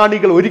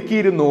മതപ്രമാണികൾ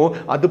ഒരുക്കിയിരുന്നോ,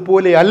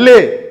 അതുപോലെ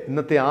അല്ലേ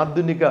ഇന്നത്തെ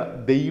ആധുനിക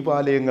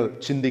ദൈവാലയങ്ങൾ?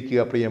 ചിന്തിക്കുക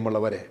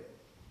പ്രിയമുള്ളവരെ.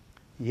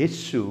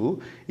 യേശു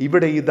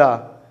ഇവിടെ ഇതാ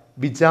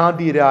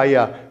വിജാതിയരായ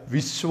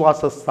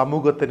വിശ്വാസ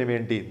സമൂഹത്തിന്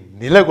വേണ്ടി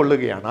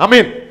നിലകൊള്ളുകയാണ്.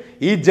 ആമേൻ.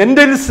 ഈ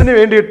ജെന്റിൽസിന്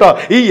വേണ്ടിയിട്ട്,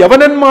 ഈ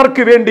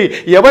യവനന്മാർക്ക് വേണ്ടി,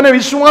 യവന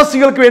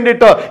വിശ്വാസികൾക്ക്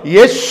വേണ്ടിയിട്ട്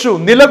യേശു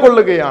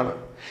നിലകൊള്ളുകയാണ്.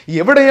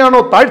 എവിടെയാണോ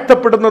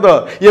താഴ്ത്തപ്പെടുന്നത്,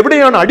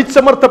 എവിടെയാണ്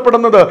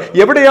അടിച്ചമർത്തപ്പെടുന്നത്,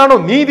 എവിടെയാണോ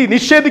നീതി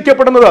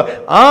നിഷേധിക്കപ്പെടുന്നത്,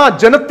 ആ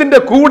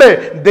ജനത്തിന്റെ കൂടെ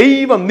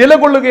ദൈവം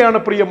നിലകൊള്ളുകയാണ്.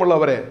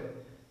 പ്രിയമുള്ളവരെ,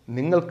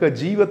 നിങ്ങൾക്ക്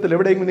ജീവിതത്തിൽ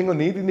എവിടെയെങ്കിലും നിങ്ങൾ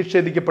നീതി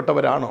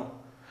നിഷേധിക്കപ്പെട്ടവരാണോ?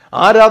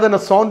 ആരാധന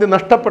സ്വാതന്ത്ര്യം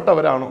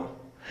നഷ്ടപ്പെട്ടവരാണോ?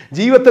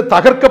 ജീവിതത്തെ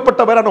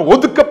തകർക്കപ്പെട്ടവരാണോ?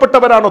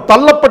 ഒതുക്കപ്പെട്ടവരാണോ?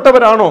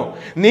 തള്ളപ്പെട്ടവരാണോ?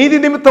 നീതി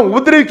നിമിത്തം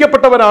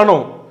ഉപദ്രവിക്കപ്പെട്ടവരാണോ?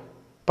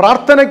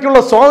 പ്രാർത്ഥനയ്ക്കുള്ള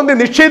സ്വാതന്ത്ര്യം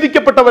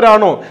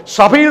നിഷേധിക്കപ്പെട്ടവരാണോ?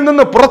 സഭയിൽ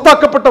നിന്ന്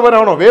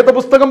പുറത്താക്കപ്പെട്ടവരാണോ?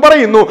 വേദപുസ്തകം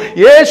പറയുന്നു,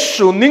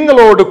 യേശു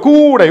നിങ്ങളോട്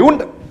കൂടെ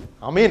ഉണ്ട്.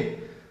 ആമേൻ.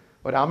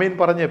 ഒരാമേൻ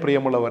പറഞ്ഞേ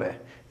പ്രിയമുള്ളവരെ.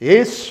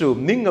 യേശു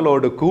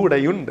നിങ്ങളോട്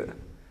കൂടെയുണ്ട്.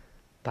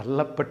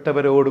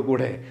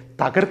 തള്ളപ്പെട്ടവരോടുകൂടെ,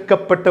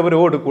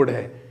 തകർക്കപ്പെട്ടവരോടുകൂടെ,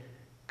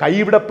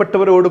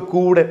 കൈവിടപ്പെട്ടവരോട്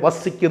കൂടെ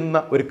വസിക്കുന്ന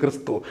ഒരു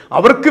ക്രിസ്തു,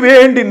 അവർക്ക്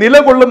വേണ്ടി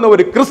നിലകൊള്ളുന്ന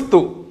ഒരു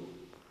ക്രിസ്തു,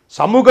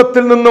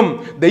 സമൂഹത്തിൽ നിന്നും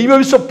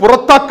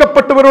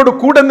പുറത്താക്കപ്പെട്ടവരോട്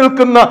കൂടെ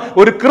നിൽക്കുന്ന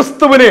ഒരു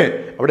ക്രിസ്തുവിനെ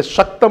അവിടെ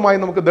ശക്തമായി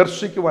നമുക്ക്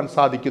ദർശിക്കുവാൻ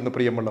സാധിക്കുന്നു.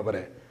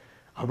 പ്രിയമുള്ളവരെ,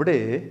 അവിടെ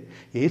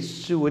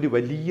യേശു ഒരു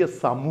വലിയ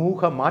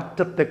സമൂഹ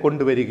മാറ്റത്തെ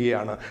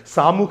കൊണ്ടുവരികയാണ്.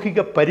 സാമൂഹിക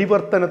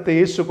പരിവർത്തനത്തെ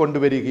യേശു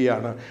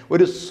കൊണ്ടുവരികയാണ്.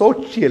 ഒരു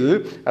സോഷ്യൽ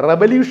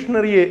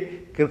റവല്യൂഷണറിയെ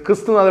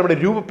ക്രിസ്തുനാഥൻ അവിടെ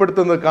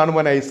രൂപപ്പെടുത്തുന്നത്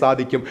കാണുവാനായി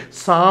സാധിക്കും.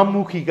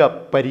 സാമൂഹിക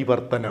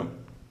പരിവർത്തനം.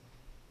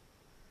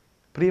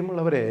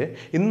 പ്രിയമുള്ളവരെ,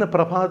 ഇന്ന്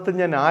പ്രഭാതത്തിൽ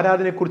ഞാൻ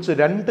ആരാധനയെക്കുറിച്ച്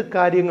 2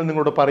 കാര്യങ്ങൾ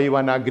നിങ്ങളോട്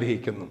പറയുവാൻ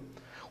ആഗ്രഹിക്കുന്നു.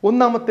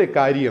 ഒന്നാമത്തെ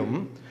കാര്യം,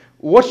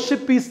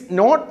 worship is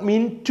not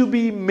mean to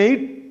be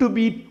made to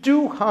B to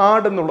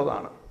hard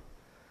എന്നുള്ളതാണ്.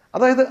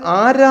 അതായത്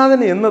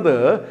ആരാധന എന്നത്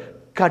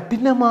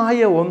കഠിനമായ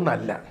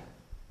ഒന്നല്ല.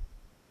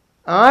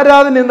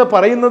 ആരാധന എന്ന്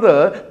പറയുന്നത്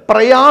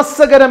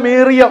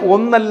പ്രയാസകരമേറിയ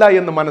ഒന്നല്ല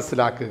എന്ന്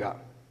മനസ്സിലാക്കുക.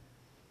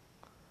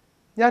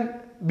 ഞാൻ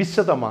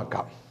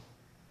വിശദമാക്കാം.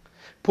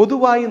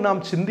 പൊതുവായി നാം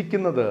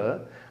ചിന്തിക്കുന്നത്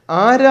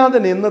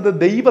ആരാധന എന്നത്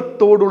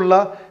ദൈവത്തോടുള്ള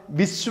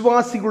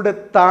വിശ്വാസികളുടെ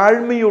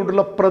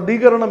താഴ്മയോടുള്ള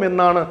പ്രതികരണം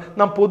എന്നാണ്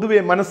നാം പൊതുവെ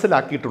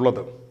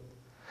മനസ്സിലാക്കിയിട്ടുള്ളത്.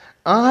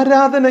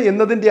 ആരാധന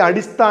എന്നതിൻ്റെ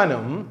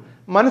അടിസ്ഥാനം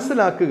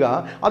മനസ്സിലാക്കുക,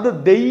 അത്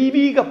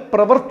ദൈവിക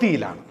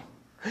പ്രവൃത്തിയിലാണ്.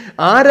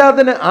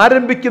 ആരാധന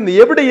ആരംഭിക്കുന്ന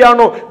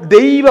എവിടെയാണോ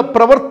ദൈവ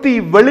പ്രവൃത്തി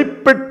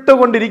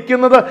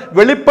വെളിപ്പെട്ടുകൊണ്ടിരിക്കുന്നത്,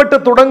 വെളിപ്പെട്ട്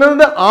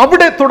തുടങ്ങുന്നത്,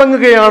 അവിടെ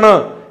തുടങ്ങുകയാണ്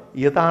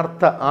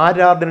യഥാർത്ഥ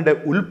ആരാധനയുടെ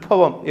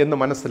ഉത്ഭവം എന്ന്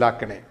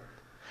മനസ്സിലാക്കണേ.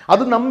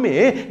 അത് നമ്മെ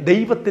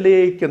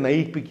ദൈവത്തിലേക്ക്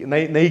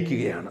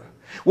നയിക്കുകയാണ്.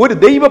 ഒരു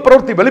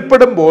ദൈവപ്രവൃത്തി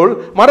വെളിപ്പെടുമ്പോൾ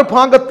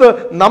മറുഭാഗത്ത്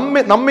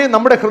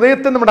നമ്മുടെ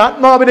ഹൃദയത്തെ, നമ്മുടെ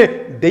ആത്മാവിനെ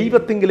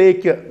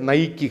ദൈവത്തിങ്കിലേക്ക്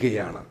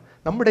നയിക്കുകയാണ്.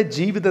 നമ്മുടെ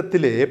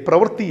ജീവിതത്തിലെ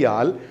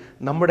പ്രവൃത്തിയാൽ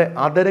നമ്മുടെ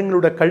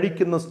അധരങ്ങളുടെ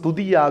കഴിക്കുന്ന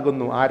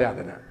സ്തുതിയാകുന്നു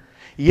ആരാധന.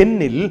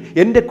 എന്നിൽ,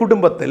 എൻ്റെ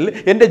കുടുംബത്തിൽ,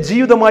 എൻ്റെ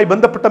ജീവിതവുമായി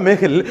ബന്ധപ്പെട്ട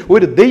മേഖലയിൽ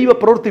ഒരു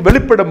ദൈവപ്രവൃത്തി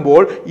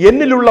വെളിപ്പെടുമ്പോൾ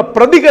എന്നിലുള്ള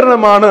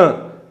പ്രതികരണമാണ്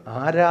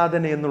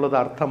ആരാധന എന്നുള്ളത്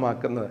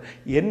അർത്ഥമാക്കുന്നത്.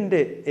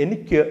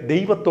 എനിക്ക്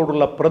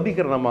ദൈവത്തോടുള്ള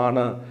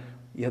പ്രതികരണമാണ്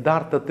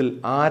യഥാർത്ഥത്തിൽ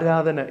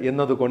ആരാധന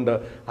എന്നതുകൊണ്ട്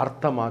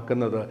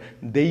അർത്ഥമാക്കുന്നത്.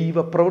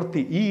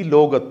 ദൈവപ്രവൃത്തി ഈ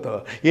ലോകത്ത്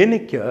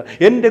എനിക്ക്,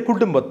 എൻ്റെ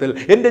കുടുംബത്തിൽ,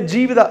 എൻ്റെ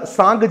ജീവിത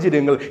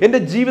സാഹചര്യങ്ങൾ, എൻ്റെ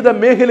ജീവിത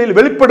മേഖലയിൽ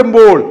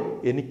വെളിപ്പെടുമ്പോൾ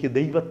എനിക്ക്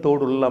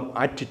ദൈവത്തോടുള്ള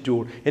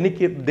ആറ്റിറ്റ്യൂഡ്,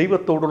 എനിക്ക്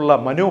ദൈവത്തോടുള്ള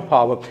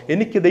മനോഭാവം,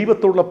 എനിക്ക്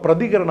ദൈവത്തോടുള്ള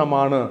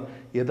പ്രതികരണമാണ്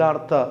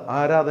യഥാർത്ഥ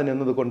ആരാധന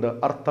എന്നതുകൊണ്ട്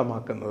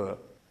അർത്ഥമാക്കുന്നത്.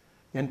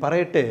 ഞാൻ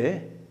പറയട്ടെ,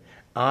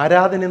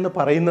 ആരാധന എന്ന്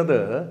പറയുന്നത്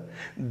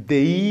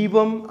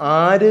ദൈവം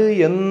ആര്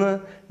എന്ന്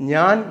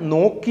ഞാൻ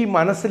നോക്കി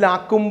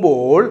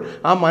മനസ്സിലാക്കുമ്പോൾ,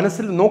 ആ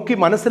നോക്കി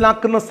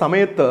മനസ്സിലാക്കുന്ന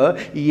സമയത്ത്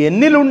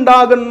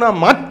എന്നിലുണ്ടാകുന്ന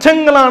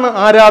മാറ്റങ്ങളാണ്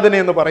ആരാധന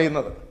എന്ന്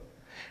പറയുന്നത്.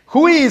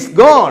 Who is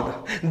God?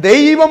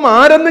 ദൈവം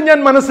ആരെന്ന് ഞാൻ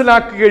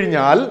മനസ്സിലാക്കി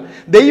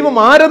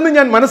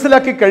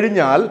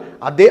കഴിഞ്ഞാൽ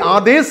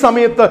അതേ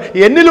സമയത്ത്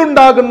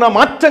എന്നിലുണ്ടാകുന്ന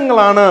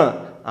മാറ്റങ്ങളാണ്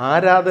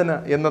ആരാധന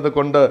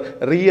എന്നതുകൊണ്ട്,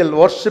 റിയൽ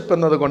വർഷിപ്പ്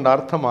എന്നതുകൊണ്ട്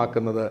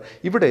അർത്ഥമാക്കുന്നത്.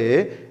 ഇവിടെ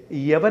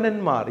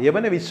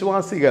യവന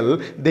വിശ്വാസികൾ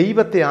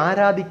ദൈവത്തെ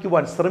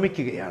ആരാധിക്കുവാൻ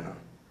ശ്രമിക്കുകയാണ്.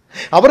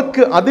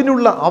 അവർക്ക്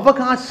അതിനുള്ള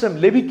അവകാശം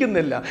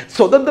ലഭിക്കുന്നില്ല.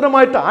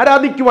 സ്വതന്ത്രമായിട്ട്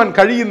ആരാധിക്കുവാൻ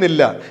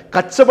കഴിയുന്നില്ല.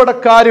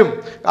 കച്ചവടക്കാരും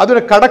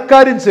അതിന്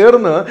കടക്കാരും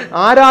ചേർന്ന്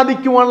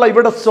ആരാധിക്കുവാനുള്ള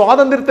ഇവിടെ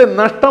സ്വാതന്ത്ര്യത്തെ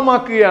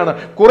നഷ്ടമാക്കുകയാണ്.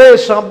 കുറേ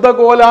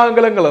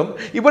ശബ്ദകോലാഹലങ്ങളും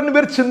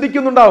ഇവർ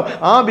ചിന്തിക്കുന്നുണ്ടാവും,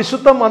 ആ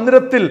വിശുദ്ധ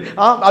മന്ദിരത്തിൽ,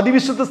 ആ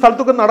അതിവിശുദ്ധ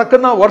സ്ഥലത്തൊക്കെ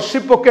നടക്കുന്ന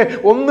വർഷിപ്പൊക്കെ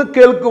ഒന്ന്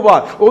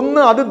കേൾക്കുവാൻ,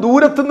 ഒന്ന് അത്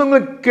ദൂരത്തു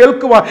നിന്ന്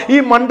കേൾക്കുവാൻ, ഈ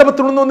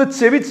മണ്ഡപത്തിൽ നിന്ന് ഒന്ന്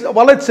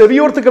വളരെ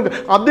ചെവിയോർത്ത് കേൾക്കുക,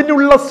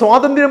 അതിനുള്ള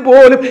സ്വാതന്ത്ര്യം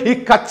പോലും ഈ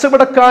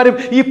കച്ചവടക്കാരും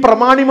ഈ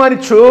പ്രമാണിമാരും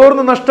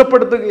ചേർന്ന് നഷ്ടപ്പെടുത്തുകയാണ്.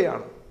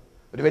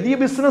 ഒരു വലിയ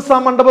ബിസിനസ് ആ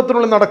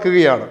മണ്ഡപത്തിനുള്ളിൽ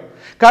നടക്കുകയാണ്.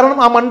 കാരണം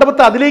ആ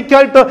മണ്ഡപത്തെ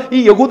അതിലേക്കായിട്ട് ഈ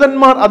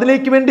യഹൂദന്മാർ,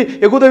 അതിലേക്ക് വേണ്ടി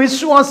യഹൂദ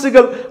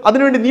വിശ്വാസികൾ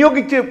അതിനുവേണ്ടി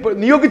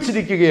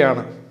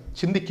നിയോഗിച്ചിരിക്കുകയാണ്.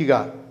 ചിന്തിക്കുക,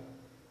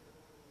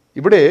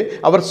 ഇവിടെ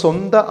അവർ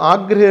സ്വന്തം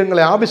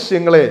ആഗ്രഹങ്ങളെ,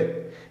 ആവശ്യങ്ങളെ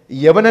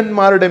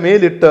യവനന്മാരുടെ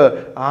മേലിട്ട്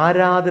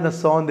ആരാധന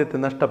സ്വാതന്ത്ര്യത്തെ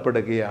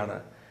നഷ്ടപ്പെടുകയാണ്.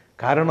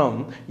 കാരണം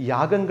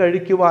യെരുശലേം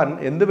കഴിക്കുവാൻ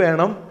എന്ത്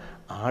വേണം?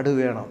 ആട്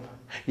വേണം.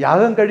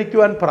 യാഗം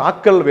കഴിക്കുവാൻ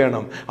പ്രാക്കൾ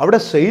വേണം.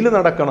 അവിടെ സെയിൽ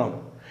നടക്കണം.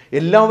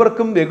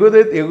 എല്ലാവർക്കും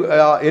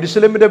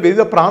യെരുശലേമിന്റെ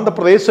വിവിധ പ്രാന്ത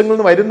പ്രദേശങ്ങളിൽ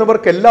നിന്ന്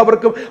വരുന്നവർക്ക്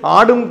എല്ലാവർക്കും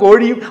ആടും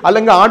കോഴിയും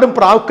അല്ലെങ്കിൽ ആടും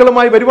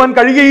പ്രാക്കളുമായി വരുവാൻ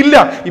കഴിയുകയില്ല.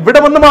 ഇവിടെ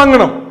വന്ന്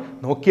വാങ്ങണം.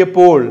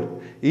 നോക്കിയപ്പോൾ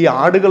ഈ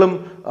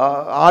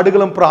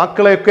ആടുകളും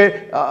പ്രാക്കളെയൊക്കെ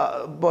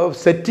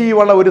സെറ്റ്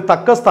ചെയ്യുവാനുള്ള ഒരു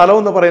തക്ക സ്ഥലം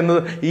എന്ന്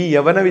പറയുന്നത് ഈ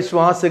യവന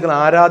വിശ്വാസികൾ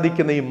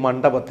ആരാധിക്കുന്ന ഈ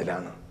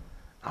മണ്ഡപത്തിലാണ്.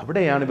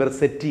 അവിടെയാണ് ഇവർ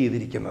സെറ്റ്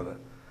ചെയ്തിരിക്കുന്നത്.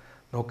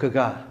 നോക്കുക,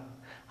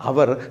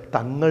 അവർ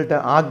തങ്ങളുടെ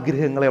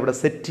ആഗ്രഹങ്ങളെ അവിടെ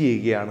സെറ്റ്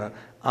ചെയ്യുകയാണ്.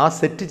 ആ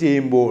സെറ്റ്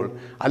ചെയ്യുമ്പോൾ,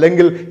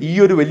 അല്ലെങ്കിൽ ഈ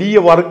ഒരു വലിയ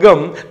വർഗം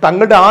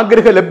തങ്ങളുടെ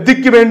ആഗ്രഹ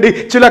ലബ്ധിക്ക് വേണ്ടി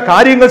ചില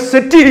കാര്യങ്ങൾ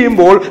സെറ്റ്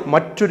ചെയ്യുമ്പോൾ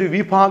മറ്റൊരു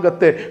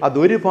വിഭാഗത്തെ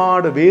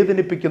അതൊരുപാട്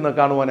വേദനിപ്പിക്കുന്ന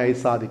കാണുവാനായി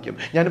സാധിക്കും.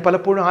 ഞാൻ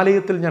പലപ്പോഴും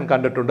ആലയത്തിൽ ഞാൻ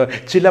കണ്ടിട്ടുണ്ട്,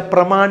 ചില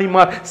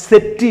പ്രമാണിമാർ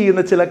സെറ്റ്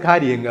ചെയ്യുന്ന ചില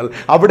കാര്യങ്ങൾ,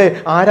 അവിടെ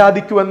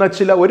ആരാധിക്കുമെന്ന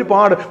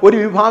ഒരു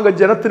വിഭാഗം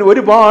ജനത്തിന്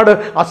ഒരുപാട്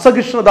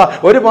അസഹിഷ്ണുത,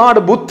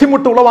 ഒരുപാട്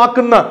ബുദ്ധിമുട്ട്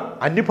ഉളവാക്കുന്ന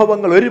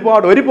അനുഭവങ്ങൾ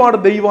ഒരുപാട്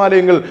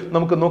ദൈവാലയങ്ങൾ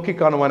നമുക്ക്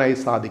നോക്കിക്കാണുവാനായി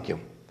സാധിക്കും.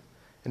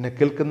 എന്നെ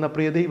കേൾക്കുന്ന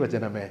പ്രിയ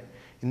ദൈവജനമേ,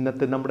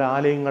 ഇന്നത്തെ നമ്മുടെ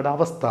ആലയങ്ങളുടെ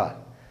അവസ്ഥ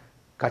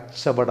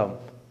കച്ചവടം,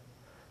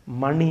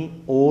 മണി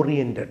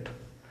ഓറിയൻറ്റഡ്,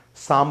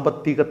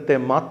 സാമ്പത്തികത്തെ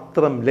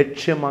മാത്രം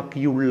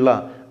ലക്ഷ്യമാക്കിയുള്ള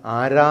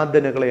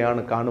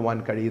ആരാധനകളെയാണ് കാണുവാൻ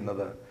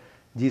കഴിയുന്നത്.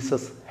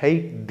 Jesus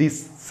hate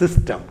this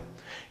system.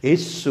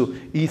 യേശു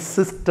ഈ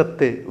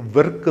സിസ്റ്റത്തെ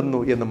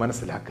വെറുക്കുന്നു എന്ന്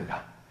മനസ്സിലാക്കുക.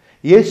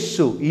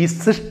 യേശു ഈ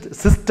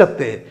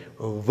സിസ്റ്റത്തെ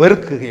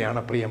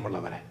വെറുക്കുകയാണ്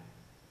പ്രിയമുള്ളവരെ.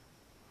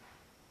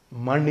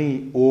 മണി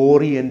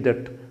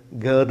ഓറിയൻറ്റഡ്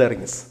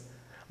ഗാദറിങ്സ്,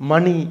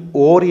 മണി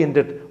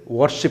ഓറിയൻറ്റഡ്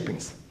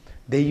വർഷിപ്പിങ്സ്,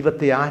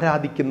 ദൈവത്തെ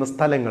ആരാധിക്കുന്ന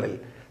സ്ഥലങ്ങളിൽ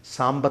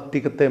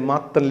സാമ്പത്തികത്തെ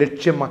മാത്രം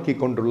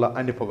ലക്ഷ്യമാക്കിക്കൊണ്ടുള്ള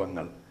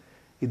അനുഭവങ്ങൾ,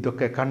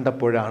 ഇതൊക്കെ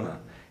കണ്ടപ്പോഴാണ്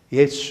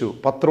യേശു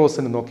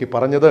പത്രോസിനെ നോക്കി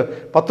പറഞ്ഞത്,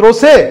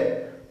 പത്രോസേ,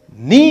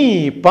 നീ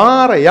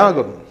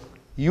പാറയാകുന്നു,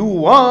 you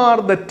are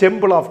the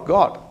temple of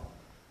God.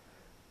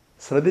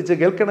 ശ്രദ്ധിച്ച്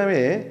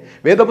കേൾക്കണമേ,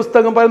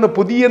 വേദപുസ്തകം പറയുന്ന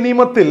പുതിയ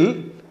നിയമത്തിൽ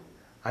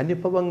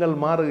അനുഭവങ്ങൾ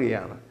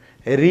മാറുകയാണ്,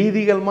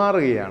 രീതികൾ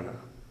മാറുകയാണ്.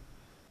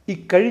 ഈ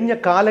കഴിഞ്ഞ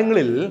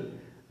കാലങ്ങളിൽ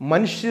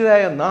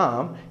മനുഷ്യരായ നാം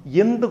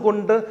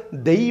എന്തുകൊണ്ട്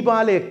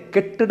ദൈവാലയ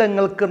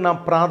കെട്ടിടങ്ങൾക്ക് നാം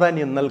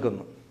പ്രാധാന്യം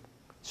നൽകുന്നു?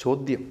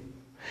 ചോദ്യം.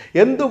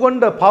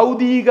 എന്തുകൊണ്ട്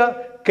ഭൗതിക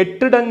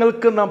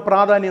കെട്ടിടങ്ങൾക്ക് നാം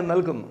പ്രാധാന്യം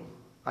നൽകുന്നു?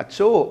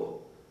 അച്ചോ,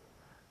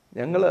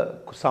 ഞങ്ങൾ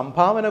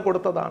സംഭാവന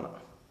കൊടുത്തതാണ്,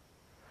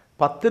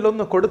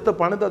 10 കൊടുത്ത്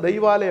പണിത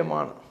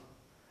ദൈവാലയമാണ്,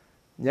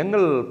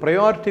 ഞങ്ങൾ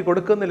പ്രയോറിറ്റി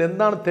കൊടുക്കുന്നതിൽ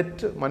എന്താണ്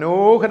തെറ്റ്?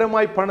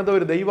 മനോഹരമായി പണിത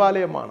ഒരു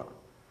ദൈവാലയമാണ്.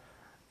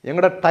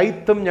 ഞങ്ങളുടെ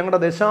ടൈത്തും ഞങ്ങളുടെ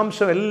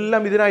ദശാംശം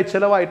എല്ലാം ഇതിനായി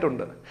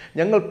ചിലവായിട്ടുണ്ട്.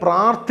 ഞങ്ങൾ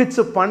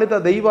പ്രാർത്ഥിച്ച് പണിത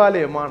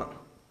ദൈവാലയമാണ്.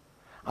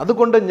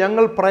 അതുകൊണ്ട്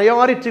ഞങ്ങൾ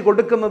പ്രയോറിറ്റി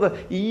കൊടുക്കുന്നത്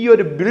ഈ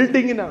ഒരു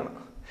ബിൽഡിങ്ങിനാണ്.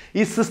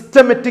 ഈ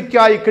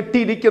സിസ്റ്റമാറ്റിക്കായി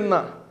കെട്ടിയിരിക്കുന്ന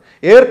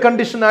എയർ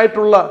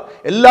കണ്ടീഷനായിട്ടുള്ള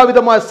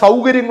എല്ലാവിധമായ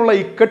സൗകര്യങ്ങളുള്ള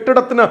ഈ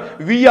കെട്ടിടത്തിന്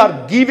V R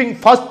giving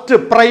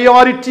first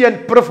priority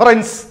and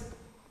preference.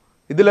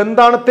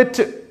 ഇതിലെന്താണ്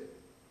തെറ്റ്?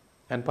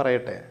 ഞാൻ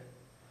പറയട്ടെ,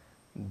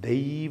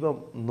 ദൈവം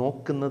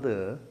നോക്കുന്നത്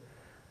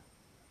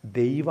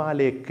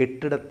ദൈവാലയ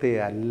കെട്ടിടത്തെ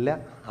അല്ല.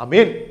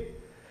 ആമേൻ.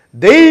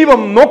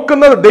 ദൈവം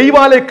നോക്കുന്നത്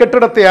ദൈവാലയ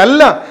കെട്ടിടത്തെ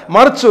അല്ല,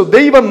 മറിച്ച്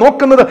ദൈവം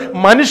നോക്കുന്നത്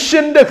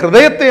മനുഷ്യന്റെ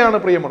ഹൃദയത്തെയാണ്.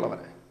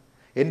 പ്രിയമുള്ളവരെ,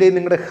 എൻ്റെ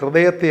നിങ്ങളുടെ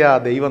ഹൃദയത്തെയാ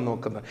ദൈവം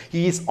നോക്കുന്നത്.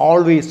 He is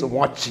always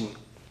watching.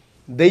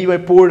 ദൈവം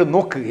എപ്പോഴും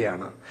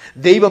നോക്കുകയാണ്,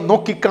 ദൈവം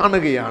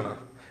നോക്കിക്കാണുകയാണ്.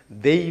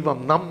 ദൈവം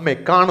നമ്മെ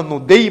കാണുന്നു,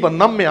 ദൈവം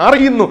നമ്മെ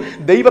അറിയുന്നു.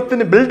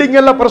 ദൈവത്തിന് ബിൽഡിംഗ്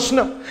അല്ല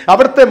പ്രശ്നം,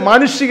 അവിടുത്തെ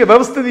മാനുഷിക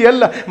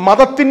വ്യവസ്ഥിതിയല്ല,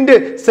 മതത്തിൻ്റെ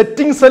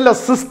സെറ്റിങ്സ് അല്ല,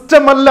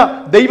 സിസ്റ്റം അല്ല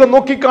ദൈവം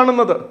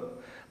നോക്കിക്കാണുന്നത്,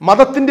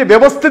 മതത്തിൻ്റെ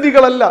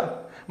വ്യവസ്ഥിതികളല്ല,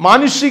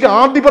 മാനുഷിക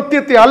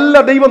ആധിപത്യത്തെ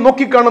അല്ല ദൈവം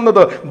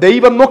നോക്കിക്കാണുന്നത്.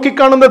 ദൈവം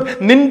നോക്കിക്കാണുന്നത്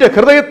നിന്റെ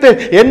ഹൃദയത്തെ,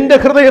 എൻ്റെ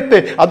ഹൃദയത്തെ.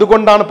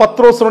 അതുകൊണ്ടാണ്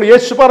പത്രോസിനോട്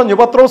യേശു പറഞ്ഞു,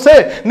 പത്രോസേ,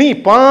 നീ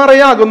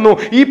പാറയാകുന്നു,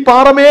 ഈ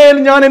പാറമേൽ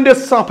ഞാൻ എൻ്റെ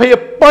സഭയെ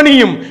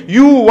പണിയും.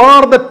 You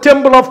are the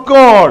temple of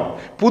God.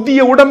 പുതിയ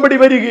ഉടമ്പടി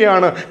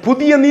വരികയാണ്,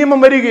 പുതിയ നിയമം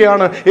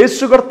വരികയാണ്.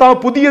 യേശു കർത്താവ്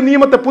പുതിയ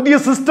നിയമത്തെ, പുതിയ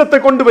സിസ്റ്റത്തെ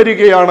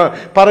കൊണ്ടുവരികയാണ്.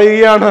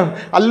 പറയുകയാണ്,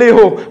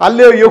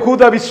 അല്ലയോ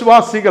യഹൂദ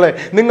വിശ്വാസികളെ,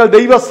 നിങ്ങൾ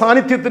ദൈവ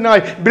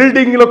സാന്നിധ്യത്തിനായി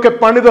ബിൽഡിങ്ങിലൊക്കെ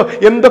പണിത്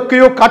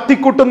എന്തൊക്കെയോ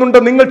കാട്ടിക്കൂട്ടുന്നുണ്ട്.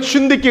 നിങ്ങൾ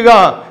ചിന്തിക്കുക,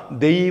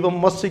 ദൈവം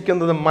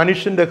വസിക്കുന്നത്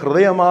മനുഷ്യന്റെ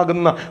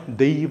ഹൃദയമാകുന്ന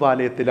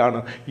ദൈവാലയത്തിലാണ്.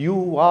 You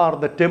are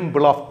the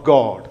temple of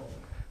God.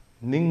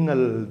 നിങ്ങൾ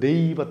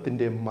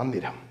ദൈവത്തിൻ്റെ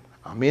മന്ദിരം.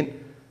 ആമേൻ.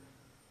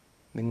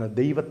 നിങ്ങൾ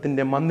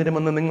ദൈവത്തിൻ്റെ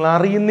മന്ദിരമെന്ന് നിങ്ങൾ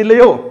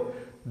അറിയുന്നില്ലയോ?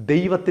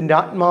 ദൈവത്തിൻ്റെ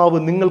ആത്മാവ്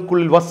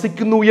നിങ്ങൾക്കുള്ളിൽ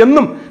വസിക്കുന്നു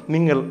എന്നും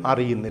നിങ്ങൾ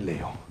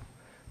അറിയുന്നില്ലയോ?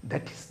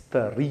 That is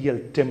the real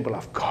temple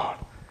of God.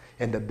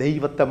 എൻ്റെ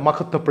ദൈവത്തെ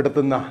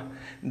മഹത്വപ്പെടുത്തുന്ന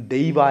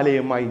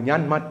ദൈവാലയമായി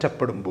ഞാൻ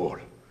മാറ്റപ്പെടുമ്പോൾ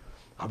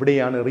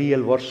അവിടെയാണ്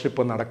റിയൽ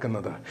വർഷിപ്പ്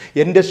നടക്കുന്നത്.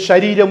 എൻ്റെ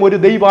ശരീരം ഒരു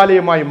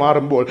ദൈവാലയമായി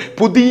മാറുമ്പോൾ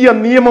പുതിയ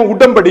നിയമ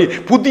ഉടമ്പടി,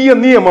 പുതിയ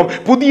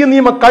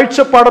നിയമ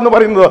കാഴ്ചപ്പാടെന്ന്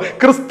പറയുന്നത്,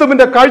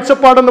 ക്രിസ്തുവിൻ്റെ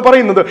കാഴ്ചപ്പാടെന്ന്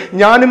പറയുന്നത്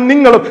ഞാനും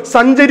നിങ്ങളും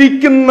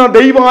സഞ്ചരിക്കുന്ന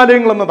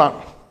ദൈവാലയങ്ങൾ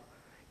എന്നതാണ്.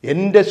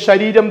 എൻ്റെ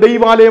ശരീരം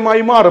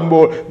ദൈവാലയമായി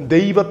മാറുമ്പോൾ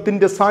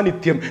ദൈവത്തിൻ്റെ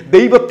സാന്നിധ്യം,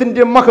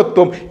 ദൈവത്തിൻ്റെ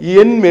മഹത്വം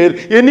എന്മേൽ,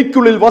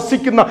 എനിക്കുള്ളിൽ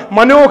വസിക്കുന്ന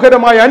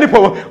മനോഹരമായ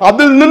അനുഭവം,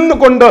 അതിൽ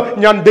നിന്നുകൊണ്ട്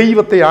ഞാൻ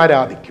ദൈവത്തെ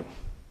ആരാധിക്കും.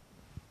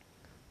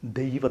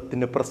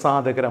 ദൈവത്തിന്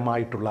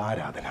പ്രസാദകരമായിട്ടുള്ള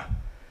ആരാധന,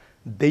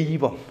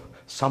 ദൈവം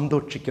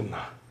സന്തോഷിക്കുന്ന,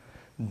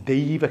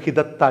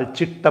 ദൈവഹിതത്താൽ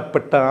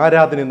ചിട്ടപ്പെട്ട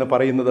ആരാധന എന്ന്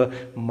പറയുന്നത്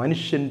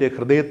മനുഷ്യൻ്റെ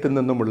ഹൃദയത്തിൽ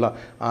നിന്നുമുള്ള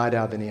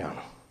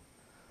ആരാധനയാണ്.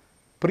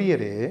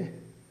 പ്രിയരെ,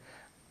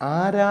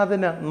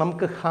 ആരാധന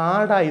നമുക്ക്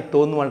ഹാർഡായി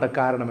തോന്നുവാനുള്ള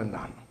കാരണം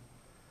എന്താണ്?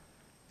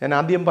 ഞാൻ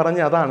ആദ്യം പറഞ്ഞ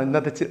അതാണ്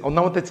ഇന്നത്തെ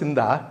ഒന്നാമത്തെ ചിന്ത.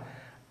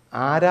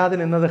 ആരാധന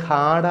എന്നത്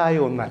ഹാർഡായ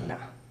ഒന്നല്ല.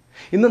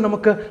 ഇന്ന്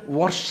നമുക്ക്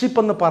വർഷിപ്പ്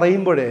എന്ന്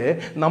പറയുമ്പോഴേ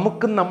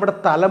നമുക്ക് നമ്മുടെ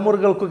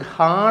തലമുറകൾക്ക്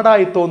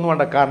ഹാർഡായി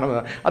തോന്നുവാനുള്ള കാരണം,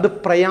 അത്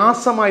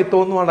പ്രയാസമായി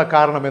തോന്നുവാനുള്ള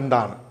കാരണം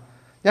എന്താണ്?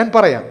 ഞാൻ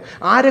പറയാം.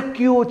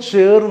 ആരൊക്കെയോ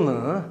ചേർന്ന്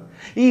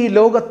ഈ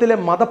ലോകത്തിലെ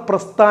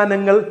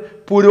മതപ്രസ്ഥാനങ്ങൾ,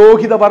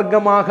 പുരോഹിത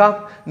വർഗമാകാം,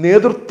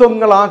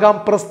 നേതൃത്വങ്ങളാകാം,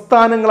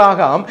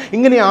 പ്രസ്ഥാനങ്ങളാകാം,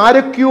 ഇങ്ങനെ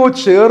ആരൊക്കെയോ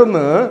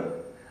ചേർന്ന്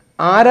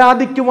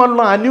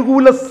ആരാധിക്കുവാനുള്ള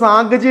അനുകൂല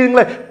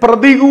സാഹചര്യങ്ങളെ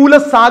പ്രതികൂല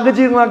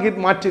സാഹചര്യങ്ങളാക്കി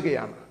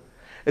മാറ്റുകയാണ്.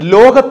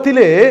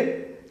 ലോകത്തിലെ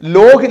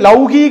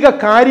ലൗകിക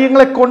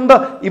കാര്യങ്ങളെ കൊണ്ട്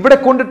ഇവിടെ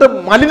കൊണ്ടിട്ട്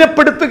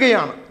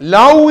മലിനപ്പെടുത്തുകയാണ്.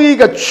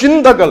 ലൗകിക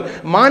ചിന്തകൾ,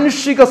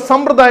 മാനുഷിക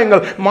സമ്പ്രദായങ്ങൾ,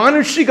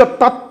 മാനുഷിക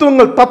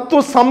തത്വങ്ങൾ,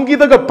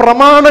 തത്വസംഹിതകൾ,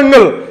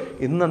 പ്രമാണങ്ങൾ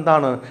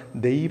ഇന്നെന്താണ്?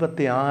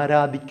 ദൈവത്തെ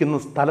ആരാധിക്കുന്ന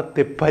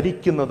സ്ഥലത്തെ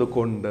ഭരിക്കുന്നത്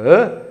കൊണ്ട്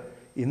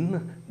ഇന്ന്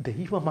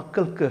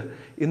ദൈവമക്കൾക്ക്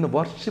ഇന്ന്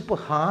വർഷിപ്പ്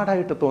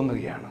ഹാർഡായിട്ട്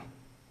തോന്നുകയാണ്.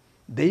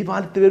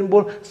 ദൈവാലയത്തിൽ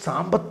വരുമ്പോൾ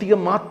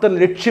സാമ്പത്തികം മാത്രം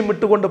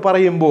ലക്ഷ്യമിട്ടുകൊണ്ട്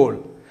പറയുമ്പോൾ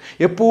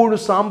എപ്പോഴും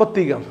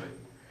സാമ്പത്തികം,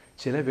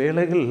 ചില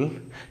വേളകളിൽ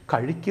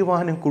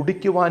കഴിക്കുവാനും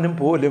കുടിക്കുവാനും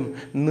പോലും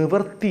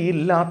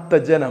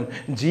നിവൃത്തിയില്ലാത്ത ജനം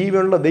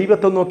ജീവനുള്ള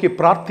ദൈവത്തെ നോക്കി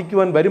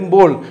പ്രാർത്ഥിക്കുവാൻ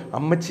വരുമ്പോൾ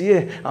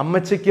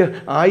അമ്മച്ചിക്ക്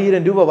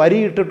 1000 രൂപ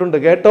വരിയിട്ടിട്ടുണ്ട്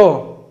കേട്ടോ,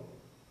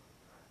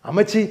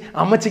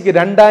 അമ്മച്ചിക്ക്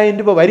 2000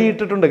 രൂപ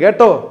വരിയിട്ടിട്ടുണ്ട്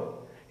കേട്ടോ,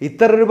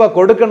 ഇത്ര രൂപ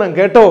കൊടുക്കണം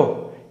കേട്ടോ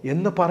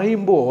എന്ന്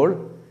പറയുമ്പോൾ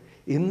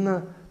ഇന്ന്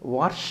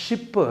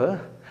വർഷിപ്പ്,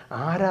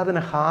 ആരാധന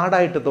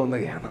ഹാർഡായിട്ട്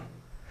തോന്നുകയാണ്.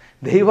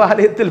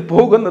 ദൈവാലയത്തിൽ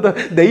പോകുന്നത്,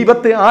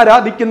 ദൈവത്തെ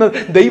ആരാധിക്കുന്നത്,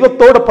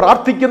 ദൈവത്തോട്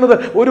പ്രാർത്ഥിക്കുന്നത്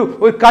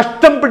ഒരു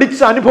കഷ്ടം പിടിച്ച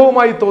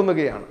അനുഭവമായി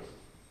തോന്നുകയാണ്.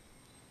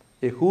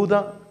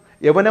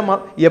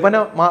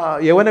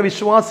 യവന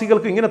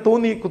വിശ്വാസികൾക്ക് ഇങ്ങനെ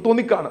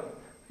തോന്നിക്കാണ്,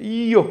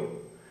 അയ്യോ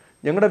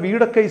ഞങ്ങളുടെ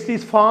വീടൊക്കെ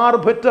ഈസ് ഫാർ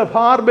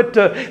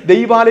ബെറ്റർ,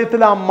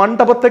 ദൈവാലയത്തിൽ ആ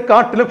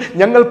മണ്ഡപത്തെക്കാട്ടിലും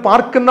ഞങ്ങൾ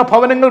പാർക്കുന്ന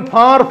ഭവനങ്ങൾ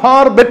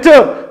ഫാർ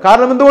ബെറ്റർ.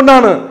 കാരണം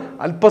എന്തുകൊണ്ടാണ്?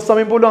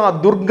 അല്പസമയം പോലും ആ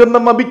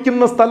ദുർഗന്ധം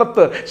വമിക്കുന്ന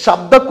സ്ഥലത്ത്,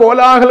 ശബ്ദ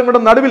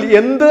കോലാഹലങ്ങളുടെ നടുവിൽ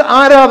എന്ത്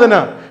ആരാധന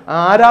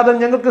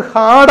ഞങ്ങൾക്ക്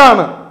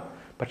ഹാർഡാണ്.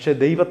 പക്ഷെ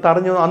ദൈവത്തെ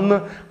അറിഞ്ഞ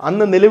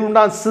അന്ന്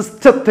നിലവിലുണ്ടായ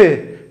സിസ്റ്റത്തെ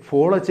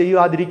ഫോളോ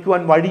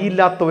ചെയ്യാതിരിക്കുവാൻ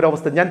വഴിയില്ലാത്ത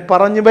ഒരവസ്ഥ. ഞാൻ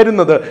പറഞ്ഞു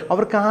വരുന്നത്,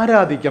 അവർക്ക്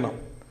ആരാധിക്കണം.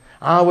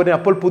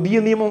 അപ്പോൾ പുതിയ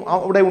നിയമം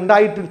അവിടെ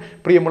ഉണ്ടായിട്ട്,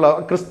 പ്രിയമുള്ള,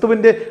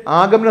 ക്രിസ്തുവിൻ്റെ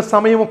ആഗമന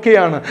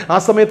സമയമൊക്കെയാണ്. ആ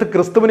സമയത്ത്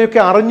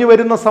ക്രിസ്തുവിനെയൊക്കെ അറിഞ്ഞു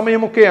വരുന്ന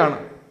സമയമൊക്കെയാണ്.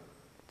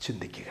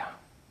 ചിന്തിക്കുക,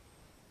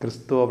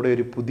 ക്രിസ്തു അവിടെ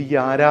ഒരു പുതിയ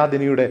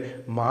ആരാധനയുടെ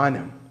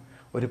മാനം,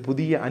 ഒരു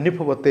പുതിയ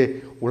അനുഭവത്തെ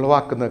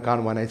ഉളവാക്കുന്നത്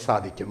കാണുവാനായി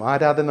സാധിക്കും.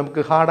 ആരാധന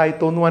നമുക്ക് ഹാർഡായി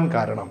തോന്നുവാൻ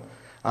കാരണം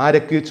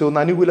ആരൊക്കെ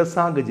ചോദിക്കുന്ന അനുകൂല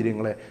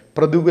സാഹചര്യങ്ങളെ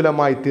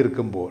പ്രതികൂലമായി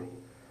തീർക്കുമ്പോൾ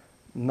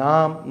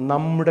നാം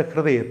നമ്മുടെ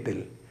ഹൃദയത്തിൽ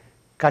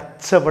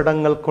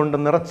കച്ചവടങ്ങൾ കൊണ്ട്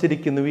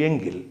നിറച്ചിരിക്കുന്നു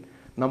എങ്കിൽ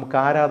നമുക്ക്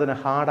ആരാധന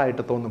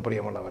ഹാർഡായിട്ട് തോന്നും.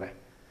 പ്രിയമുള്ളവരെ,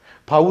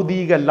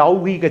 ഭൗതിക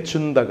ലൗകിക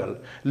ചിന്തകൾ,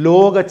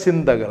 ലോക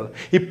ചിന്തകൾ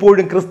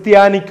ഇപ്പോഴും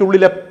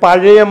ക്രിസ്ത്യാനിക്കുള്ളിലെ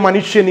പഴയ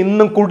മനുഷ്യൻ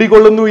ഇന്നും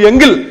കുടികൊള്ളുന്നു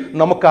എങ്കിൽ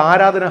നമുക്ക്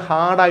ആരാധന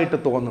ഹാർഡായിട്ട്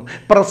തോന്നും,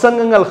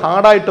 പ്രസംഗങ്ങൾ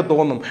ഹാർഡായിട്ട്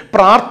തോന്നും,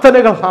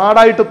 പ്രാർത്ഥനകൾ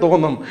ഹാർഡായിട്ട്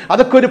തോന്നും.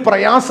 അതൊക്കെ ഒരു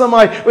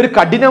പ്രയാസമായി, ഒരു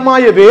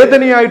കഠിനമായ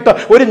വേദനയായിട്ട്,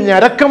 ഒരു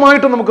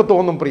ഞരക്കമായിട്ട് നമുക്ക്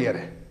തോന്നും.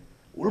 പ്രിയരെ,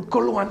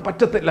 ഉൾക്കൊള്ളുവാൻ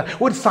പറ്റത്തില്ല.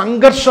 ഒരു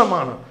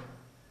സംഘർഷമാണ്.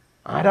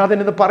 ആരാധന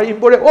എന്ന്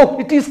പറയുമ്പോഴേ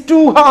it is to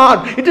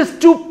hard, it is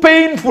to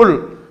painful.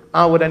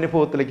 ആ ഒരു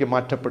അനുഭവത്തിലേക്ക്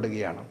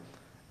മാറ്റപ്പെടുകയാണ്.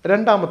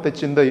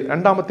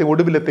 രണ്ടാമത്തെ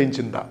ഒടുവിലത്തെയും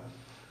ചിന്ത,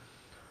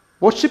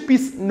 worship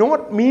is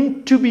not mean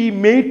to be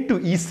made to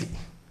easy.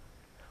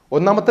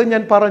 ഒന്നാമത്തെ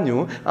ഞാൻ പറഞ്ഞു,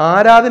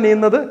 ആരാധന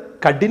എന്നത്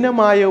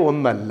കഠിനമായ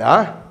ഒന്നല്ല.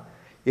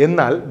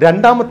 എന്നാൽ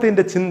രണ്ടാമത്തെ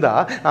ചിന്ത,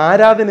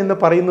 ആരാധന എന്ന്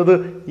പറയുന്നത്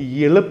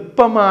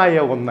എളുപ്പമായ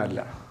ഒന്നല്ല.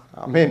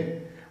 ആമേൻ.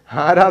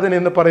 ആരാധന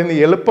എന്ന് പറയുന്നത്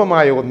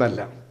എളുപ്പമായ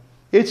ഒന്നല്ല.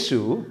 യേശു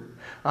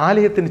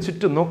ആലയത്തിന്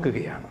ചുറ്റും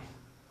നോക്കുകയാണ്.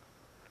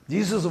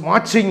 Jesus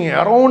watching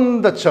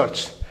around the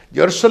church.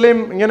 Jerusalem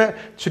ഇങ്ങനെ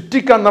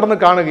ചുറ്റിക്കാൻ നടന്ന്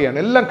കാണുകയാണ്,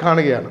 എല്ലാം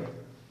കാണുകയാണ്.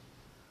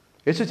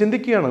 യേശു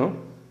ചിന്തിക്കുകയാണ്,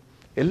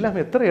 എല്ലാം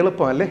എത്ര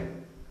എളുപ്പമല്ലേ?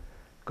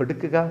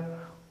 കൊടുക്കുക,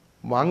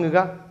 വാങ്ങുക,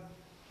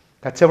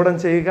 കച്ചവടം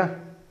ചെയ്യുക,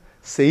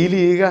 സെയിൽ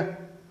ചെയ്യുക,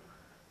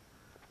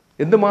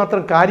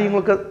 എന്തുമാത്രം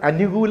കാര്യങ്ങൾക്ക്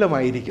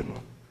അനുകൂലമായിരിക്കുന്നു.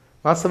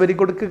 മാസവരി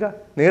കൊടുക്കുക,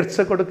 നേർച്ച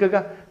കൊടുക്കുക,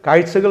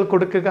 കാഴ്ചകൾ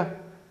കൊടുക്കുക,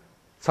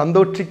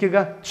 സന്തോഷിക്കുക,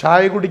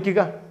 ചായ കുടിക്കുക,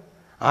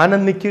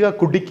 ആനന്ദിക്കുക,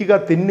 കുടിക്കുക,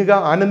 തിന്നുക,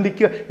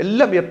 ആനന്ദിക്കുക,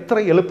 എല്ലാം എത്ര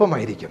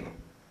എളുപ്പമായിരിക്കുന്നു.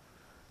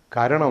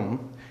 കാരണം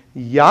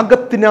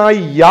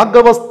യാഗത്തിനായി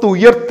യാഗവസ്തു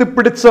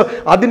ഉയർത്തിപ്പിടിച്ച്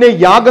അതിനെ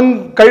യാഗം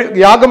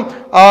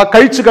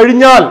കഴിച്ചു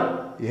കഴിഞ്ഞാൽ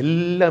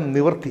എല്ലാം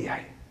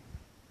നിവൃത്തിയായി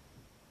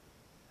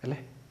അല്ലേ?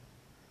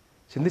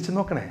 ചിന്തിച്ചു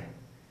നോക്കണേ.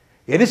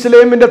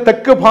 യെരുശലേമിന്റെ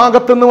തെക്ക്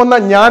ഭാഗത്തു നിന്ന് വന്ന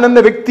ഞാൻ എന്ന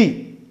വ്യക്തി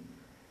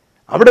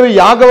അവിടെ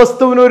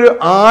യാഗവസ്തുവിനൊരു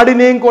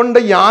ആടിനെയും കൊണ്ട്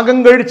യാഗം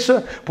കഴിച്ച്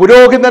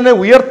പുരോഹിതനെ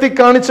ഉയർത്തി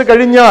കാണിച്ചു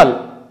കഴിഞ്ഞാൽ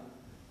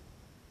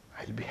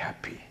ഐ വിൽ ബി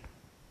ഹാപ്പി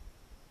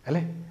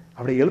അല്ലേ?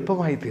 അവിടെ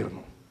എളുപ്പമായി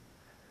തീർന്നു.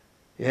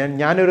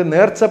 ഞാനൊരു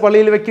നേർച്ച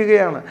പള്ളിയിൽ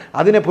വെക്കുകയാണ്,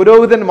 അതിനെ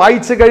പുരോഹിതൻ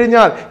വായിച്ചു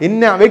കഴിഞ്ഞാൽ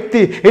ഇന്ന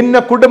വ്യക്തി, ഇന്ന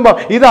കുടുംബം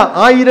ഇതാ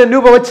 1000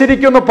 രൂപ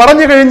വച്ചിരിക്കുന്നു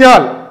പറഞ്ഞു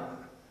കഴിഞ്ഞാൽ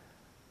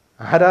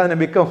ആരാധന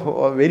ബിക്കം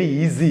വെരി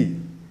ഈസി.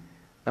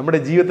 നമ്മുടെ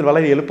ജീവിതത്തിൽ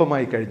വളരെ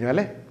എളുപ്പമായി കഴിഞ്ഞു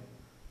അല്ലേ?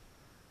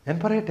 ഞാൻ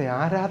പറയട്ടെ,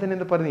 ആരാധന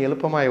എന്ന് പറയുന്നത്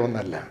എളുപ്പമായ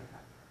ഒന്നല്ല.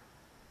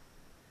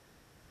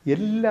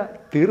 എല്ലാ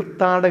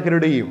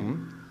തീർത്ഥാടകരുടെയും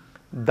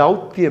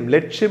ദൗത്യം,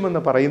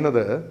 ലക്ഷ്യമെന്ന്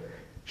പറയുന്നത്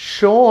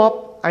ഷോ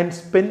അപ്പ് ആൻഡ്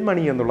സ്പെൻഡ്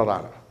മണി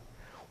എന്നുള്ളതാണ്.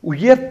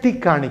 ഉയർത്തി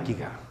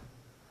കാണിക്കുക,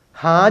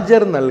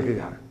 ഹാജർ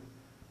നൽകുക.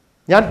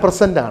 ഞാൻ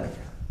പ്രസൻ്റാണ്.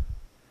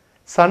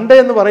 സൺഡേ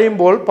എന്ന്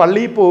പറയുമ്പോൾ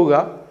പള്ളിയിൽ പോവുക,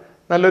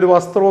 നല്ലൊരു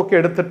വസ്ത്രമൊക്കെ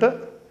എടുത്തിട്ട്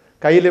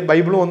കയ്യിൽ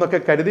ബൈബിളും ഒന്നൊക്കെ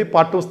കരുതി,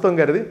 പാട്ടുപുസ്തകം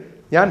കരുതി,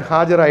 ഞാൻ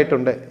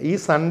ഹാജരായിട്ടുണ്ട്, ഈ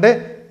സൺഡേ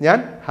ഞാൻ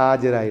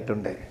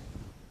ഹാജരായിട്ടുണ്ട്,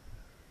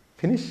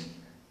 ഫിനിഷ്.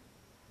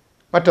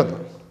 മറ്റൊന്ന്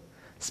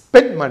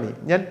സ്പെൻഡ് മണി.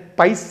 ഞാൻ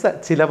പൈസ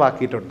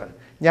ചിലവാക്കിയിട്ടുണ്ട്,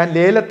 ഞാൻ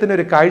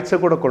ലേലത്തിനൊരു കാഴ്ച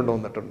കൂടെ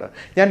കൊണ്ടുവന്നിട്ടുണ്ട്,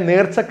 ഞാൻ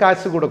നേർച്ച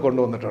കാശ് കൂടെ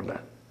കൊണ്ടുവന്നിട്ടുണ്ട്.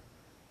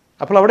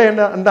 അപ്പോൾ അവിടെ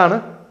എന്താണ്?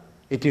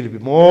 It will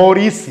be more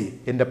easy.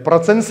 എൻ്റെ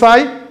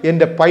പ്രസൻസായി,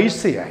 എൻ്റെ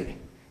പൈസയായി,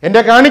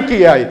 എൻ്റെ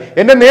കാണിക്കയായി,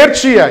 എൻ്റെ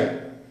നേർച്ചയായി.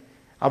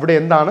 അവിടെ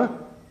എന്താണ്?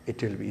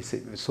 It will be easy,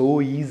 so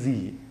easy.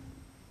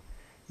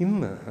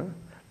 ഇന്ന്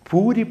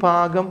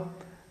ഭൂരിഭാഗം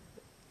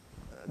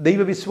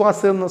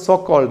ദൈവവിശ്വാസം എന്ന്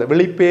സോക്കോൾഡ്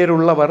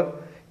വെളിപ്പേരുള്ളവർ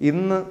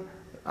ഇന്ന്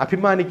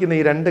അഭിമാനിക്കുന്ന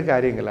ഈ 2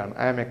 കാര്യങ്ങളാണ്.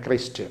 I am a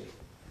Christian,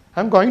 I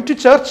am going to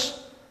church,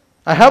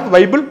 I have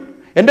Bible,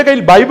 എൻ്റെ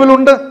കയ്യിൽ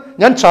ബൈബിളുണ്ട്,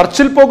 ഞാൻ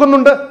ചർച്ചിൽ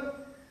പോകുന്നുണ്ട്,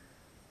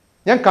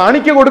 ഞാൻ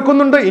കാണിക്ക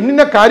കൊടുക്കുന്നുണ്ട്,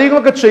 ഇന്ന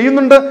കാര്യങ്ങളൊക്കെ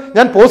ചെയ്യുന്നുണ്ട്,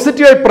 ഞാൻ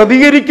പോസിറ്റീവായി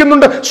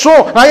പ്രതികരിക്കുന്നുണ്ട്. So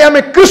I am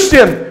a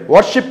Christian.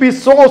 Worship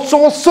is so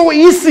so so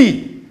easy.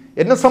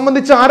 എന്നെ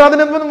സംബന്ധിച്ച്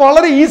ആരാധന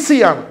വളരെ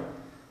ഈസിയാണ്.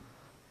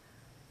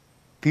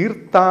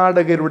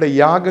 തീർത്ഥാടകരുടെ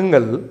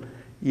യാഗങ്ങൾ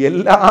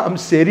എല്ലാം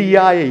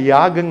ശരിയായ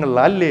യാഗങ്ങൾ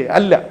അല്ലേ?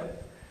 അല്ല.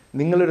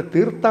 നിങ്ങളൊരു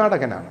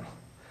തീർത്ഥാടകനാണ്.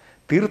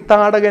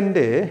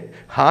 തീർത്ഥാടകൻ്റെ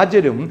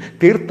ഹാജരും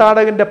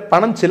തീർത്ഥാടകൻ്റെ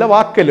പണം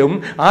ചിലവാക്കലും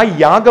ആ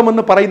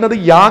യാഗമെന്ന് പറയുന്നത്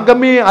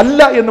യാഗമേ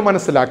അല്ല എന്ന്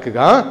മനസ്സിലാക്കുക.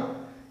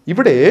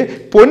 ഇവിടെ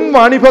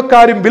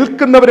പൊൻവാണിഭക്കാരും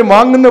വിൽക്കുന്നവരും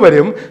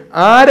വാങ്ങുന്നവരും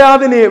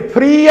ആരാധനയെ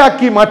ഫ്രീ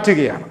ആക്കി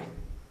മാറ്റുകയാണ്.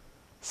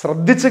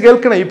 ശ്രദ്ധിച്ച്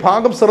കേൾക്കണം, ഈ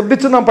ഭാഗം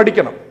ശ്രദ്ധിച്ച് നാം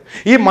പഠിക്കണം.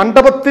 ഈ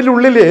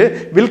മണ്ഡപത്തിനുള്ളിൽ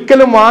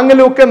വിൽക്കലും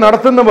വാങ്ങലും ഒക്കെ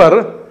നടത്തുന്നവർ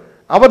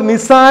അവർ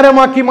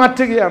നിസ്സാരമാക്കി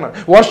മാറ്റുകയാണ്,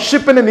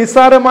 വർഷിപ്പിനെ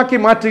നിസ്സാരമാക്കി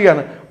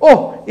മാറ്റുകയാണ്.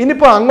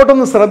 ഇനിയിപ്പോൾ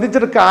അങ്ങോട്ടൊന്നും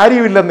ശ്രദ്ധിച്ചിട്ട്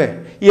കാര്യമില്ലെന്നേ,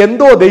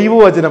 എന്തോ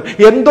ദൈവവചനം,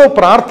 എന്തോ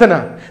പ്രാർത്ഥന,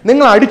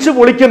 നിങ്ങൾ അടിച്ചു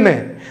പൊളിക്കുന്നേ,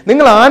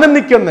 നിങ്ങൾ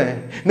ആനന്ദിക്കുന്നേ,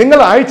 നിങ്ങൾ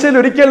ആഴ്ചയിൽ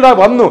ഒരിക്കൽ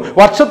വന്നു,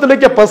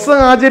 വർഷത്തിലേക്ക് പെസഹ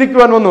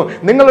ആചരിക്കുവാൻ വന്നു,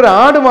 നിങ്ങളൊരു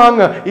ആട്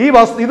വാങ്ങുക,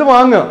 ഇത്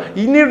വാങ്ങുക,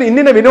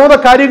 ഇന്ന വിനോദ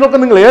കാര്യങ്ങളൊക്കെ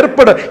നിങ്ങൾ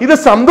ഏർപ്പെടുക, ഇത്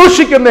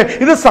സന്തോഷിക്കുന്നേ,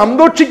 ഇത്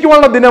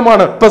സന്തോഷിക്കുവാനുള്ള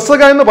ദിനമാണ്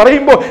പെസഹ എന്ന്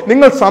പറയുമ്പോൾ.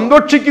 നിങ്ങൾ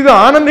സന്തോഷിക്കുക,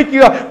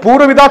 ആനന്ദിക്കുക.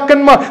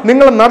 പൂർവ്വപിതാക്കന്മാർ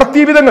നിങ്ങൾ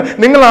നടത്തിയ വിധങ്ങൾ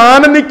നിങ്ങൾ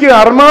ആനന്ദിക്കുക,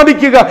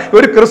 അർമാദിക്കുക.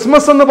 ഒരു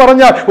ക്രിസ്മസ് എന്ന്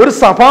പറഞ്ഞാൽ, ഒരു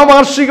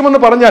സഭാവാർഷികം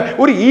എന്ന് പറഞ്ഞാൽ,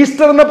 ഒരു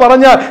ഈസ്റ്റർ എന്ന്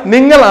പറഞ്ഞാൽ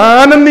നിങ്ങൾ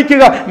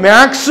ആനന്ദിക്കുക,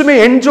 മാക്സിമം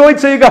എൻജോയ്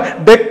ചെയ്യുക,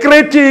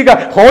 ഡെക്കറേറ്റ് ചെയ്യുക,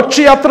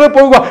 ഘോഷയാത്ര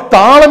പോവുക,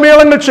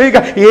 താളമേളങ്ങൾ ചെയ്യുക,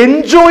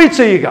 എൻജോയ്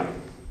ചെയ്യുക.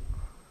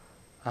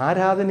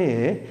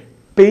 ആരാധനയെ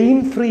പെയിൻ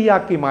ഫ്രീ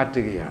ആക്കി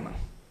മാറ്റുകയാണ്.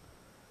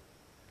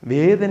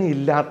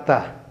 വേദനയില്ലാത്ത,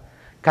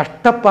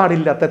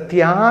 കഷ്ടപ്പാടില്ലാത്ത,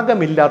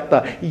 ത്യാഗമില്ലാത്ത,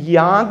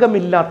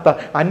 യാഗമില്ലാത്ത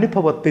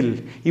അനുഭവത്തിൽ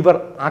ഇവർ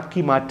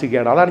ആക്കി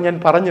മാറ്റുകയാണ്. അതാണ് ഞാൻ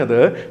പറഞ്ഞത്,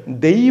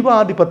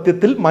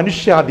 ദൈവാധിപത്യത്തിൽ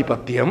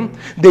മനുഷ്യാധിപത്യം,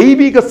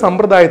 ദൈവിക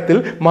സമ്പ്രദായത്തിൽ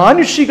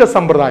മാനുഷിക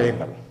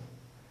സമ്പ്രദായങ്ങൾ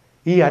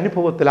ഈ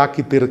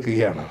അനുഭവത്തിലാക്കി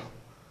തീർക്കുകയാണ്.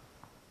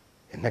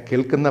 എന്നെ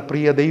കേൾക്കുന്ന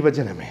പ്രിയ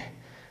ദൈവജനമേ,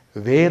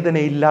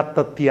 വേദനയില്ലാത്ത,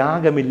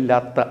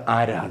 ത്യാഗമില്ലാത്ത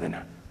ആരാധന.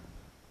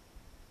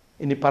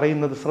 ഇനി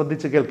പറയുന്നത്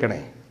ശ്രദ്ധിച്ച്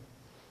കേൾക്കണേ.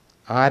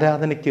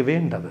 ആരാധനയ്ക്ക്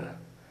വേണ്ടത്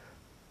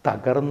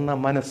തകർന്ന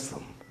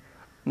മനസ്സും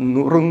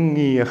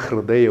നുറുങ്ങിയ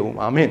ഹൃദയവും.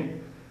 ആമേൻ.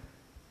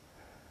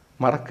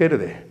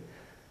 മറക്കരുതേ,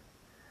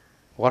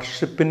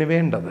 വർഷിപ്പിന്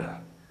വേണ്ടത്,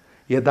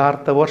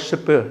 യഥാർത്ഥ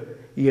വർഷിപ്പ്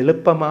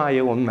എളുപ്പമായ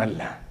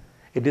ഒന്നല്ല.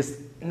 It is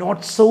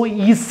not so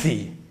easy.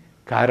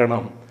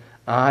 കാരണം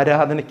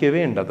ആരാധനയ്ക്ക്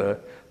വേണ്ടത്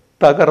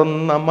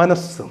തകർന്ന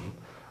മനസ്സും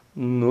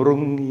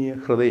നുറുങ്ങിയ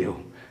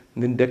ഹൃദയവും.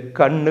 നിന്റെ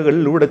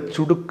കണ്ണുകളിലൂടെ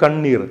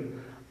ചുടുകണ്ണീർ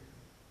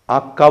ആ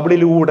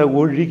കവിളിലൂടെ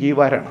ഒഴുകി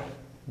വരണം.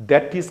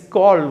 That is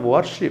called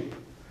worship.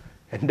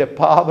 എൻ്റെ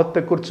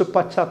പാപത്തെക്കുറിച്ച്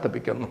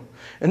പശ്ചാത്തപിക്കുന്നു,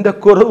 എൻ്റെ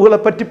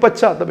കുറവുകളെപ്പറ്റി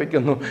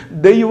പശ്ചാത്തപിക്കുന്നു.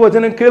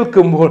 ദൈവവചനം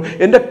കേൾക്കുമ്പോൾ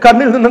എൻ്റെ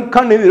കണ്ണിൽ നിന്നും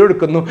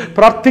കണ്ണീരൊഴുക്കുന്നു.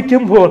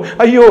 പ്രാർത്ഥിക്കുമ്പോൾ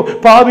അയ്യോ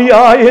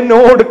പാപിയായ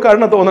എന്നോട്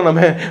കരുണ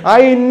തോന്നണമേ.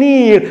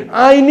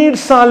 I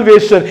need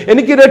salvation.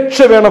 എനിക്ക് രക്ഷ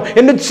വേണം.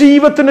 എൻ്റെ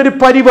ജീവിതത്തിനൊരു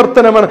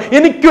പരിവർത്തനം വേണം.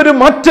 എനിക്കൊരു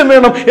മാറ്റം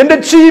വേണം. എൻ്റെ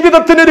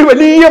ജീവിതത്തിനൊരു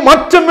വലിയ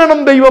മാറ്റം വേണം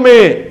ദൈവമേ.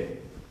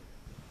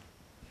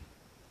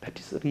 That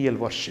is real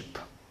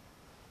worship.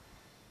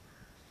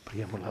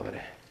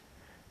 പ്രിയമുള്ളവരെ,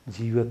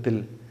 ജീവിതത്തിൽ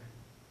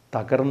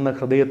തകർന്ന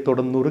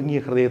ഹൃദയത്തോടും നുറുങ്ങിയ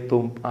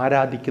ഹൃദയത്തോടും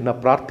ആരാധിക്കുന്ന,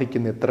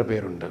 പ്രാർത്ഥിക്കുന്ന എത്ര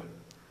പേരുണ്ട്?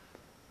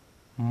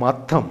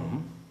 മതം,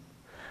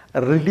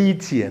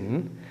 റിലീജിയൻ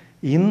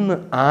ഇന്ന്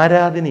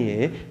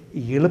ആരാധനയെ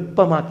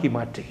എളുപ്പമാക്കി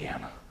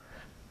മാറ്റുകയാണ്,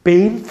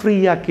 പെയിൻ ഫ്രീ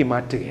ആക്കി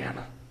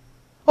മാറ്റുകയാണ്.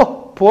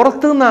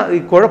 പുറത്തുനിന്ന് ഈ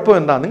കുഴപ്പം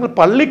എന്താ? നിങ്ങൾ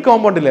പള്ളി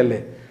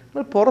കോമ്പൗണ്ടിലല്ലേ,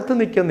 നിങ്ങൾ പുറത്ത്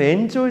നിൽക്കുന്ന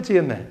എൻജോയ്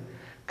ചെയ്യുന്നേ.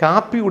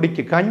 കാപ്പി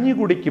കുടിക്കുക, കഞ്ഞി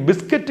കുടിക്കുക,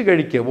 ബിസ്ക്കറ്റ്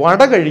കഴിക്കുക, വട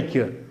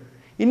കഴിക്കുക,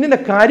 ഇന്ന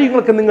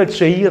കാര്യങ്ങളൊക്കെ നിങ്ങൾ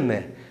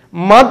ചെയ്യുന്നേ.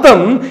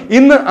 മതം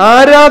ഇന്ന്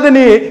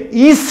ആരാധനയെ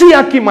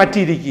ഈസിയാക്കി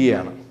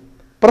മാറ്റിയിരിക്കുകയാണ്.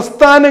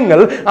 പ്രസ്ഥാനങ്ങൾ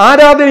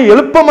ആരാധനയെ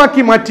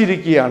എളുപ്പമാക്കി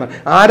മാറ്റിയിരിക്കുകയാണ്.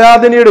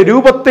 ആരാധനയുടെ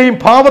രൂപത്തെയും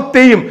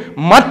ഭാവത്തെയും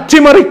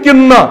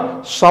മാറ്റിമറിക്കുന്ന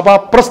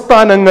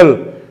സഭാപ്രസ്ഥാനങ്ങൾ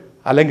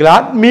അല്ലെങ്കിൽ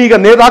ആത്മീക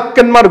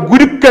നേതാക്കന്മാർ,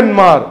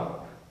 ഗുരുക്കന്മാർ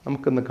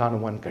നമുക്കിന്ന്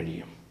കാണുവാൻ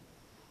കഴിയും.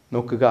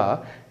 നോക്കുക,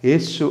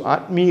 യേശു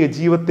ആത്മീയ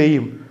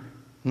ജീവിതത്തെയും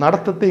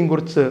നടത്തത്തെയും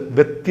കുറിച്ച്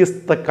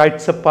വ്യത്യസ്ത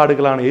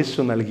കാഴ്ചപ്പാടുകളാണ് യേശു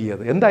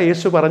നൽകിയത്. എന്താ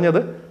യേശു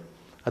പറഞ്ഞത്?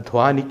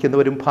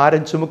 അധ്വാനിക്കുന്നവരും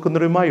ഭാരം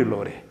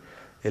ചുമക്കുന്നവരുമായുള്ളവരെ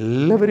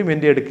എല്ലാവരും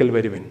എൻ്റെ അടുക്കൽ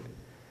വരുവിൻ,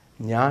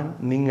 ഞാൻ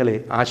നിങ്ങളെ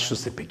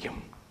ആശ്വസിപ്പിക്കും.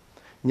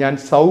 ഞാൻ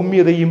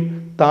സൗമ്യതയും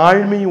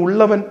താഴ്മയും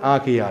ഉള്ളവൻ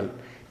ആകയാൽ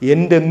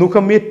എൻ്റെ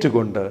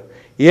നുഖമേറ്റുകൊണ്ട്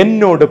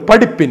എന്നോട്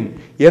പഠിപ്പിൻ,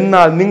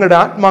 എന്നാൽ നിങ്ങളുടെ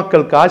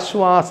ആത്മാക്കൾക്ക്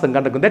ആശ്വാസം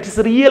കണ്ടെത്തും. That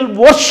is real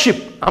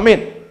worship. ആമേൻ.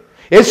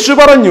 യേശു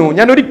പറഞ്ഞു,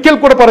 ഞാൻ ഒരിക്കൽ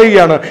കൂടെ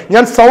പറയുകയാണ്,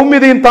 ഞാൻ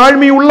സൗമ്യതയും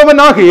താഴ്മയും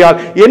ഉള്ളവനാകയാൽ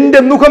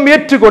എൻ്റെ നുഖം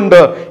ഏറ്റുകൊണ്ട്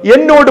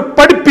എന്നോട്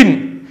പഠിപ്പിൻ,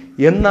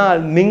 എന്നാൽ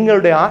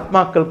നിങ്ങളുടെ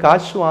ആത്മാക്കൾക്ക്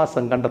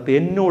ആശ്വാസം കണ്ടെത്തി.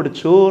 എന്നോട്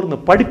ചേർന്ന്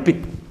പഠിപ്പിൻ.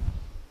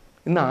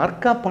 ഇന്ന്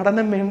ആർക്കാ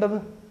പഠനം വേണ്ടത്?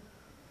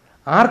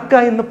 ആർക്കാ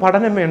ഇന്ന്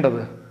പഠനം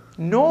വേണ്ടത്?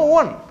 No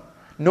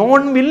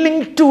one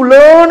willing to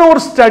learn or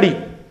study.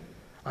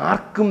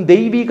 ആർക്കും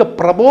ദൈവിക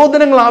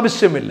പ്രബോധനങ്ങൾ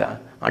ആവശ്യമില്ല.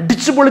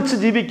 അടിച്ചു പൊളിച്ച്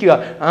ജീവിക്കുക.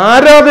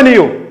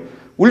 ആരാധനയോ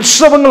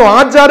ഉത്സവങ്ങളോ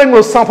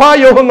ആചാരങ്ങളോ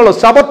സഭായോഗങ്ങളോ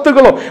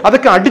ശബത്തുകളോ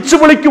അതൊക്കെ അടിച്ചു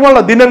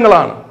പൊളിക്കുവാനുള്ള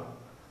ദിനങ്ങളാണ്.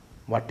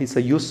 What is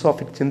A use of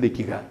it?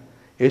 ചിന്തിക്കുക.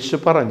 യേശു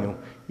പറഞ്ഞു,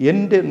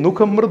 എൻ്റെ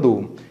നുഖം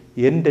മൃദുവും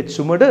എൻ്റെ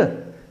ചുമട്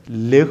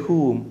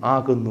ലഘുവും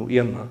ആകുന്നു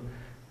എന്ന്.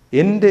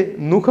 എൻ്റെ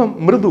നുഖം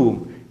മൃദുവും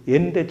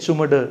എൻ്റെ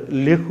ചുമട്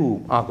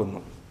ലഘുവും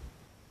ആകുന്നു.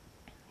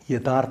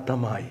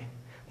 യഥാർത്ഥമായി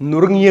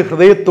നുറുങ്ങിയ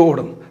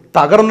ഹൃദയത്തോടും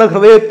തകർന്ന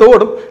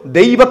ഹൃദയത്തോടും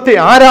ദൈവത്തെ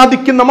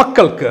ആരാധിക്കുന്ന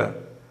മക്കൾക്ക്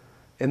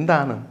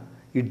എന്താണ്?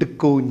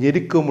 ഇടുക്കവും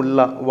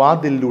ഞെരുക്കവുമുള്ള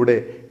വാതിലിലൂടെ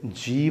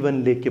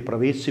ജീവനിലേക്ക്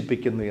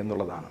പ്രവേശിപ്പിക്കുന്നു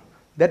എന്നുള്ളതാണ്.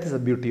 That is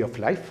the beauty of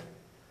life.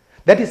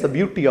 That is the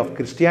beauty of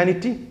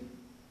Christianity.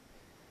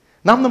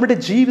 നാം നമ്മുടെ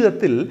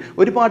ജീവിതത്തിൽ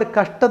ഒരുപാട്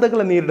കഷ്ടതകൾ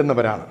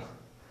നേരിടുന്നവരാണ്.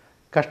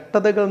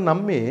 കഷ്ടതകൾ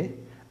നമ്മെ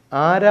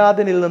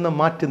ആരാധനയിൽ നിന്ന്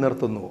മാറ്റി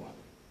നിർത്തുന്നുവോ?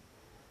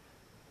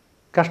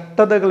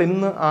 കഷ്ടതകൾ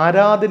ഇന്ന്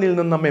ആരാധനയിൽ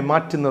നിന്ന് നമ്മെ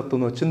മാറ്റി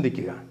നിർത്തുന്നു.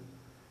 ചിന്തിക്കുക.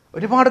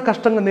 ഒരുപാട്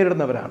കഷ്ടങ്ങൾ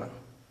നേരിടുന്നവരാണ്.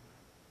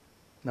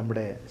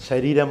 നമ്മുടെ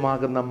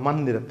ശരീരമാകുന്ന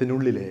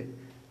മന്ദിരത്തിനുള്ളിലെ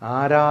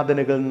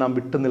ആരാധനകൾ നാം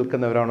വിട്ടു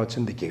നിൽക്കുന്നവരാണോ?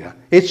 ചിന്തിക്കുക.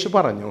 യേശു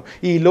പറഞ്ഞു,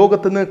 ഈ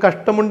ലോകത്ത് നിന്ന്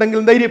കഷ്ടമുണ്ടെങ്കിൽ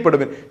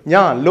ധൈര്യപ്പെടുവൻ,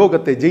 ഞാൻ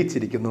ലോകത്തെ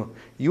ജയിച്ചിരിക്കുന്നു.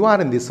 You are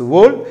in this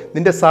world.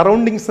 നിന്റെ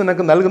സറൗണ്ടിങ്സ്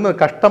നിനക്ക് നൽകുന്നത്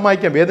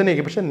കഷ്ടമായിരിക്കാം,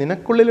 വേദനയ്ക്ക്. പക്ഷെ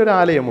നിനക്കുള്ളിലൊരു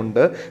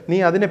ആലയമുണ്ട്. നീ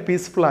അതിനെ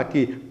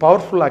പീസ്ഫുള്ളാക്കി,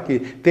 പവർഫുള്ളാക്കി,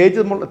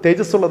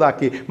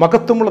 തേജസ്സുള്ളതാക്കി,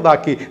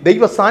 മഹത്വമുള്ളതാക്കി,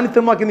 ദൈവ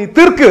സാന്നിധ്യമാക്കി നീ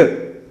തീർക്ക്.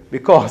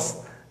 ബിക്കോസ്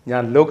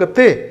ഞാൻ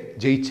ലോകത്തെ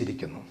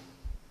ജയിച്ചിരിക്കുന്നു.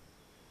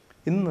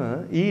 ഇന്ന്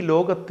ഈ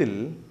ലോകത്തിൽ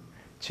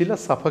ചില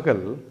സഭകൾ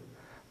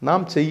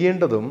നാം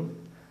ചെയ്യേണ്ടതും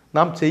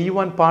നാം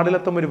ചെയ്യുവാൻ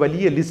പാടില്ലാത്ത ഒരു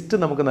വലിയ ലിസ്റ്റ്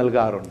നമുക്ക്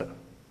നൽകാറുണ്ട്.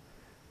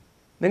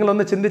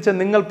 നിങ്ങളൊന്ന് ചിന്തിച്ച്,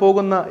 നിങ്ങൾ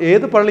പോകുന്ന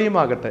ഏത്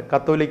പള്ളിയുമാകട്ടെ,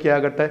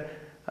 കത്തോലിക്കയാകട്ടെ,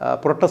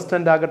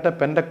 പ്രൊട്ടസ്റ്റൻ്റ് ആകട്ടെ,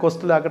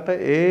 പെൻഡക്കോസ്റ്റലാകട്ടെ,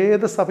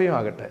 ഏത് സഭയും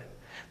ആകട്ടെ,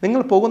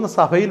 നിങ്ങൾ പോകുന്ന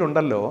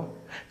സഭയിലുണ്ടല്ലോ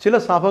ചില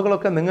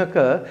സഭകളൊക്കെ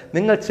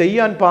നിങ്ങൾ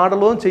ചെയ്യാൻ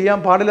പാടുള്ളതും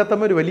ചെയ്യാൻ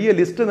പാടില്ലാത്ത ഒരു വലിയ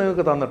ലിസ്റ്റ്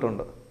നിങ്ങൾക്ക്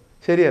തന്നിട്ടുണ്ട്.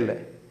 ശരിയല്ലേ?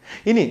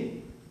 ഇനി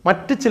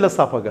മറ്റ് ചില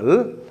സഭകൾ,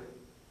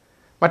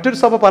 മറ്റൊരു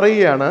സഭ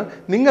പറയുകയാണ്,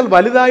 നിങ്ങൾ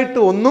വലുതായിട്ട്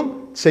ഒന്നും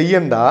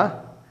ചെയ്യണ്ട,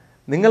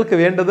 നിങ്ങൾക്ക്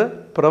വേണ്ടത്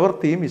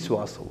പ്രവൃത്തിയും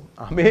വിശ്വാസവും.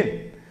 ആമേൻ.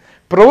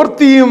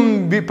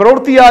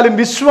 പ്രവൃത്തിയാലും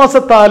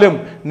വിശ്വാസത്താലും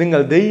നിങ്ങൾ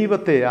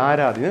ദൈവത്തെ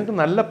ആരാധിക്കും. നിങ്ങൾക്ക്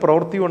നല്ല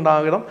പ്രവൃത്തി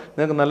ഉണ്ടാകണം,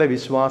 നിങ്ങൾക്ക് നല്ല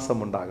വിശ്വാസം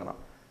ഉണ്ടാകണം.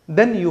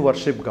 Then you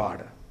worship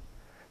God.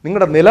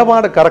 നിങ്ങളുടെ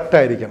നിലപാട്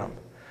കറക്റ്റായിരിക്കണം.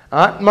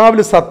 ആത്മാവിൽ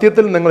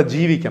സത്യത്തിൽ നിങ്ങൾ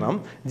ജീവിക്കണം.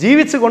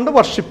 ജീവിച്ചുകൊണ്ട്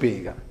വർഷിപ്പ്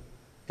ചെയ്യുക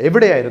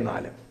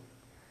എവിടെയായിരുന്നാലും.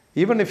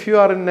 Even if you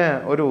are in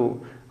ഒരു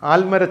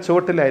ആൽമര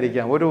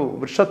ചുവട്ടിലായിരിക്കാം, ഒരു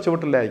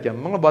വൃക്ഷച്ചുവട്ടിലായിരിക്കാം,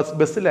 നിങ്ങൾ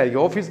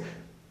ബസ്സിലായിരിക്കും, office,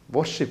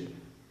 worship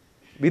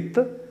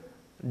with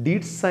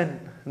deeds and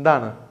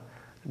എന്താണ്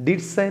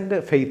ഡീഡ്സ് ആൻഡ്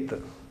ഫെയ്ത്ത്.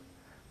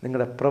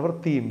 നിങ്ങളുടെ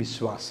പ്രവൃത്തിയും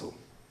വിശ്വാസവും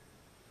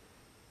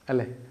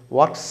അല്ലേ.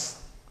 Works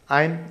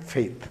and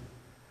faith.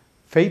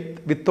 Faith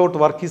without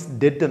work is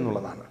dead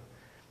എന്നുള്ളതാണ്.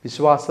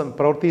 വിശ്വാസം,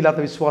 പ്രവൃത്തിയില്ലാത്ത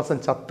വിശ്വാസം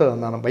ചത്ത്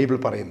എന്നാണ് ബൈബിൾ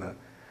പറയുന്നത്.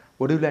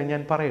 ഒടുവിലായി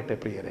ഞാൻ പറയട്ടെ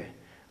പ്രിയരെ,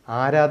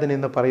 ആരാധന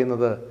എന്ന്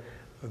പറയുന്നത്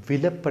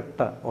വിലപ്പെട്ട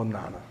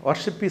ഒന്നാണ്.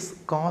 Worship is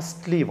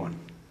costly one.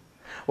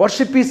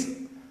 Worship is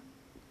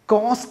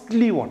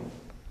costly one.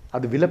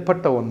 അത്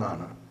വിലപ്പെട്ട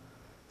ഒന്നാണ്.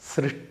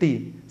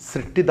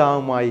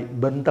 സൃഷ്ടിതാവുമായി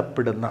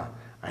ബന്ധപ്പെടുന്ന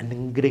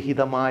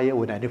അനുഗ്രഹീതമായ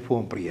ഒരു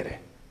അനുഭവം പ്രിയരെ.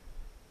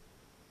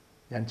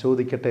 ഞാൻ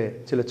ചോദിക്കട്ടെ,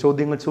 ചില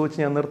ചോദ്യങ്ങൾ ചോദിച്ച്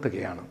ഞാൻ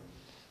നിർത്തുകയാണ്.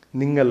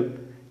 നിങ്ങൾ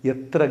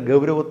എത്ര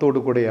ഗൗരവത്തോടു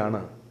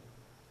കൂടെയാണ്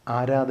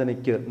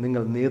ആരാധനയ്ക്ക്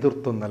നിങ്ങൾ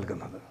നേതൃത്വം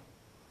നൽകുന്നത്?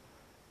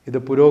 ഇത്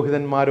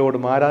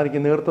പുരോഹിതന്മാരോടും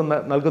ആരാധനയ്ക്ക് നേതൃത്വം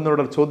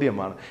നൽകുന്നവരുടെ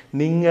ചോദ്യമാണ്.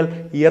 നിങ്ങൾ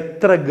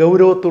എത്ര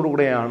ഗൗരവത്തോടു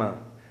കൂടെയാണ്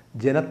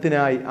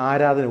ജനത്തിനായി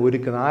ആരാധന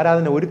ഒരുക്കുന്നത്?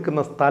 ആരാധന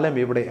ഒരുക്കുന്ന സ്ഥലം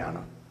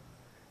എവിടെയാണ്?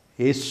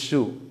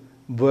 യേശു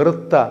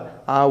വെറുത്ത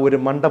ആ ഒരു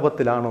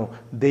മണ്ഡപത്തിലാണോ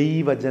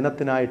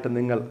ദൈവജനത്തിനായിട്ട്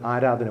നിങ്ങൾ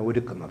ആരാധന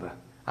ഒരുക്കുന്നത്?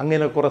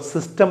 അങ്ങനെ കുറേ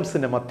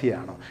സിസ്റ്റംസിൻ്റെ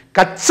മധ്യയാണോ,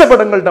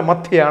 കച്ചവടങ്ങളുടെ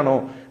മധ്യയാണോ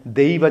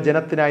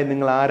ദൈവജനത്തിനായി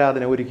നിങ്ങൾ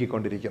ആരാധന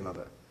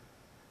ഒരുക്കിക്കൊണ്ടിരിക്കുന്നത്?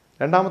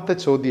 രണ്ടാമത്തെ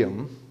ചോദ്യം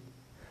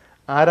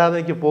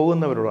ആരാധനയ്ക്ക്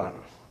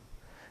പോകുന്നവരോടാണ്.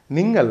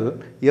 നിങ്ങൾ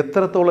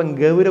എത്രത്തോളം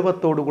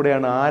ഗൗരവത്തോടു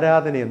കൂടെയാണ്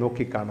ആരാധനയെ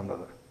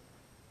നോക്കിക്കാണുന്നത്?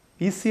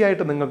 ഈസി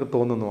ആയിട്ട് നിങ്ങൾക്ക്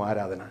തോന്നുന്നു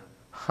ആരാധന?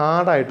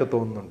 ഹാർഡായിട്ട്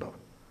തോന്നുന്നുണ്ടോ?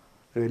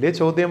 വലിയ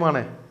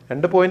ചോദ്യമാണ്.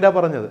 2 പോയിൻ്റാണ്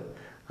പറഞ്ഞത്.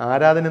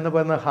 ആരാധന എന്ന്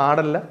പറയുന്നത്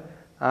ഹാർഡല്ല,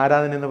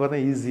 ആരാധന എന്ന്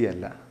പറയുന്നത് ഈസി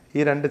അല്ല. ഈ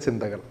 2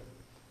 ചിന്തകൾ.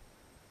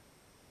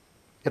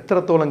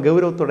 എത്രത്തോളം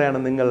ഗൗരവത്തോടെയാണ്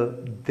നിങ്ങൾ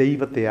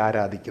ദൈവത്തെ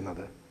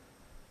ആരാധിക്കുന്നത്?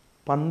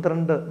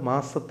 12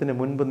 മാസത്തിന്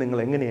മുൻപ് നിങ്ങൾ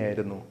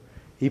എങ്ങനെയായിരുന്നു?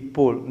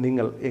 ഇപ്പോൾ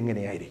നിങ്ങൾ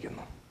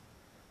എങ്ങനെയായിരിക്കുന്നു?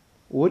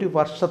 1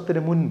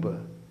 വർഷത്തിന് മുൻപ്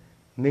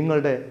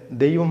നിങ്ങളുടെ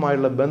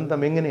ദൈവമായുള്ള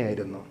ബന്ധം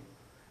എങ്ങനെയായിരുന്നു?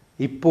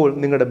 ഇപ്പോൾ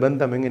നിങ്ങളുടെ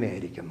ബന്ധം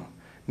എങ്ങനെയായിരിക്കുന്നു?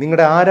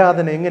 നിങ്ങളുടെ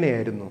ആരാധന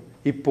എങ്ങനെയായിരുന്നു?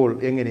 ഇപ്പോൾ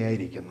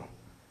എങ്ങനെയായിരിക്കുന്നു?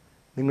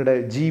 നിങ്ങളുടെ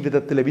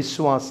ജീവിതത്തിലെ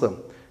വിശ്വാസം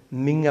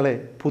നിങ്ങളെ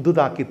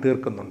പുതുതാക്കി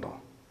തീർക്കുന്നുണ്ടോ?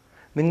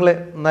 നിങ്ങളെ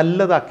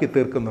നല്ലതാക്കി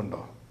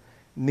തീർക്കുന്നുണ്ടോ?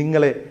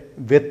 നിങ്ങളെ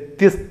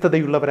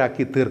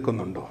വ്യത്യസ്തതയുള്ളവരാക്കി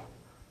തീർക്കുന്നുണ്ടോ?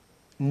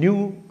 New,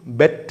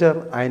 better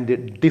and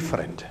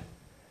different.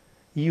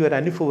 ഈ ഒരു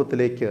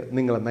അനുഭവത്തിലേക്ക്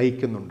നിങ്ങളെ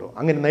നയിക്കുന്നുണ്ടോ?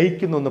 അങ്ങനെ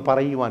നയിക്കുന്നു എന്ന്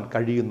പറയുവാൻ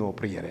കഴിയുന്നു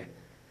പ്രിയരെ?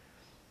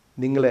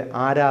 നിങ്ങളുടെ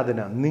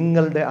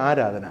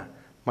ആരാധന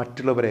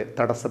മറ്റുള്ളവരെ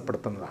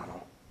തടസ്സപ്പെടുത്തുന്നതാണോ?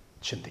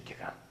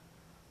 ചിന്തിക്കുക.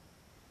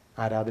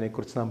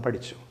 ആരാധനയെക്കുറിച്ച് നാം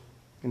പഠിച്ചു.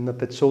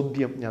 ഇന്നത്തെ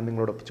ചോദ്യം ഞാൻ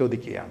നിങ്ങളോട്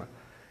ചോദിക്കുകയാണ്.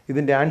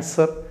 ഇതിൻ്റെ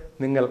ആൻസർ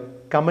നിങ്ങൾ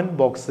കമൻറ്റ്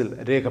ബോക്സിൽ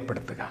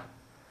രേഖപ്പെടുത്തുക.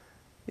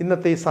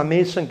 ഇന്നത്തെ ഈ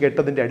സന്ദേശം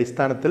കേട്ടതിൻ്റെ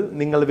അടിസ്ഥാനത്തിൽ,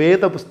 നിങ്ങൾ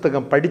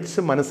വേദപുസ്തകം പഠിച്ച്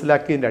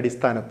മനസ്സിലാക്കിയതിൻ്റെ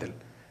അടിസ്ഥാനത്തിൽ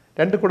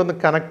 2 കൂടെ ഒന്ന്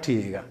കണക്ട്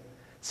ചെയ്യുക.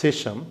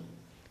 ശേഷം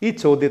ഈ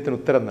ചോദ്യത്തിന്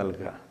ഉത്തരം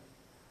നൽകുക.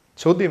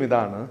 ചോദ്യം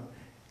ഇതാണ്: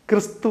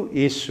 ക്രിസ്തു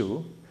യേശു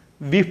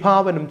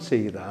വിഭാവനം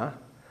ചെയ്ത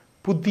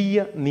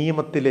പുതിയ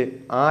നിയമത്തിലെ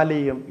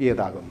ആലയം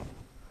ഏതാകുന്നു?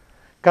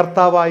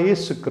 കർത്താവായ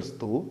യേശു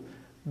ക്രിസ്തു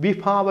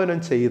വിഭാവനം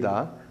ചെയ്ത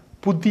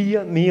പുതിയ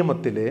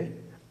നിയമത്തിലെ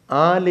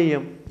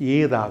ആലയം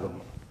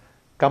ഏതാകുന്നു?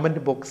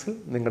 കമൻറ്റ് ബോക്സിൽ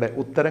നിങ്ങളുടെ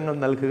ഉത്തരങ്ങൾ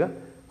നൽകുക.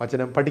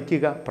 വചനം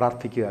പഠിക്കുക,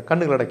 പ്രാർത്ഥിക്കുക.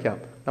 കണ്ണുകളടയ്ക്കാം.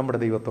 നമ്മുടെ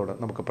ദൈവത്തോട്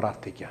നമുക്ക്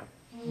പ്രാർത്ഥിക്കാം.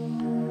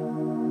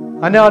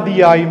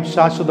 അനാദിയായും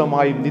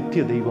ശാശ്വതമായും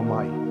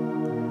നിത്യദൈവമായി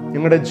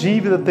ഞങ്ങളുടെ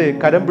ജീവിതത്തെ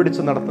കരം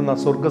പിടിച്ച് നടത്തുന്ന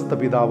സ്വർഗസ്ഥ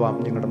പിതാവാം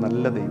ഞങ്ങളുടെ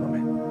നല്ല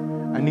ദൈവമേ,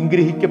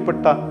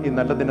 അനുഗ്രഹിക്കപ്പെട്ട ഈ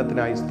നല്ല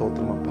ദിനത്തിനായി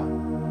സ്തോത്രമപ്പ.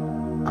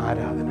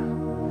 ആരാധന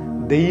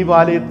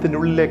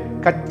ദൈവാലയത്തിനുള്ളിലെ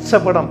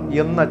കച്ചവടം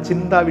എന്ന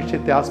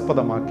ചിന്താവിഷയത്തെ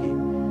ആസ്പദമാക്കി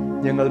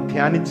ഞങ്ങൾ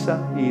ധ്യാനിച്ച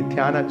ഈ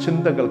ധ്യാന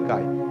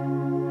ചിന്തകൾക്കായി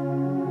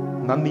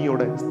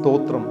നന്ദിയോടെ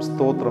സ്തോത്രം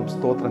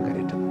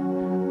കരയറ്റുന്നു.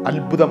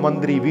 അത്ഭുത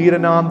മന്ത്രി,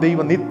 വീരനാം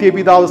ദൈവം,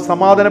 നിത്യപിതാവ്,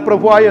 സമാധാന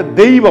പ്രഭുവായ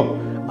ദൈവം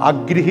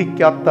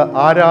ആഗ്രഹിക്കാത്ത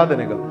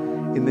ആരാധനകൾ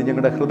ഇന്ന്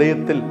ഞങ്ങളുടെ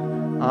ഹൃദയത്തിൽ,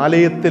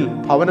 ആലയത്തിൽ,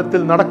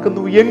 ഭവനത്തിൽ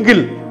നടക്കുന്നു എങ്കിൽ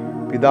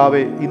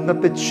പിതാവെ,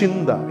 ഇന്നത്തെ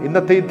ചിന്ത,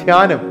 ഇന്നത്തെ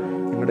ധ്യാനം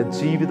ഞങ്ങളുടെ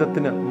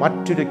ജീവിതത്തിന്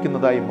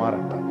മാറ്റുരയ്ക്കുന്നതായി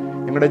മാറട്ടെ.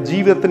 ഞങ്ങളുടെ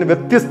ജീവിതത്തിന്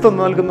വ്യത്യസ്തത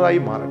നൽകുന്നതായി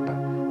മാറട്ടെ.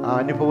 ആ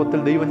അനുഭവത്തിൽ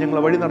ദൈവം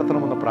ഞങ്ങളെ വഴി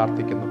നടത്തണമെന്ന്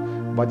പ്രാർത്ഥിക്കുന്നു.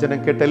 വചനം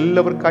കേട്ട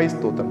എല്ലാവർക്കായി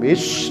സ്തോത്രം.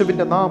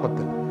 യേശുവിൻ്റെ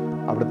നാമത്തിൽ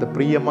അവിടുത്തെ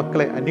പ്രിയ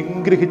മക്കളെ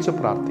അനുഗ്രഹിച്ച്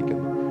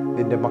പ്രാർത്ഥിക്കുന്നു.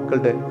 നിന്റെ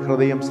മക്കളുടെ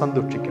ഹൃദയം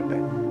സന്തോഷിക്കട്ടെ.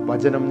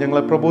 വചനം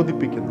ഞങ്ങളെ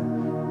പ്രബോധിപ്പിക്കുന്നു.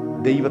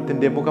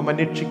 ദൈവത്തിൻ്റെ മുഖം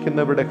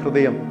അന്വേഷിക്കുന്നവരുടെ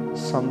ഹൃദയം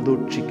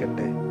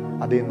സന്തോഷിക്കട്ടെ.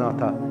 അതേ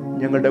നാഥ,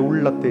 ഞങ്ങളുടെ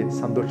ഉള്ളത്തെ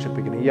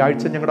സന്തോഷിപ്പിക്കണം. ഈ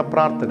ആഴ്ച ഞങ്ങളുടെ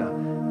പ്രാർത്ഥന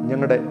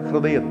ഞങ്ങളുടെ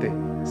ഹൃദയത്തെ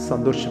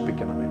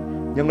സന്തോഷിപ്പിക്കണമേ.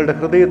 ഞങ്ങളുടെ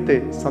ഹൃദയത്തെ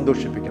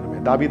സന്തോഷിപ്പിക്കണമേ.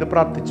 ദാവീദ്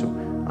പ്രാർത്ഥിച്ചു,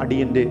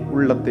 അടിയൻ്റെ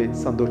ഉള്ളത്തെ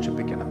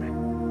സന്തോഷിപ്പിക്കണമേ.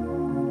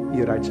 ഈ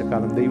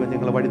ഒരാഴ്ചക്കാലം ദൈവം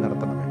ഞങ്ങളെ വഴി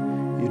നടത്തണമേ.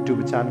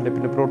 യൂട്യൂബ് ചാനലിൽ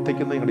പിന്നെ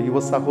പ്രവർത്തിക്കുന്ന ഞങ്ങളുടെ യുവ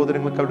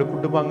സഹോദരങ്ങൾക്ക് അവരുടെ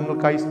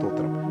കുടുംബാംഗങ്ങൾക്കായി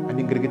സ്തോത്രം.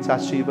 അനുഗ്രഹിച്ച്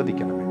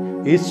ആശീർവദിക്കണമേ.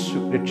 യേശു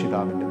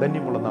രക്ഷിതാവിൻ്റെ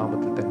ധന്യമുള്ള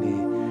നാമത്തിൽ തന്നെ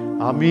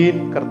ആമീൻ.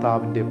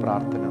 കർത്താവിൻ്റെ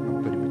പ്രാർത്ഥന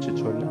നമുക്ക് ഒരുമിച്ച്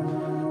ചൊല്ലാം.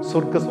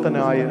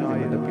 സ്വർഗസ്ഥനായ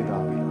ഞങ്ങളുടെ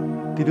പിതാവേ,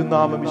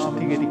 തിരുനാമം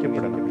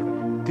വിശുദ്ധീകരിക്കപ്പെടണമേ.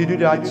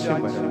 തിരുരാജ്യം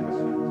വരണമേ.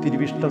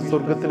 തിരുവിഷ്ടം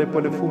സ്വർഗത്തിലെ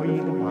പോലെ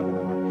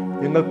ഭൂമിയിലുമാകണമേ.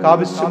 ഞങ്ങൾക്ക്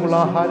ആവശ്യമുള്ള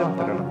ആഹാരം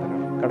തരണം.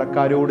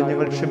 കടക്കാരോട്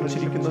ഞങ്ങൾ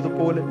ക്ഷമിച്ചിരിക്കുന്നത്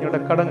പോലെ ഞങ്ങളുടെ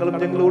കടങ്ങളും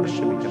ഞങ്ങളോട്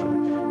ക്ഷമിക്കണം.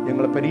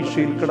 ഞങ്ങളെ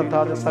പരീക്ഷയിൽ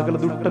കിടത്താതെ സകല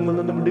ദുഷ്ടങ്ങളിൽ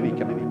നിന്നും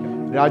വിടുവിക്കണം.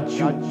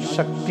 രാജ്യവും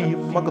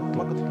ശക്തിയും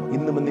മഹത്വം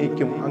ഇന്നും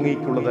എന്നേക്കും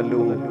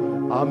അങ്ങേക്കുള്ളതല്ലോ.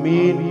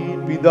 ആമീൻ.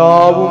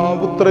 പിതാവും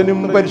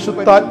പുത്രനും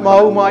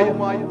പരിശുദ്ധാത്മാവുമായ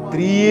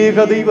ത്രിയേക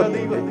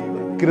ദൈവത്തിന്റെ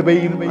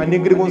കൃപയും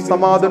അനുഗ്രഹവും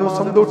സമാധാനവും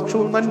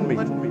സന്തോഷവും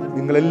നന്മയും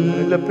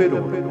നിങ്ങളെല്ലാ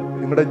പേരോടും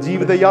നിങ്ങളുടെ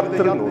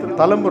ജീവിതയാത്രകളോടും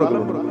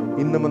തലമുറകളോടും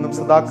ഇന്നും എന്നും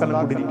സദാകാലം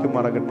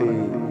കൊണ്ടിരിക്കുമാറാകട്ടെ.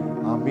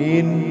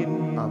 ആമീൻ.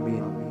 ആമീൻ.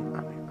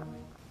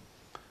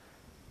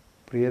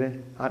 പ്രിയരെ,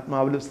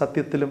 ആത്മാവിലും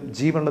സത്യത്തിലും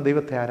ജീവനുള്ള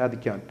ദൈവത്തെ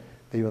ആരാധിക്കാൻ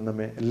ദൈവം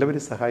നമ്മെ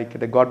എല്ലാവരും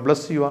സഹായിക്കട്ടെ. God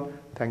bless you all.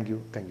 Thank you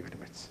very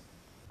much.